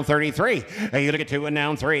here. Now 33. You're going to get 2 and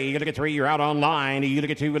now 3. You're going to get 3. You're out online. You're going to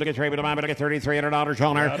get 2. You're going to get table to bam, to get $3,300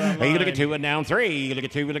 on her. You're going to get 2 and now 3. You're going to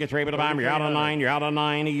get 2. You're going to get 3 to bam. You're out online. You're out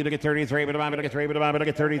online. You're going to get 33 to bam, to get 3 to bam, to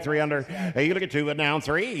get 33 under. You're going to get 2 and now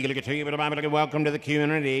 3. You're going to get 2 to bam, to get welcome to the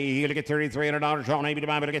community. You're going to get $3,300 on able to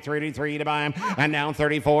bam, to get 33 to bam, and now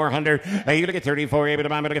 3,400. You're going to get 34 able to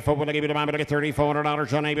bam, to get 4 to bam, to get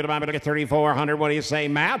 $3,400 on able to bam, to get 3,400. What do you say,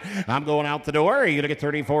 Matt? I'm going out the door. You're going to get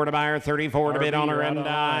 34 to buy her, 34 to bid on her, and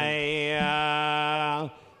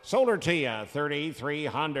I sold her to you,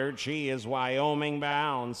 3,300. She is Wyoming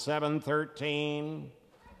bound, 713.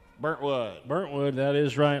 Burntwood, that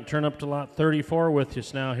is right. Turn up to lot 34 with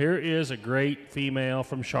us now. Here is a great female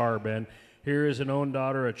from Charbin. Here is an own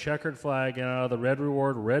daughter, a checkered flag, and out of the Red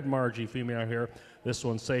Reward, Red Margie female here. This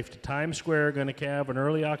one's safe to Times Square, going to calve in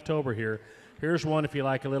early October here. Here's one if you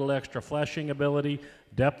like a little extra fleshing ability,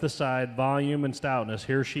 depth aside, volume, and stoutness.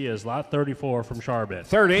 Here she is, lot 34 from Charbet.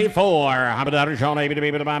 34. How about daughter Sean able to be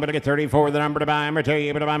able to buy, but to get 34, the number to buy, or 2,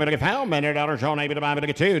 able to buy, but to get how many daughter Sean able to buy, but to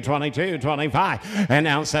get 2, 22, 25, and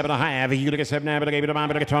now 7.5. You to get 7 now, but to able to buy,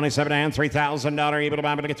 but to get 27 and $3,000 able to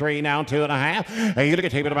buy, but to get 3 now 2.5. You to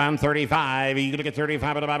get able to buy 35. You to get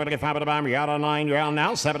 35, but to buy, but to get 5, but to buy. You're out online. You're out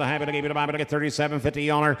now 7.5, but to able to buy, but to get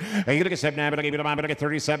 37.50 on her. You to get 7 now, but to able to buy, but to get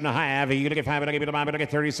 37.5. You to get 5, but to able to buy, but to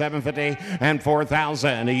get 37.50 and 4,000.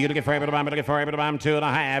 You to get 4, but to buy, but to get 4, but to buy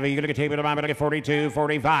 2.5. You to get 2, but to buy, but to get 42,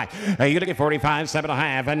 45. You to get 45,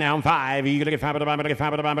 7.5, and now 5. You to get 5, but to buy, but to get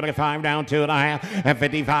 5, but to buy, but to get 5 down 2.5 and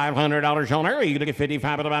 $5,500 on her. You to get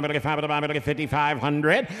 55, but to buy, but to get 5, but to buy, but to get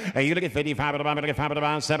 5,500. You to get 55, but to buy, but to get 5, but to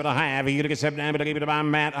buy 7.5. You to get 7, but to get buy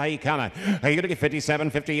Matt. How you coming? You to get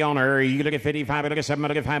 57.50 on her. You to get 55, but to get 7, but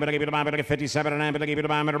to get 5, but to get buy, but to get 57 and but to get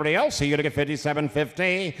buy everybody else. You to get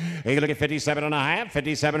 57.50. You to get 57.5,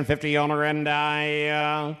 57.50 on her, and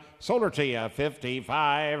I sold her to you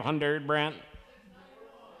 5,500, Brent.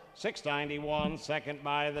 691, second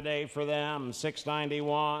buy of the day for them,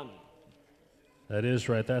 691. That is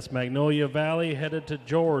right. That's Magnolia Valley headed to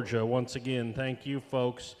Georgia once again. Thank you,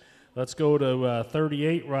 folks. Let's go to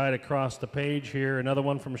 38 right across the page here. Another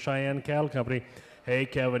one from Cheyenne Cattle Company. Hey,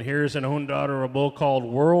 Kevin, here's an own daughter, a bull called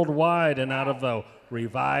Worldwide, and out of the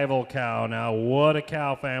Revival cow. Now, what a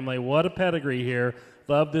cow family. What a pedigree here.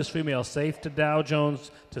 Love this female. Safe to Dow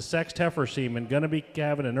Jones to Sext Heifer Semen. Going to be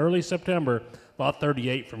calving in early September. Lot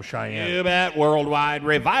 38 from Cheyenne. You bet. Worldwide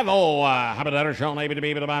Revival. How about daughter Sean able to be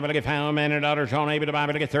able to buy, but to get found, and daughter Sean able to buy,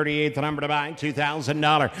 but to get 38, the number to buy,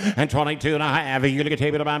 $2,000 and 22.5. You to get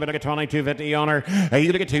able to buy, but to get 22.50 on her.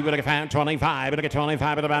 You to get 2, but to get found 25, but to get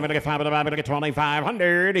 25, but to buy, but to get 5, but to buy, but to get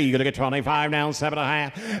 2,500. You to get 25 now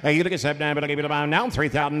 7.5. You to get 7 now, but to able to buy now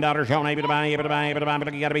 $3,000. Sean able to buy, able to buy, able to buy,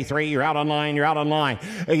 but you got to be 3. You're out online. You're out online.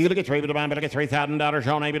 You to get 3, but to buy, but to get $3,000.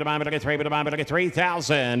 Sean able to buy, but to get 3, but to buy, but to get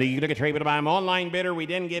 3,000. You to get 3, but to buy online bidder. We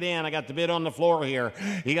didn't get in. I got the bid on the floor here.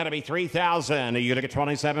 You got to be 3,000. You to get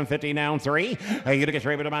 27.50 now 3. You to get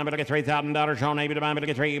 3, but to buy, but to get $3,000. Sean able to buy, but to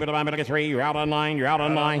get 3, but to buy, but to get 3. You're out online. You're out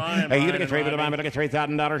online. You to get 3, but to buy, but to get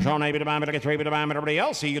 $3,000. Sean able to buy, but to get 3, but to buy, but everybody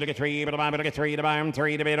else. You to get 3, but to buy, but to get 3 to buy him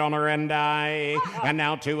 3 to bid on her, and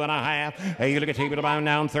now 2.5. You to get 2, but to buy him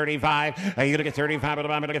now 35. You to get 35, but to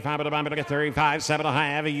buy, but to get 5, but to buy, but to get 35,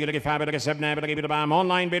 7.5. You to get 5, but to get 7, but to get buy him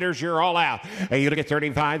online bidders. You're all out. You to get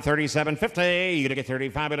 35, 37.50. You to get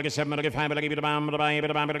 35, but to get 7, but to get 5, but to get buy, but to buy,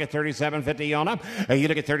 but to get 37.50 on them. You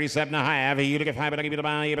to get 37.5. You to get 5, but to get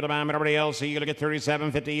buy, but to buy, but everybody else. You to get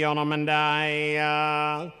 37.50 on them, and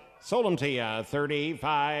I sold them to you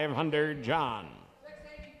 3,500, John.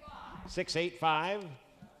 685.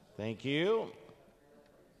 Thank you.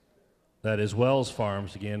 That is Wells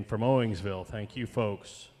Farms again from Owingsville. Thank you,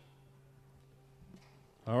 folks.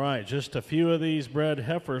 All right, just a few of these bred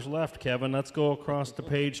heifers left, Kevin. Let's go across the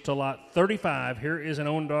page to lot 35. Here is an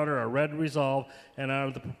own daughter, a red resolve, and out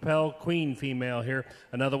of the Propel Queen female here.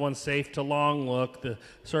 Another one safe to long look. The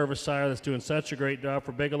service sire that's doing such a great job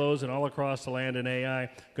for Bigelows and all across the land in AI.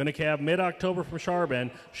 Going to calve mid-October from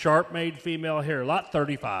Charbon. Sharp-made female here, lot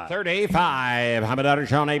 35. 35. How many daughters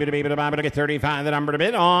shall able to be able to buy? But I get 35 the number to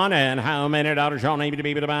bid on. And how many daughters shall able to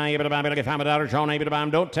be able to buy? Able to buy, but I get how many daughters shall able to buy?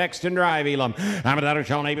 Don't text and drive, Elam. How many daughters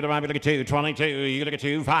shall able to buy? But I get 2, 22. You look at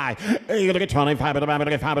 2, 5. You look at 25, but I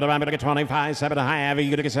get 5, but I get 25, 7 and a half.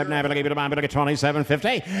 You look at 7 and a half, but I get 27,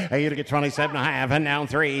 50. You look at 27 and a half, and now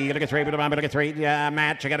 3. You look at 3, but I get 3.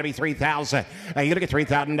 Match, you got to be 3,000. You look at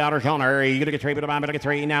 $3,000 on her. You look at 3, but I get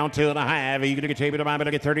 3. Now 2 and a half. You look at 2, but I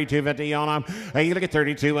get 32.50 on them. You look at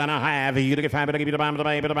 32 and a half. You look at 5, but I get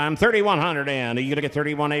 3,100 in. You look at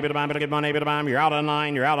 31, but I get 1, but I'm. You're out on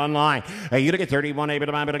line. You're out on line. You look at 31,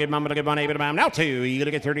 but I get 1, but I get 1, but I'm. Now 2. You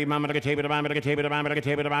look at 30, but I get 2, but I get 2, but I get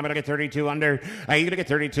 2, but I get 32 under. You look at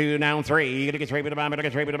 32 now 3. You look at 3, but I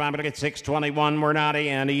get 3, but I get 621. We're not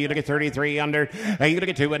in. You look at 33 under. You look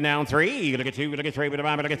at 2 and now 3. You look at 2, but I get 3, but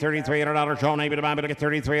I get $3,300 on but I get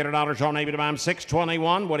 $3,300 on but I'm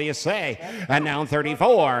 621. What do you say? And now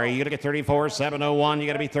 34. You look at 34, 701. You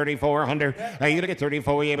got to be 3400. You look at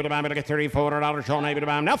 34. You but I get $3,400 on but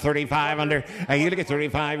I'm now 35 under. You look at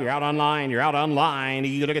 35. You're out online. You're out online.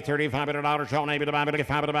 You look at $3,500 on but I get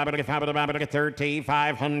 5, but I get 5, but I get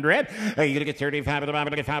 3,500. You look at 35, but I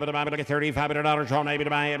get 5, but I get $3,500 on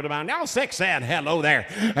but I'm now 6 cent. Hello there.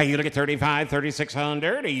 You look at 35,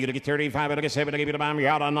 3,600. You look at 35, but I get 7, but I'm. You're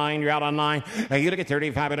out online. You're out online. You look at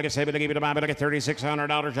 35, but I get 7, but I get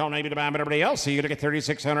 $3,600 on but everybody else. You look at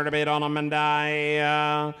 3,600 a bid on them, and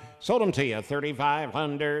I sold them to you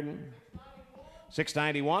 3,500.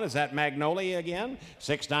 691, is that Magnolia again?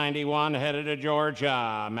 691 headed to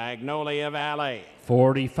Georgia, Magnolia Valley.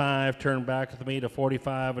 45, turn back with me to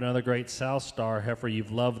 45, another great South Star heifer.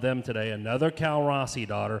 You've loved them today. Another Cal Rossi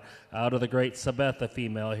daughter out of the great Sabetha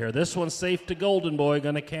female here. This one's safe to Golden Boy,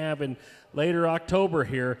 going to calve in later October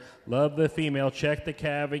here. Love the female. Check the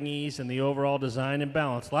calving ease and the overall design and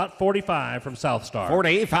balance. Lot 45 from South Star.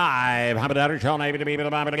 45. How about Sean able to be able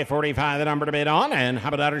to get 45 the number to bid on? And how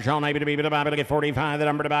about Sean able to be able to get 45 the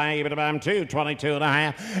number to buy? Able to buy them 2, 22 and a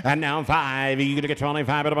half. And now 5. You to get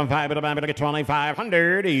 25, but I'm 5, but I'm to get 2,500.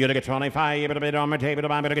 You to get 25, able to bid on my table,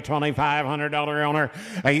 but I'm to get $2,500 on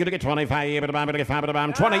her. You to get 25, able to buy, but I get 5, but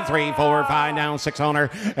I'm 23, 4, 5, down 6 on her.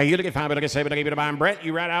 You to get 5, but I get 7, but I get buy Brett.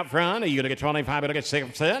 You right out front. You to get 25, but I get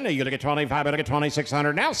 6. You to get 25, but I get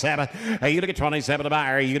 2,600. Now 7. You to get 27 to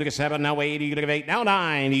buy. You to get 7. Now 8. You to get 8. Now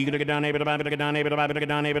 9. You to get down, able to buy, but I get down, able to buy, but I get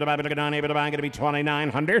down, able to buy, but I get down, able to buy. Going to be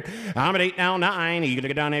 2,900. I'm at 8 now 9. You to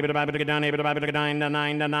get down, able to buy, but I get down, able to buy, but I get 9 to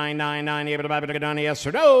 9 to 9 9 9. Able to buy, but I get down. Yes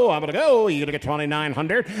or no? I'm gonna go. You to get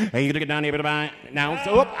 2,900. You to get down, able to buy. Now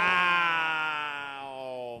whoop.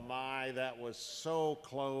 Oh my, that was so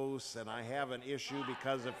close, and I have an issue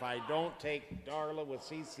because if I don't take Darla with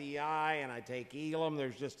CCI and I take Elam,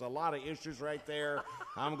 there's just a lot of issues right there.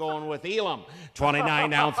 I'm going with Elam. 29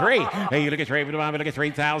 now 3. Hey, you look at 3, but I get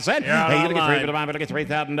 3,000. Hey, you look at 3, but I get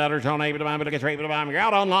 $3,000 on A, but I get 3, but you're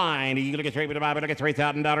out online. You look at 3, but I get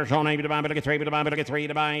 $3,000 on A, but I get 3, but I get 3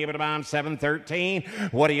 to buy, but I'm 713.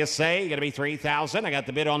 What do you say? You're gonna be 3,000. I got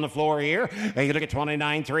the bid on the floor here. Hey, you look at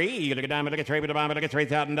 29.3. You look at down, but I get 3, but I get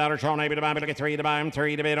 $3,000 on A, but I get 3 to buy,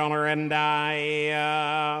 3 to bid on her, and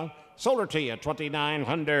I sold her to you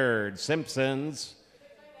 2,900. Simpsons.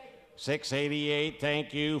 688.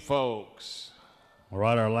 Thank you, folks. All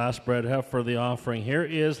right, our last bred heifer for the offering. Here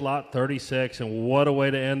is lot 36, and what a way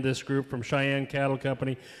to end this group from Cheyenne Cattle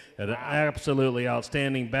Company. An absolutely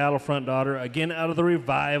outstanding Battlefront daughter, again out of the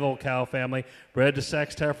Revival cow family, bred to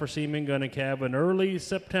Sex Heifer Semen, going to calve in early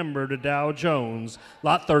September to Dow Jones.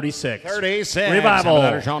 Lot 36. 36. Revival.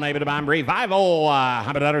 Revival.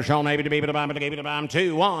 How about Sean able to be able to buy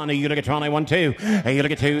 2, 1. You look at 21, 2. You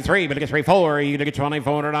look at 2, 3. But look at 3, 4. You look at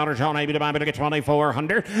 $2,400. Sean able to buy, but look at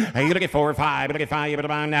 2,400. You look at 4, 5. But look at 5. But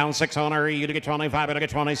buy down 600. You look at 25. But look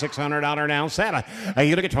at $2,600 down 7.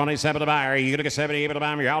 You look at 27 to buy. You look at 70. But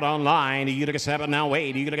buy. You're out online. You look at 7 now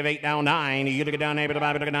 8. You look at 8 now 9. You look at down able to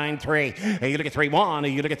buy. But look at 9, 3. You look at 3, 1.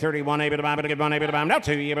 You look at 31. Able to buy. But look at 1. Able to buy. Now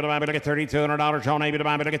 2. Able to buy. But look at $3,200. Sean able to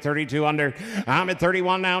buy. But look at 32 under. I'm at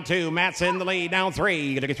 31 now 2. Matt's in the lead now 3.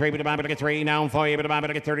 You look at 3. But to buy. But look at 3 now 4. Able to buy. But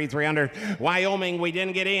look at 33 under. Wyoming, we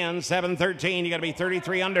didn't get in. 713. You got to be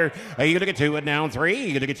 33 under. You look at 2 and now 3.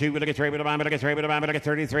 You look at 2. But look at 3. But to buy. But look at 3. But to buy. But look at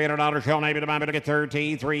 $3,300. Sean able to buy. But look at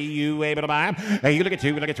 33. You able to buy. You look at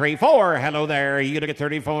 2. But look at 3, 4. Hello there. You look at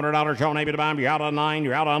 $3,400. $3,500 on A-bit-a-bam. You're out online.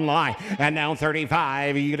 You're out online. And now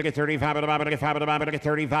 35. You look at 35. Look at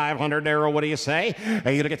 3,500. Daryl, what do you say?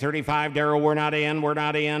 You look at 35. Daryl, we're not in. We're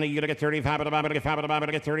not in. You look at 35. Look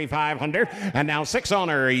at 3,500. And now 6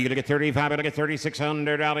 owner. You look at 35. Look at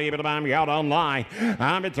 3,600. Out of A-bit-a-bam. You're out online.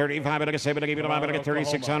 I'm at 35. Look at 7. Look at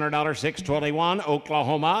 $3,600. 621.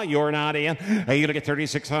 Oklahoma. You're not in. You look at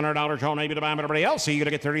 $3,600 on A-bit-a-bam. Everybody else. You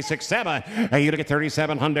look at 36.7. You look at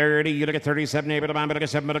 3,700. You look at 37. A-bit-a-bam. Look at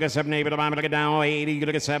 7. Look at 7. A-bit-a-bam. Look at now 80. You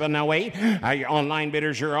look at 7. Now 8. Your online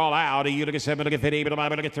bidders, you're all out. You look at 7. Look at 50.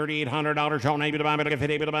 A-bit-a-bam. Look at $3,800 on A-bit-a-bam. Look at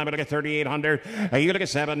 50. A-bit-a-bam. Look at 3,800. You look at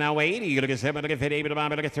 7. Now 8. You look at 7. Look at 50.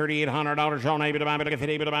 A-bit-a-bam. Look at $3,800 on A-bit-a-bam. Look at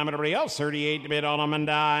 50. A-bit-a-bam. Everybody else 38 to bid on them, and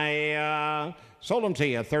I sold them to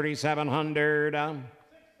you 3,700.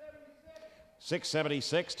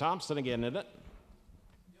 676. Thompson again, isn't it?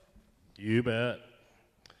 You bet.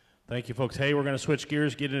 Thank you, folks. Hey, we're going to switch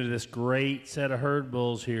gears, get into this great set of herd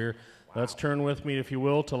bulls here. Wow. Let's turn with me, if you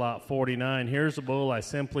will, to lot 49. Here's a bull I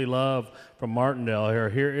simply love from Martindale here.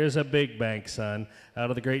 Here is a big bank son out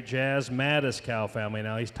of the great Jazz Mattis cow family.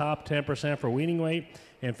 Now, he's top 10% for weaning weight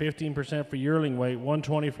and 15% for yearling weight,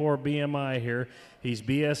 124 BMI here. He's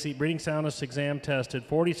BSE, breeding soundness exam tested,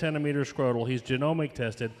 40 centimeters scrotal. He's genomic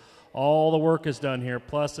tested. All the work is done here.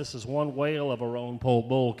 Plus, this is one whale of a roan pole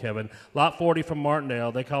bull, Kevin. Lot 40 from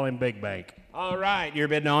Martindale. They call him Big Bank. All right, you're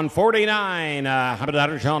bidding on 49.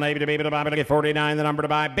 $100 on A to B to get 49, the number to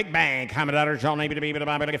buy. Big Bank. $100 on A to B to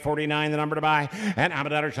get 49, the number to buy. And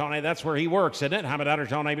 $100 on A, that's where he works, isn't it?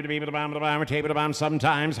 $100 on A to B to buy. I'm a table to buy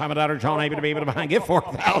sometimes. $100 on A to B to buy. Get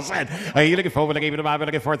 4,000. You look at 4 to give to buy,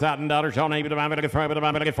 but get $4,000 on A to buy, but get 5 to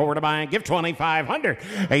buy, but get 4 to buy. Give 2,500.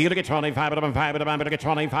 You look at 25 to buy, 5 to buy, but get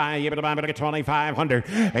 25. You to buy, but get 2,500.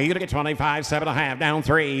 You look at 25, 7.5, down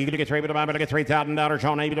 3. You look at 3 to buy, but get $3,000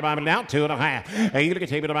 on A to buy, but down 2.5. You look at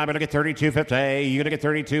table to buy, but get 32.50. You look at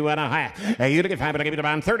 32.5. You look at 5, but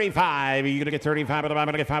get 35. You look at 35 to buy,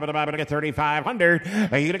 but get 5 to buy, but get 3,500.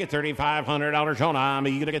 You look at $3,500 on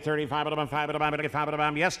them. You look at 35 to buy, 5 to buy, but get 5 to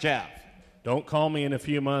buy. Yes, Jeff. Don't call me in a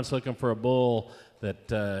few months looking for a bull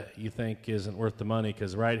that you think isn't worth the money,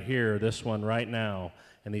 because right here, this one right now,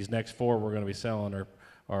 and these next 4 we're going to be selling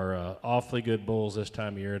are awfully good bulls this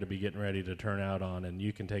time of year to be getting ready to turn out on, and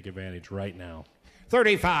you can take advantage right now.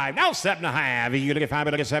 35. Now 7.5. You look at 5,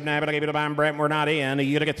 but look at 7.5, but I give you to buy Brent. We're not in.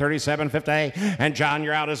 You look at 37.50. And John,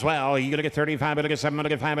 you're out as well. You look at 35, but look at 7, but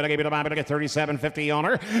look at 5, but I give you to buy, but look at 37.50 on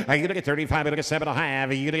her. You look at 35, but look at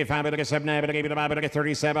 7.5. You look at 5, but look at 7.5, but I give you to buy, but look at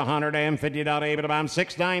 $3,750. But I'm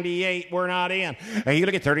 698. We're not in. You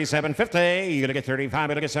look at 37.50. You look at 35,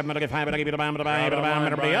 but look at 7, but look at 5, but I give you to buy, but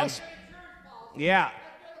everybody else. Yeah.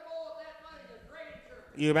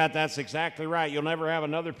 You bet, that's exactly right. You'll never have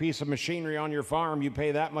another piece of machinery on your farm you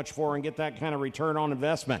pay that much for and get that kind of return on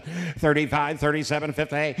investment. 35, 37,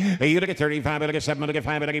 50. You look at 35, but look at 7, but look at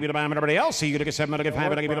 5, but I give you to buy everybody else. You look at 7, but look at 5,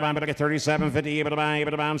 but I give you to buy, but look at 37, 50. You look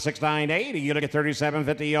at 698. You look at 37,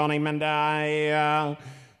 50 on him, and I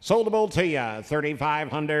sold the bull to you.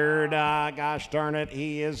 3,500. Gosh darn it,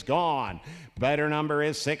 he is gone. Better number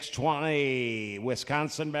is 620.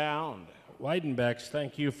 Wisconsin bound. Weidenbecks,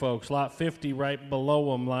 thank you, folks. Lot 50 right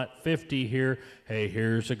below them, lot 50 here. Hey,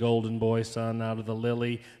 here's a golden boy son out of the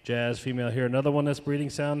Lily Jazz female here. Another one that's breeding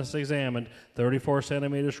soundness examined, 34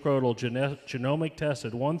 centimeters scrotal, genomic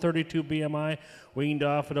tested, 132 BMI, weaned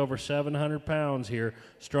off at over 700 pounds here.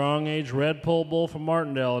 Strong age red pole bull from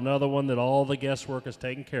Martindale, another one that all the guesswork is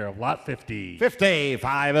taken care of. Lot 50. 50, 50.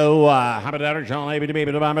 How about that, John? Able to be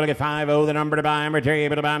able to buy, but look at 50, the number to buy,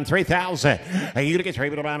 able to buy 3,000. You look at 3,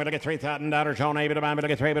 able to buy, but look at $3,000, John, able to buy, but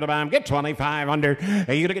look at 3, able to buy, get 2,500.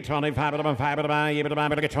 You look at 25, able to buy, 5, able to buy, able to buy,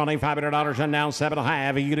 but look at $2,500 and now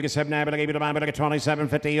 7.5. You look at 7, able to buy, but look at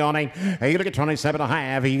 27.50 on it. You look at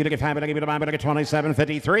 27.5. You look at 5, able to buy, but look at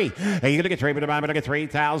 27.53. You look at 3, able to buy, but look at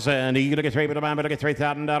 3,000. You look at 3, able to buy, but look at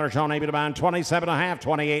 $3,000 on able to buy 27.5,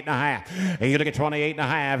 28.5. You look at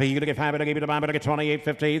 28.5. You look at 5, able to buy, but look at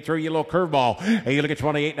 28.50. Through your little curveball. You look at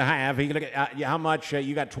 28.5. You look at how much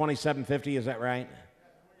you got 27.50. Is that right?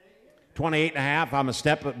 28.5. I'm a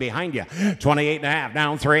step behind you. 28.5.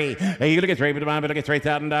 Down 3. You look at 3, able to buy, but look at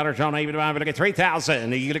 $3,000 on able to buy, but look at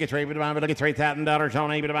 3,000. You look at 3, able to buy, but look at $3,000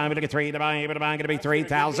 on able to buy, but look at 3 to buy, able to buy, going to be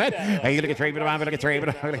 3,000. You look at 3, able to buy, but look at 3, able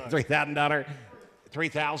to buy, but look at $3,000.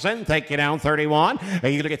 3,000. Take you down 31.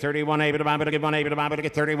 You look at 31, able to buy, but look at 1, able to buy, but look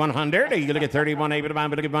at 3,100. You look at 31, able to buy,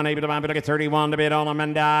 but look at 1, able to buy, but look at 31 to bid on them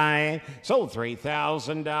and die. Sold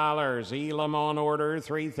 $3,000. Elam on order,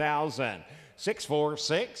 3,000.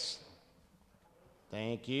 646.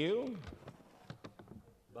 Thank you.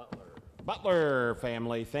 Butler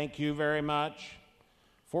family, thank you very much.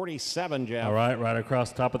 47, Jeff. All right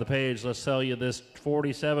across the top of the page. Let's sell you this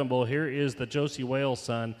 47 bull. Here is the Josie Wales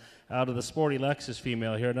son out of the Sporty Lexus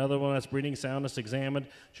female here. Another one that's breeding soundness examined,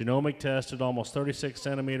 genomic tested, almost 36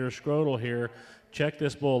 centimeters scrotal here. Check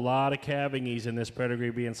this bull. A lot of calving ease in this pedigree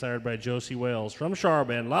being sired by Josie Wales from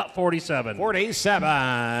Charbon. Lot 47. 47.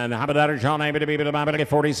 Hamadar John able to be able to buy, but get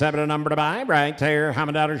 47 a number to buy right there.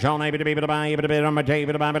 Hamadar John able to be able to buy, able to bid on my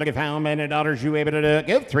David to buy, but get found many dollars you able to do.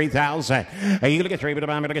 Give 3,000. You gonna get 3 to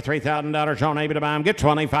buy, but get $3,000. John able to buy, get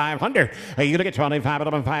 2,500. You gonna get 25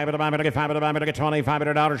 to buy, 5 to buy, but get 5 to buy, but get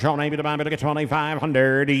 $2,500. John able to buy, but get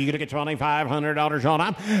 2,500. You gonna get $2,500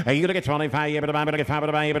 on. You gonna get 25 able to buy, but get 5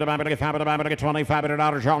 to buy, able to buy, but get 5 to buy, but get $2,500.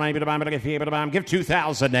 John able to buy, but get 5 to buy, give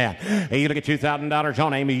 2,000 now. You gonna get $2,000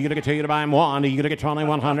 on Amy. You gonna get 2 to buy him 1. You gonna get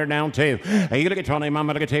 2,100 now 2. You gonna get 20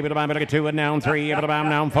 mama to get 2 to buy, but get 2 and now 3. Able to buy him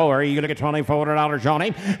now 4. You gonna get $2,400 on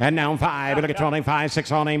him and now 5. You gonna get 25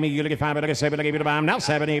 6 on Amy. You gonna get 5 to get 7 to buy him now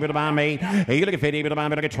 7. Able to buy him 8. You gonna get 50 to buy,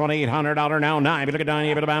 but get $2,800 now 9. You gonna get 9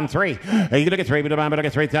 able to buy him 3. You gonna get 3 to buy, but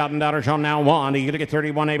get $3,000 on now 1. You gonna get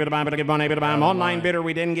 31 able to buy, but get 1 able to buy him online bidder.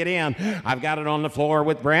 We didn't get in. I've got it on the floor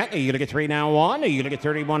with Brent. You gonna get 3 now 1. You gonna get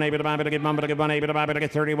 31 able to buy, but get 1 able to buy, but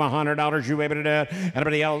get $3,100. You able to do it.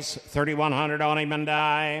 Anybody else? $3,100 on him and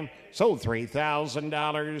die. Sold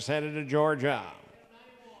 $3,000 headed to Georgia.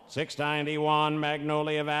 691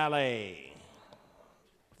 Magnolia Valley.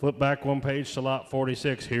 Flip back one page to lot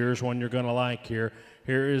 46. Here's one you're going to like here.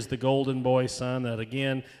 Here is the Golden Boy son that,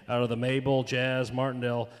 again, out of the Mabel, Jazz,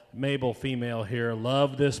 Martindale, Mabel female here.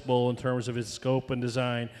 Love this bull in terms of his scope and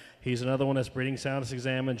design. He's another one that's breeding soundness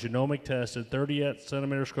examined, genomic tested, 38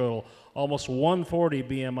 centimeter scrotal, almost 140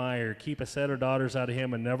 BMI here. Keep a set of daughters out of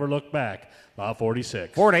him and never look back. Lot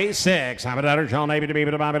 46. 46. I'm a daughter, John able to be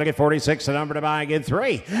able to buy, but I get 46. The number to buy, get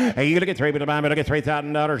 3. Hey, you gonna get 3 to buy, but I get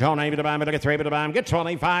 $3,000. John able to buy, but I get 3 to buy, get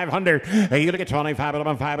 2,500. Hey, you gonna get 25 to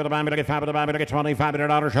buy, 5 to buy, but I get 5 to buy, but I get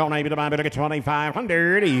 $2,500. John able to buy, but I get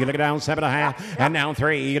 2,500. You gonna get down 7.5 and down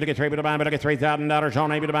 3. You gonna get 3 to buy, but I get $3,000.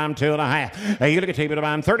 John able to buy 2.5. Hey, you gonna get 2 to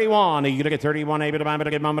buy 31. You gonna get 31 able to buy, but I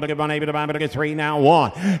get 1 able to buy, but I get 3 now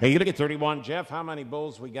 1. Hey, you gonna get 31. Jeff, how many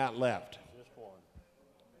bulls we got left? Just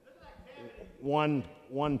one.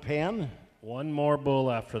 One pen? One more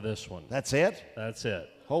bull after this one. That's it? That's it.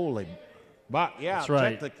 Holy. But, yeah, That's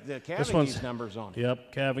right. check the calving ease numbers on it.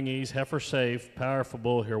 Yep, calving ease, heifer safe, powerful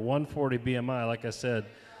bull here. 140 BMI, like I said.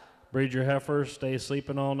 Breed your heifers, stay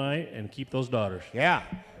sleeping all night, and keep those daughters. Yeah.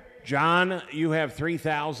 John, you have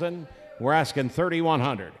 3,000. We're asking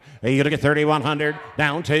 3,100. You're going to get 3,100,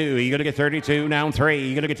 down 2. You're going to get 32, down 3.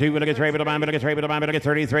 You're going to get 2, you're going to get 3, but I'm going to get 3, but I'm going to get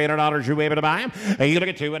 $3,300. You're able to buy them. You're going to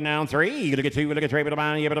get 2 and down 3. You're going to get 2, you're going to get 3, but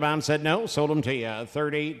I'm able to buy them. Said no, sold them to you.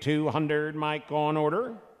 3,200, Mike, on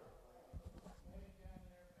order.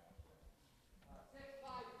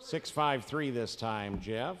 653 this time,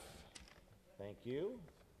 Jeff. Thank you.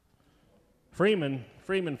 Freeman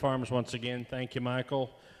Farms once again. Thank you,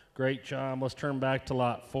 Michael. Great job. Let's turn back to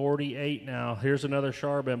lot 48 now. Here's another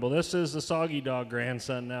Charbon. Well, this is the Soggy Dog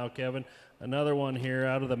grandson now, Kevin. Another one here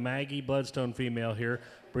out of the Maggie Bloodstone female here.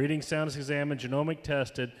 Breeding soundness examined, genomic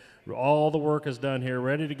tested. All the work is done here.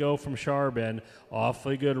 Ready to go from Charbon.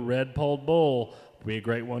 Awfully good red-polled bull. Be a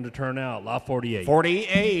great one to turn out. Lot 48.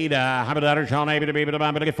 48. How about John able to be able to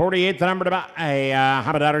buy, but I get 48. The number to buy.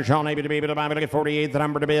 How about John able to be able to buy, but I get 48. The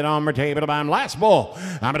number to bid on able to buy him. Last bull.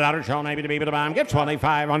 How about John able to be able to buy him? Get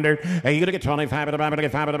 2,500. Hey, you gonna get 25 to buy, but I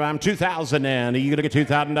get 5 to buy him. 2,000 in. You gonna get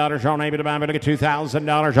 $2,000. John able to buy, but I get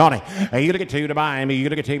 $2,000. Johnny. Hey, you gonna get 2 to buy him. You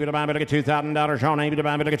gonna get 2 to buy, but I get $2,000. John able to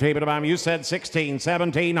buy, but I get 2 to buy him. You said 16,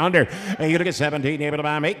 1,700. Hey, you gonna get 17 able to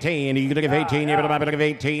buy him. 18. You gonna get 18 able to buy, but I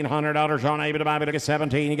get $1,800. John able to buy, but I get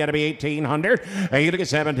 17. You got to be 1,800. You got to get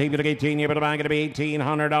 17. You got to get 18. You got to be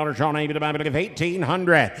 $1,800. Sean, you got to buy, but I get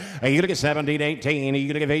 1,800. You got to get 17, 18. You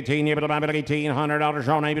got to get 18. You got to buy, but I get $1,800.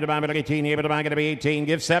 Sean, you got to buy, but I get 18. You got to buy, got to be 18.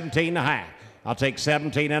 Give 17 and a half. I'll take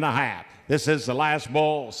 17 and a half. This is the last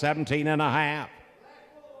bull. 17 and a half.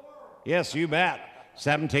 Yes, you bet.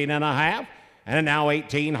 17 and a half. And now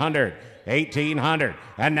 1,800. 1,800,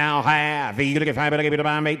 and now half. You're gonna get 5, but I give you to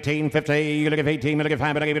buy him 1,850. You're gonna get 18, but I get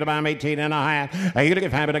 5, but I give you to buy him 18 and a half. You're gonna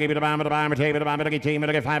get 5, but I give you to buy him, but I give you to buy him, but I get 18, but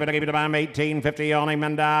I get 5, but I give you to buy him 1,850 on him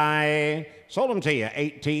and die. Sold him to you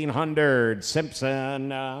 1,800. Simpson.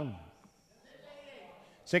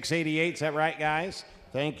 688. Is that right, guys?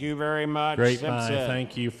 Thank you very much. Great buy.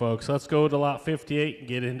 Thank you, folks. Let's go to lot 58 and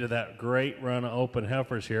get into that great run of open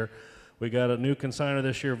heifers here. We got a new consignor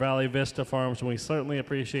this year, Valley Vista Farms, and we certainly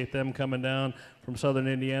appreciate them coming down from southern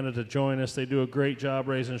Indiana to join us. They do a great job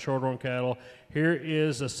raising shorthorn cattle. Here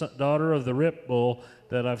is a daughter of the Rip Bull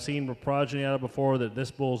that I've seen a progeny out of before, that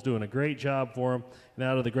this bull's doing a great job for him, and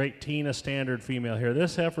out of the great Tina Standard female here.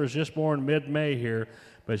 This heifer is just born mid-May here,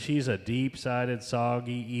 but she's a deep-sided,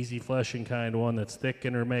 soggy, easy fleshing kind one that's thick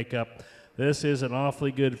in her makeup. This is an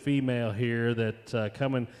awfully good female here that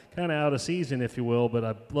coming kind of out of season, if you will, but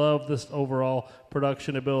I love this overall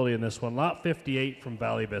production ability in this one. Lot 58 from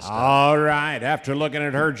Valley Vista. All right. After looking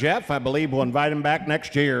at her, Jeff, I believe we'll invite him back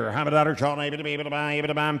next year. How about Sean, able to be able to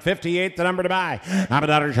buy, 58, the number to buy. How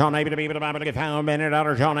about Sean, able to be able to buy, but get found,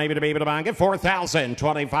 $1, Sean, able to be able to buy, get 4,000,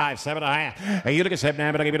 25, 7.5. You look at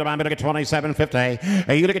 7, but able to buy, but get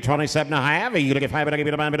 27.50. You look at 27.5. You look at 5, but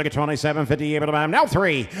able to buy, but get 27.50, able to buy. Now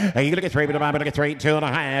 3. You look at 3, but buy, but get 3,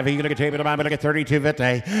 2.5. You look at 2, but buy, but get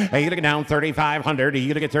 32.50. You look at down 3,500.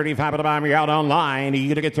 You look at 35, but buy, you're out online.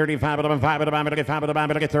 You look at 35, but 5, but buy, but get 5, but buy,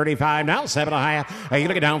 but get 35. Now 7.5. You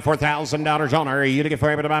look at down $4,000 on her. You look at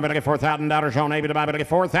 4, but buy, but get $4,000 on able to buy, but get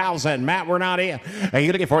 4,000. Matt, we're not in.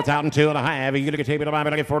 You look at 4,000, 2.5. You look at 2, but buy,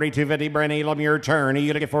 but get 42.50. Brent Elam, your turn.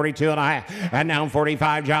 You look at 42.5. And now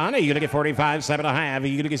 45, John. You look at 45,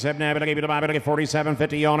 7.5. You look at 7.5, but able to buy, but get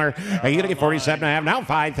 47.50 on her. You look at 47.5. Now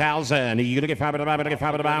 5,000. You look at 5, but buy, but get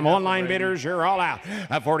 5, but buy. Online bidders, you're all out.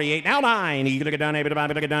 48. Now 9. You look at down, able to buy,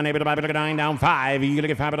 but get down, able to buy, but get 9. Down 5. You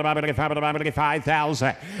look at 5, but buy, but get 5, but buy, but get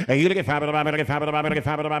 5,000. You look at 5, but buy, but get 5, but buy, but get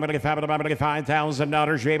 5, but buy, but get 5, but buy, but get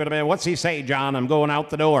 $5,000. You're able to bid. What's he say, John? I'm going out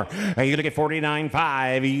the door. You look at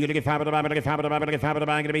 49.5. You look at 5, but buy, but get 5, but buy, but get 5, but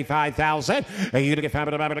buy, going to be 5,000. You look at 5,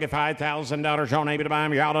 but buy, but get $5,000 on able to buy.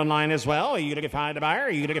 You're out online as well. You look at 5 to buy.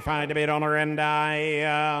 You look at 5 to bid on her, and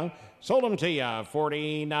I sold them to you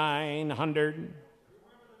 4,900.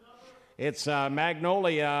 It's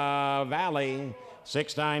Magnolia Valley,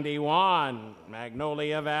 691,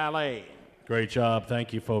 Magnolia Valley. Great job.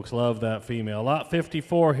 Thank you, folks. Love that female. Lot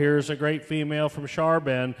 54, here's a great female from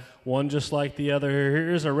Charbon, one just like the other.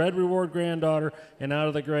 Here's a Red Reward granddaughter, and out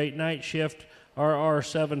of the great Night Shift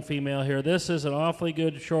RR7 female here. This is an awfully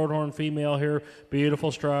good shorthorn female here.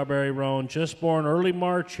 Beautiful strawberry roan, just born early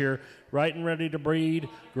March here, right and ready to breed.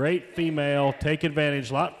 Great female. Take advantage.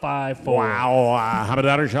 Lot 5, 4. Wow. How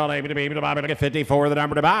about Sean able to be able to buy, but get 54, the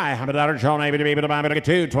number to buy. How about Sean able to be able to buy, but get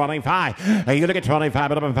 225. You look at 25,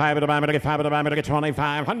 but 5, but buy, but get 5, but buy, but get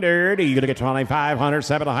 2,500. You look at 2,500,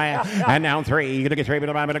 7.5. And now 3. You look at 3,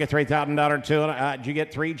 but buy, but get $3,000. 2. Did you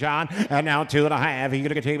get 3, John? And now 2.5. You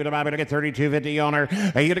look at 2, but buy, but get 32.50 on her.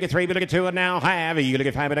 You look at 3, but get 2, and now half. You look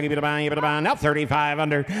at 5, but get buy, but buy. Now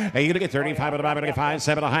 3,500. You look at 35, but buy, but get 5,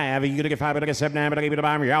 7.5. You look at 5, but get 7, but get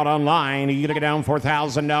buy. You're out online. You look at down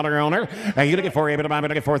 $4,000 owner. You look at 4, able to buy,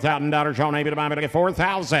 but get $4,000 on able to buy, but get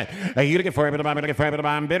 4,000. You look at 4, able to buy, but get 4, able to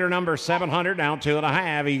buy. Bidder number 700, now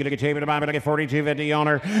 2.5. You look at 2, able to buy, but get 42.50 on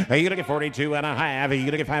her. You look at 42.5.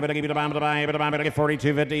 You look at 5, but able to buy, able to buy, but get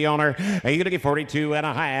 42.50 on her. You look at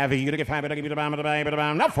 42.5. You look at 5, but able to buy, able to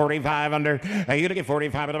buy, not 4,500. You look at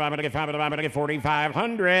 45, but buy, but get 5, but buy, but get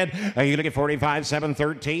 4,500. You look at 45,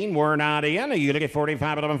 713. We're not in. You look at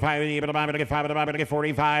 45, but 5, able to buy, but get 5, but buy, but get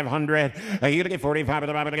 4,500. You look at 45,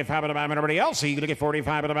 but buy, but get 5, but buy, but everybody else. You look at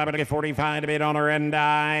 45, but buy, but get 45 to bid on her, and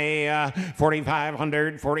I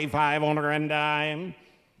 4,500, 45 on her, and I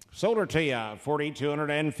sold her to you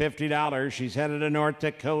 $4,250. She's headed to North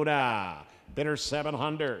Dakota. Bidder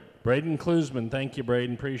 700. Braden Klusman, thank you,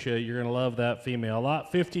 Braden. Appreciate it. You're going to love that female.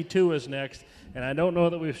 Lot 52 is next, and I don't know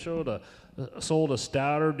that we've sold a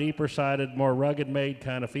stouter, deeper-sided, more rugged-made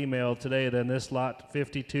kind of female today than this Lot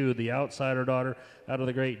 52, the outsider daughter out of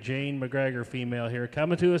the great Jane McGregor female here.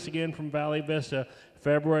 Coming to us again from Valley Vista,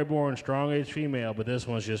 February born, strong age female, but this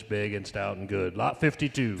one's just big and stout and good. Lot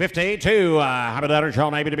 52. 52. How about that?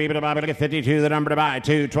 Sean able to be able to buy, but get 52, the number to buy.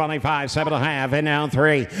 225, 7.5, and now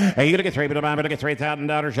 3. You look at 3, but to buy, but get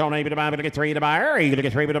 $3,000. Sean able to buy, but get 3 to buy. You look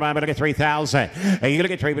at 3, but to buy, but get 3,000. You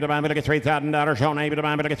look at 3, but to buy, but get $3,000. Sean able to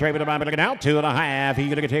buy, but get 3, but to buy, but get out 2.5.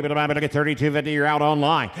 You look at 3, but to buy, but get 32.50. You're out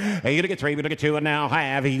online. You look at 3, but get 2, and now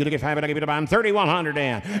half. You look at 5, but get 3,100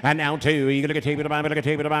 in, and now 2. You look at 2, but to buy, but get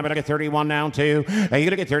 2, but to buy, but get 31 now 2. You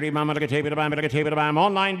look at 30, mama, look at tape, but look at tape,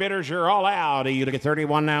 online bidders, you're all out. You look at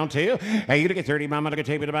 31 now too. You look at 30, mama, look at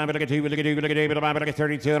tape, but look at 2, look at 2, look at 2, but look at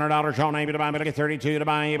 $3,200. Sean able to buy, but look at 32 to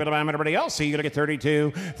buy, but everybody else. You look at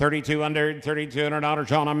 32 under $3,200.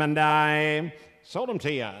 Sean and I sold them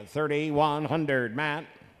to you 3,100. Matt.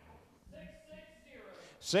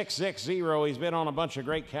 660. He's been on a bunch of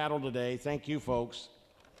great cattle today. Thank you, folks.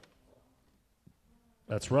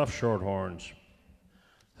 That's rough shorthorns.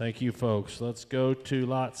 Thank you, folks. Let's go to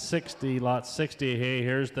Lot 60. Lot 60, hey,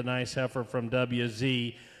 here's the nice heifer from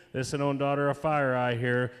WZ. This and own daughter of Fire Eye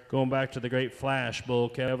here, going back to the great Flash Bull,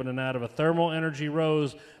 Kevin, and out of a Thermal Energy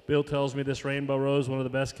Rose. Bill tells me this Rainbow Rose, one of the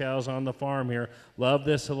best cows on the farm here. Love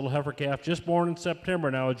this, a little heifer calf, just born in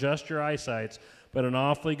September. Now adjust your eyesights, but an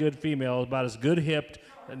awfully good female, about as good hipped,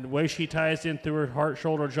 and the way she ties in through her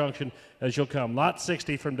heart-shoulder junction as you'll come. Lot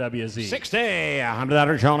 60 from WZ. 60,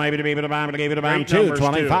 $100 Sean, maybe to be able to buy, but give it a Great two, numbers,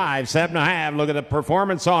 25, 7.5. Look at the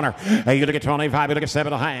performance on her. You look at 25, you look at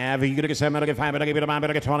 7.5. You look at 7, look at 5, but give it a buy,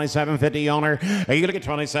 but get 27.50 on her. You look at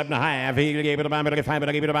 27.5. You give it a buy, but get 5,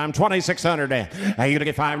 but give it a buy, 2,600. You look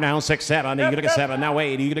at 5 now, 6, 7. You look at 7 now,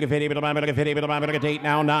 8. You look at 50, but a buy, but get 50, but a buy, but get 8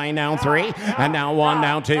 now, 9 now, 3, and now 1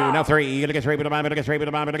 now 2 now 3. You look at 3, but a buy, but get 3, but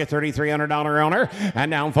a buy, but get $3,300 on her,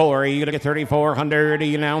 and now 4. You look at 3,400.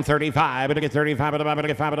 You now 35, but get 35.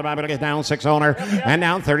 But get down 6 on her, and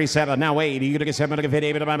now 37. Now 8. You get 7. But get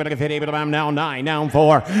 50. But get 50. But now 9. Now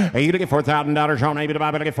 4. You get $4,000 on. Maybe to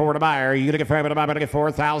buy. But get 4 to buyer. You get 5. But buy. But get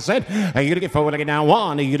 4,000. You get 4. But get now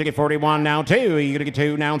 1. You get 41. Now 2. You get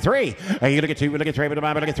 2. Now 3. You get 2. But get 3. But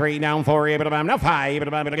buy. But get 3. Now 4. You get now 5.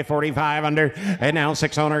 But buy. But get 45 under, and now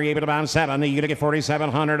 6 on her. You get about 7. You get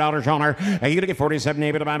 $4,700 on her. You get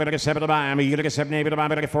 47. But buy. But get 7 to buy. You get 7. But buy.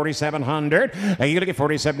 But get 4,700. You get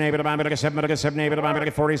 47. But buy. But get 7. But get 7. But buy, but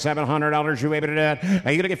get $4,700. You able to do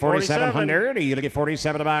it? You gonna get 4,700. You gonna get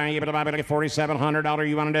 47 to buy. You able to buy, but get $4,700.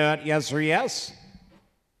 You want to do it? Yes or yes?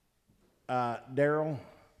 Daryl,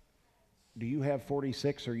 do you have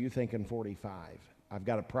 46 or are you thinking 45? I've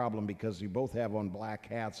got a problem because you both have on black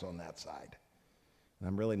hats on that side. And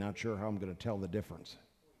I'm really not sure how I'm going to tell the difference.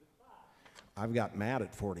 I've got Matt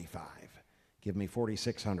at 45. Give me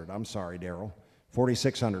 4,600. I'm sorry, Daryl.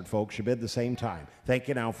 4,600, folks. You bid the same time. Thank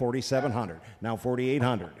you. Now 4,700. Now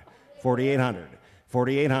 4,800. 4,800.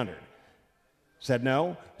 4,800. Said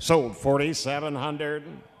no. Sold 4,700.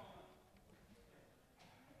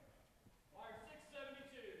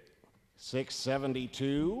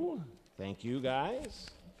 672. Thank you, guys.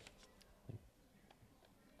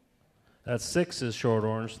 That's 6 is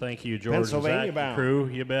Shorthorns. Thank you, George. Pennsylvania Zach, bound. Crew,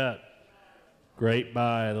 you bet. Great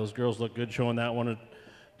buy. Those girls look good showing that one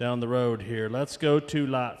down the road here. Let's go to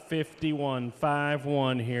lot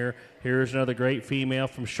 5151 here. Here's another great female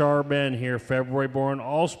from Charbonne here, February born,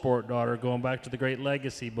 all sport daughter, going back to the great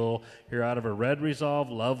Legacy Bull here out of a Red Resolve.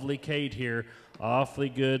 Lovely Kate here, awfully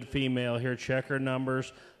good female here. Check her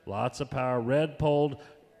numbers, lots of power, red polled,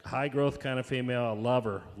 high growth kind of female. I love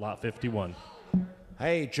her. Lot 51.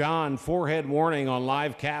 Hey, John, forehead warning on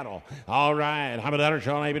live cattle. All right. How about that,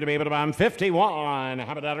 Sean? Able to be able to buy him 51.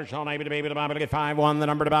 How about that, Sean? Able to be able to buy him, get 5-1. The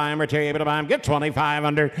number to buy him, able to buy him, get 25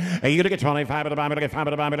 under. You to get 25 to buy him, get 5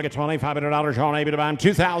 to buy him, get $2,500. Sean, able to buy him,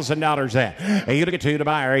 $2,000 there. You to get 2 to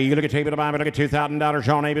buy her. You to get 2 to buy him, get $2,000.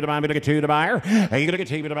 Sean, able to buy him, get 2 to buy her. You to get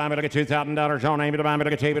 2 to buy him, get $2,000. Sean, able to buy him,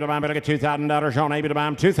 get 2 to buy him, get $2,000. Sean, able to buy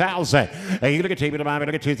him, $2,000. You to get 2 to buy him,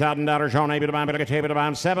 get $2,000. Sean, able to buy him, get 2 to buy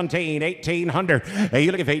him, 17, 1,800. You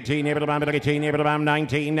to get 18. Able to buy him, 18, able to buy him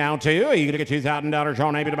 19, now 2. You're going to get $2,000,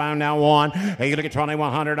 Sean, able to buy him now 1. You're going to get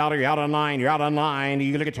 $2,100, you're out on line, you're out on line.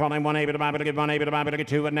 You're going to get 21, able to buy, but get 1, able to buy, but get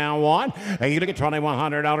 2, and now 1. You're going to get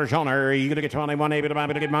 $2,100, Sean, you're going to get 21, able to buy,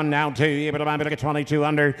 but get 1, now 2, able to buy, but get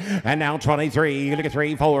 2,200, and now 23. You're going to get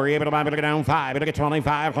 3, 4, able to buy, but get down 5, able to get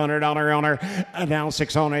 $2,500 on her, and now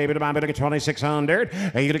 6 on her, able to buy, but get 2,600.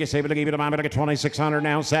 You're going to get able to buy, but get 2,600,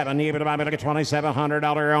 now 7, able to buy, but get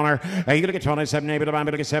 $2,700 on her. You're going to get 27, able to buy,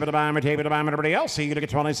 but get 7 to buy. I'm able to buy everybody else. You're going to get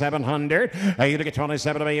 2,700. You're going to get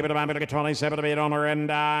 27 to be able to buy, but get 27 to be on her,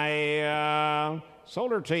 and I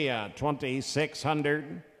sold her to you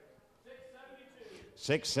 2,600.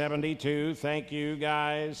 672. Thank you,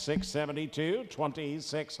 guys. 672,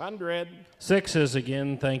 2,600. 6s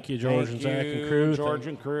again. Thank you, George and Zach and Crew. George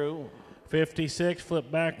and Crew. 56.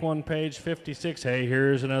 Flip back one page. 56. Hey,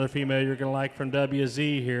 here's another female you're going to like from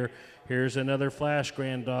WZ here. Here's another Flash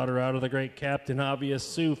granddaughter out of the great Captain Obvious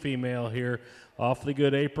Sioux female here. Awfully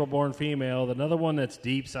good April-born female. Another one that's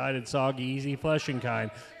deep-sided, soggy, easy fleshing kind.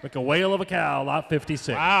 Like a whale of a cow, lot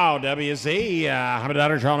 56. Wow, WZ. How about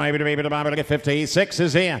that, Sean? Able to be able to buy, but get 56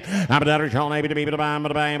 is in. How about that, Sean? Able to be able to buy,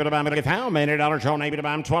 but get how many dollars? Sean, able to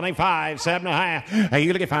buy him 25, 7.5. You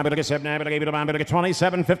gonna get 5, but get 7, but able to buy, but get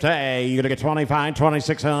 27.50. You gonna get 25,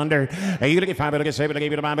 2,600. You gonna get 5, but get 7, but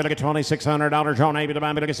able to buy, but get $2,600. Sean, able to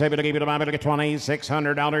buy, but get 7, but able to buy, but get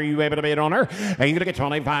 $2,600. You able to bid on her? You gonna get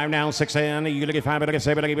 25 now, 6 in. You gonna get 5, but get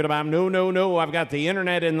 7, but able to buy. No. I've got the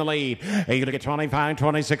internet in the lead. You gonna get 25,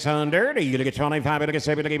 2,600. You gonna get 25, but get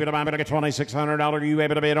 7, but able to buy, but get $2,600. You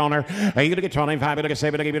able to bid on her? You gonna get 25, but get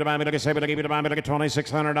 7, but able to buy, but get 7, but able to buy, but get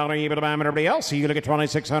 $2,600. You able to buy everybody else? You gonna get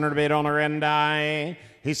 2,600 bid on her, and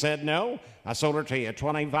he said no. I sold her to you,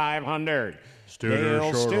 2,500. Studer,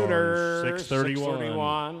 Dale Shorthorn, Studer,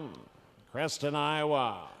 631. Creston,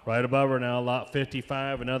 Iowa. Right above her now, lot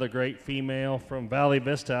 55, another great female from Valley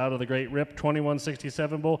Vista out of the Great Rip,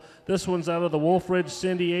 2167 bull. This one's out of the Wolf Ridge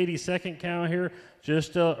Cindy, 82nd count here,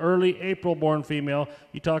 just early April born female.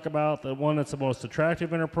 You talk about the one that's the most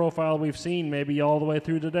attractive in her profile we've seen maybe all the way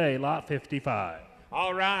through today, lot 55.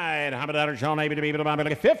 All right, how about that? Sean, maybe to be able to buy,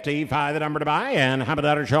 but 55, the number to buy, and how about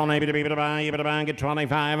that? Sean, maybe to be able to buy, and get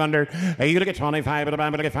 2,500. You to get 25, but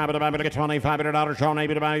to get 5, but to get $2,500. Sean,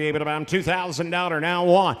 maybe to buy, able to buy $2,000 now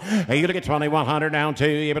one. You to get 2,100 now two.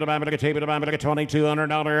 You to buy, but to get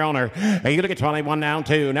 $2,200 owner. You to get 21 now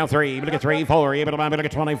two, now three. You to get 3, 4. You to buy, but to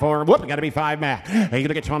get 24. Whoop, got to be 5 Matt. You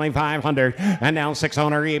to get 2,500, and now 6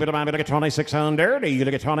 owner. You to buy, but to get 2,600. You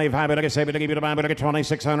to get 25, but to get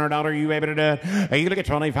 $2,600. You able to do? You to get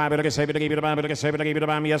 25, but to save it to give you the bomb, but to save it to give you the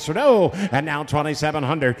bomb, yes or no? And now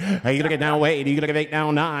 2,700. You to get now 8. You to get 8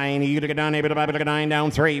 now 9. You to get down able to buy, but to get 9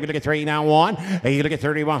 down 3. You to get 3 now 1. You to get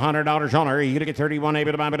 $3,100 on her. You to get 31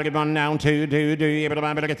 able to buy, but to get 1 now 2. Do able to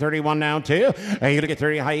buy, but to get 31 now 2. You to get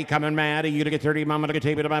 30. How you coming mad? You to get 30 mama to get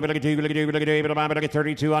able to buy, but to get 2. Able to buy, but to get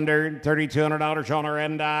 $3,200 on her.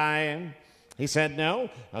 And he said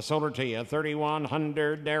no. I sold her to you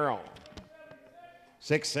 3,100, Daryl.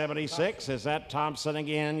 676, is that Thompson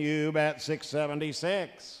again? You bet,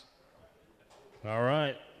 676. All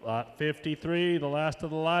right, lot 53, the last of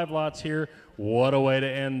the live lots here. What a way to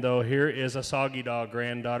end, though. Here is a Soggy Dog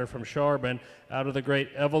granddaughter from Charbon out of the great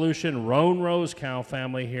Evolution Roan Rose cow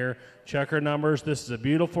family here. Check her numbers. This is a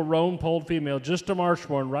beautiful roan polled female, just a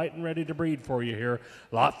Marshborn, right and ready to breed for you here.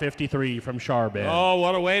 Lot 53 from Charbon. Oh,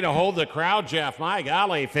 what a way to hold the crowd, Jeff. My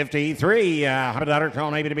golly, 53. $100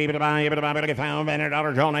 John, able to be able to buy, but to get found.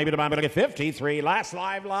 $100 John, able to buy, but to get 53. Last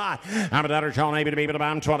live lot. $100 John, able to be able to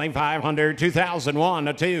buy 2,500. 2001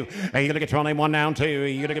 to 2. You to get 21 down 2.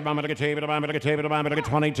 You to get to get able to buy, but to get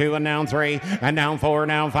 22 and now 3 and now 4,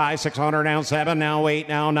 now 5, 600, now 7, now 8,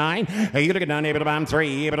 now 9. You to get done able to buy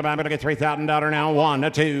 3. Able to buy, but to get $3,000 now 1 to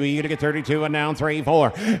 2. You to get 32 and now 3,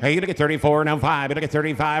 4. You to get 34 now 5. You to get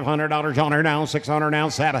 $3,500 on her now 600 now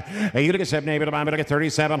 7. You to get 7 able to buy, but to get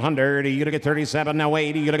 3,700. You to get 37 now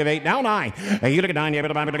 8. You to get 8 now 9. You to get 9 able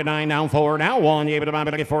to buy, but to get 9 now 4 now 1. You able to buy,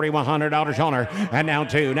 but to get $4,100 on her and now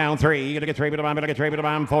 2 now 3. You to get 3 able to buy, but to get 3 able to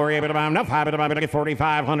buy 4 able to buy now 5 able to buy, but to get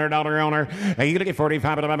 $4,500 on her. You to get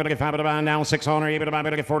 45 able to buy, but to get 5 able to buy now 600. Able to buy, but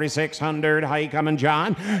to get 4,600. How you coming,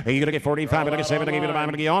 John? You to get 45 able to get 7 able to buy,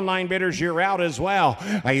 but to get online bidders. You're out as well.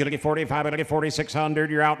 You to get 45 able to get 4,600.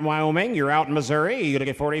 You're out in Wyoming. You're out in Missouri. You to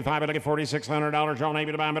get 45 able to get $4,600 on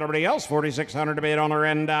able to buy, but everybody else 4,600 to bid on her,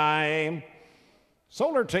 and I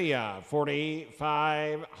sold her to you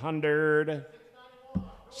 4,500.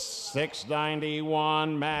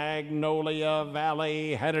 691 Magnolia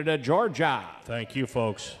Valley, headed to Georgia. Thank you,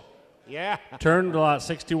 folks. Yeah. Turn to lot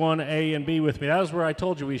 61A and B with me. That was where I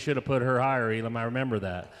told you we should have put her higher, Elam. I remember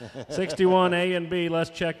that. 61A and B. Let's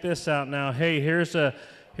check this out now. Hey, here's a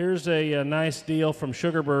nice deal from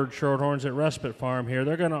Sugarbird Shorthorns at Respite Farm here.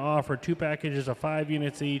 They're going to offer 2 packages of 5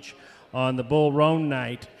 units each on the Bull Roan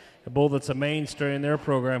Night, a bull that's a mainstay in their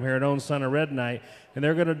program here at Own Son of Red Night. And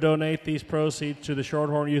they're going to donate these proceeds to the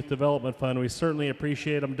Shorthorn Youth Development Fund. We certainly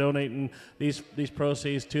appreciate them donating these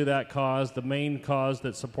proceeds to that cause, the main cause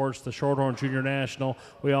that supports the Shorthorn Junior National.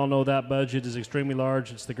 We all know that budget is extremely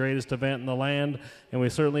large. It's the greatest event in the land, and we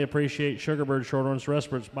certainly appreciate Sugarbird Shorthorns,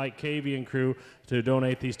 Respites, Mike Cavey and crew to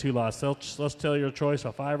donate these 2 lots. Let's tell your choice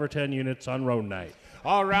of 5 or 10 units on Road Night.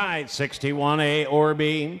 All right, 61A or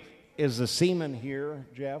B. Is the seaman here,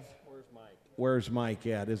 Jeff? Where's Mike? Where's Mike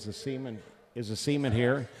at? Is the seaman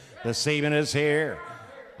here? The seaman is here.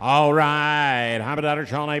 All right. How many dollars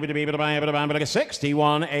Sean able to be able to buy, but a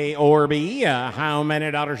 61A or B? How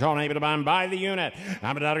many dollars Sean able to buy by the unit?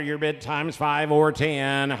 How many dollars your bid times 5 or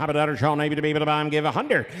 10? How many dollars Sean able to be able to buy and give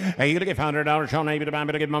 100? You to give $100 Sean able to buy,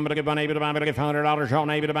 but to give mum, but to give one able to buy, but to give $100 Sean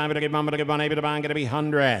able to buy, but to give mum, but to give one able to buy, and going to be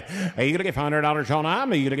 100. You to give $100 Sean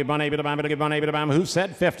I'm. You to give one able to buy, but to give one able to buy. Who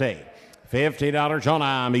said 50? $50 on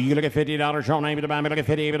I'm. You look at $50 on able to buy, but look at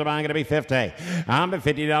 50 able to buy, I'm going to be 50. I'm at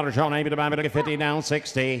 $50 on able to buy, but look at 50 now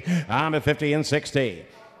 60. I'm at 50 and 60.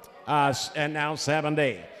 And now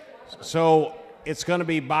 70. So it's going to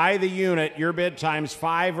be by the unit, your bid times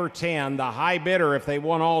 5 or 10. The high bidder, if they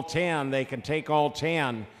want all 10, they can take all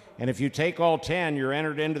 10. And if you take all 10, you're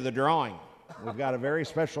entered into the drawing. We've got a very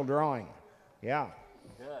special drawing. Yeah.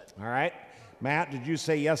 Good. All right. Matt, did you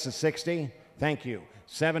say yes to 60? Thank you.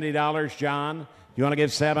 $70, John. You want to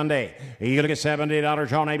give 70? You going to get $70,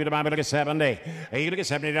 John? Maybe to buy, but look at 70. You going to get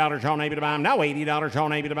 $70, John? Maybe to buy. Now $80,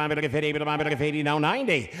 John? Maybe to buy, but look at 50, but to buy, but look at 80. Now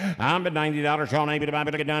 90. I'm at $90, John? Maybe to buy,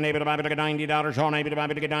 but look at 90, but to buy, but look at $90, John? Maybe to buy,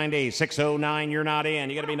 but look at 90. 609. You're not in.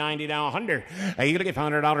 You got to be 90 down 100. You going to get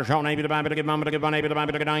 $100, John? Maybe to buy, but look at mom, but look at 1, maybe to buy,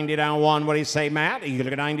 but look at 90 down 1. What do you say, Matt? You going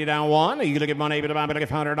to get 90 down 1? You going to get 1, maybe to buy, but look at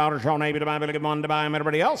 $100, John? Maybe to buy, but look at 1 to buy.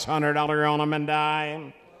 Everybody else $100 on them and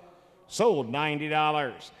dime. Sold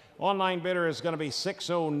 $90. Online bidder is going to be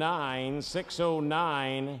 609.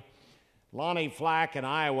 609. Lonnie Flack in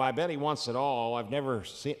Iowa. I bet he wants it all. I've never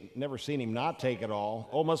seen him not take it all.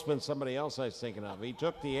 Oh, must have been somebody else I was thinking of. He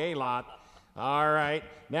took the A lot. All right.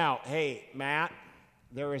 Now, hey, Matt,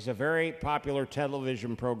 there is a very popular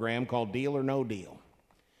television program called Deal or No Deal.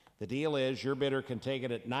 The deal is your bidder can take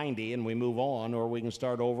it at 90 and we move on, or we can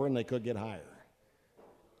start over and they could get higher.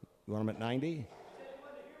 You want them at 90?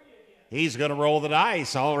 He's going to roll the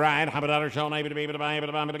dice. All right. How about $1 able to be able to buy, able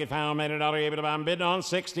to buy, able to get found, $1 able to buy. I'm bidding on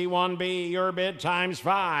 61B. Your bid times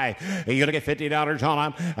 5. You're going to get $50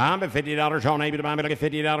 on. I'm at $50 on able to buy, able to get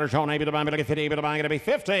 $50 on able to buy, able to get 50, able to buy. Going to be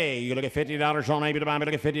 50. You're going to get $50 on able to buy, able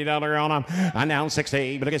to get $50 on. I'm now 60.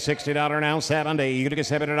 Able to get $60 now 70. You're going to get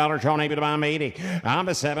 $70 on able to buy. I'm 80. I'm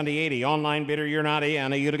at 70, 80. Online bidder, you're not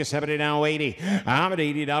in. You're going to get 70 now 80. I'm at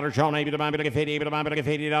 $80 on able to buy, able to get 50, able to buy, able to get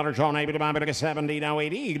 $50 on able to buy, able to get 70 now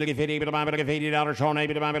 80. You're going to get 50. $80 on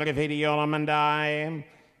maybe to buy, but get 50 on them and dime.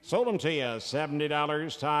 Sold them to you.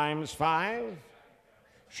 $70 times 5.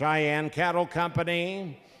 Cheyenne Cattle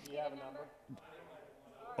Company. You have a number?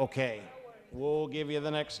 Okay. We'll give you the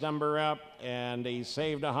next number up, and he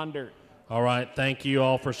saved 100. All right. Thank you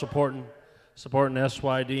all for supporting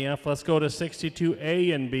SYDF. Let's go to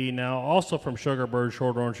 62A and B now, also from Sugarbird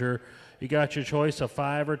Shorthorn here. You got your choice of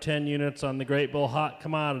 5 or 10 units on the Great Bull Hot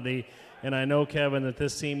Commodity. And I know, Kevin, that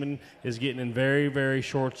this semen is getting in very, very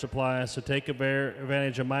short supply, so take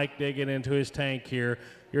advantage of Mike digging into his tank here.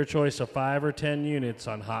 Your choice of 5 or 10 units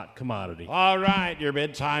on Hot Commodity. All right, your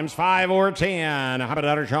bid times 5 or 10. How about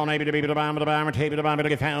 $1 Sean able to be able to buy, able to buy, able to buy, able to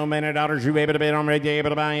get found, $1 you able to bid on ready, able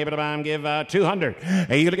to buy, give 200.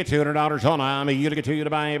 You to get $200 on you to get 2 to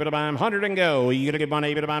buy, able to buy 100 and go. You to get 1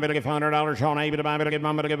 able to buy, able to get $100 Sean able to buy, able to get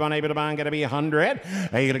 1 able to get 1 able to buy, got to be 100.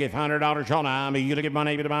 You to get $100 on you to get 1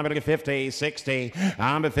 able to buy, able to get 50, 60.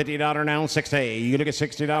 I'm at $50 now 60. You to get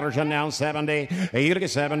 $60 on now 70. You to get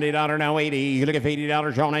 $70 now 80. You to get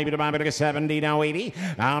 $80 on able to buy, able to get 70 now 80.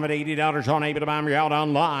 I'm at $80 on able to buy. You're out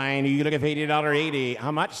online. You look at $80, 80.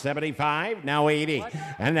 How much? 75? Now 80.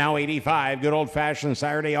 And now 85. Good old-fashioned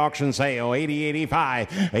Saturday auction sale. 80,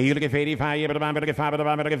 85. You look at 85. You able to buy, able to get 5, able to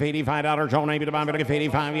buy, able to get $85 on able to buy, able to get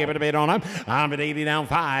 85. You able to bid on them. I'm at 80 now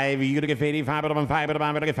 5. You look at 85, able to buy 5, able to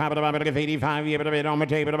buy, able to get 5, able to buy, able to get 85. You able to bid on my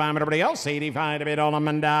table, able to buy everybody else 85 to bid on them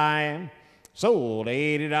and die. Sold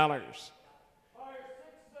 $80.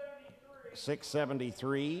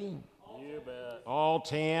 673. You bet. All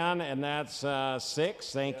 10, and that's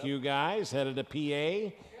 6. Thank you, guys. Headed to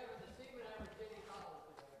PA.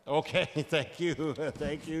 Okay, thank you.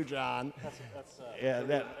 Thank you, John.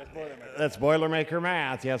 That's Boilermaker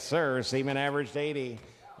math. Yes, sir. Seaman averaged 80.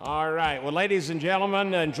 All right. Well, ladies and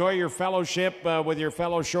gentlemen, enjoy your fellowship with your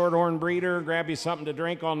fellow Shorthorn breeder. Grab you something to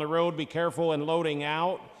drink on the road. Be careful in loading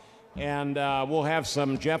out. And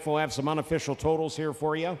Jeff will have some unofficial totals here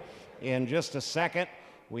for you in just a second.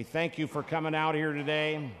 We thank you for coming out here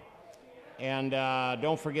today. And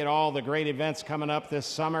don't forget all the great events coming up this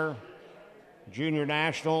summer. Junior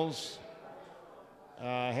Nationals.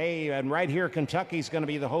 Hey, and right here, Kentucky's going to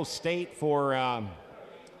be the host state for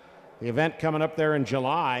the event coming up there in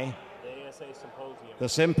July. The ASA Symposium. The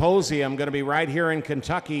symposium going to be right here in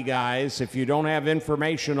Kentucky, guys. If you don't have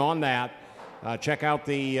information on that, check out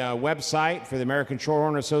the website for the American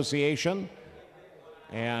Shorthorn Association.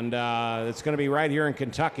 And it's going to be right here in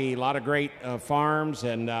Kentucky. A lot of great farms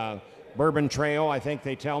and Bourbon Trail, I think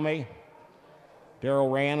they tell me.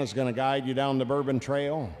 Daryl Rand is going to guide you down the Bourbon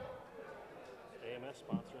Trail. AMS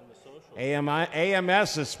sponsoring the social.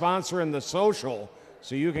 AMS is sponsoring the social,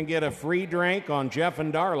 so you can get a free drink on Jeff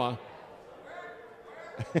and Darla.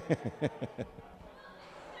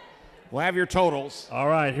 We'll have your totals. All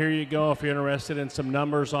right, here you go if you're interested in some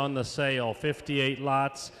numbers on the sale. 58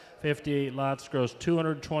 lots. 58 lots gross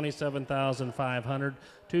 $227,500.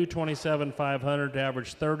 $227,500 to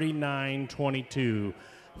average $39.22.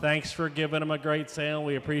 Thanks for giving them a great sale.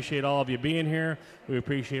 We appreciate all of you being here. We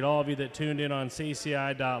appreciate all of you that tuned in on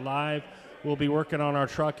CCI.live. We'll be working on our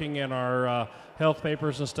trucking and our health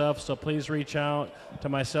papers and stuff, so please reach out to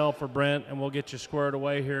myself or Brent, and we'll get you squared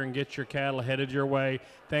away here and get your cattle headed your way.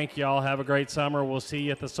 Thank you all. Have a great summer. We'll see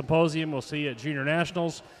you at the symposium. We'll see you at Junior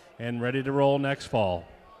Nationals, and ready to roll next fall.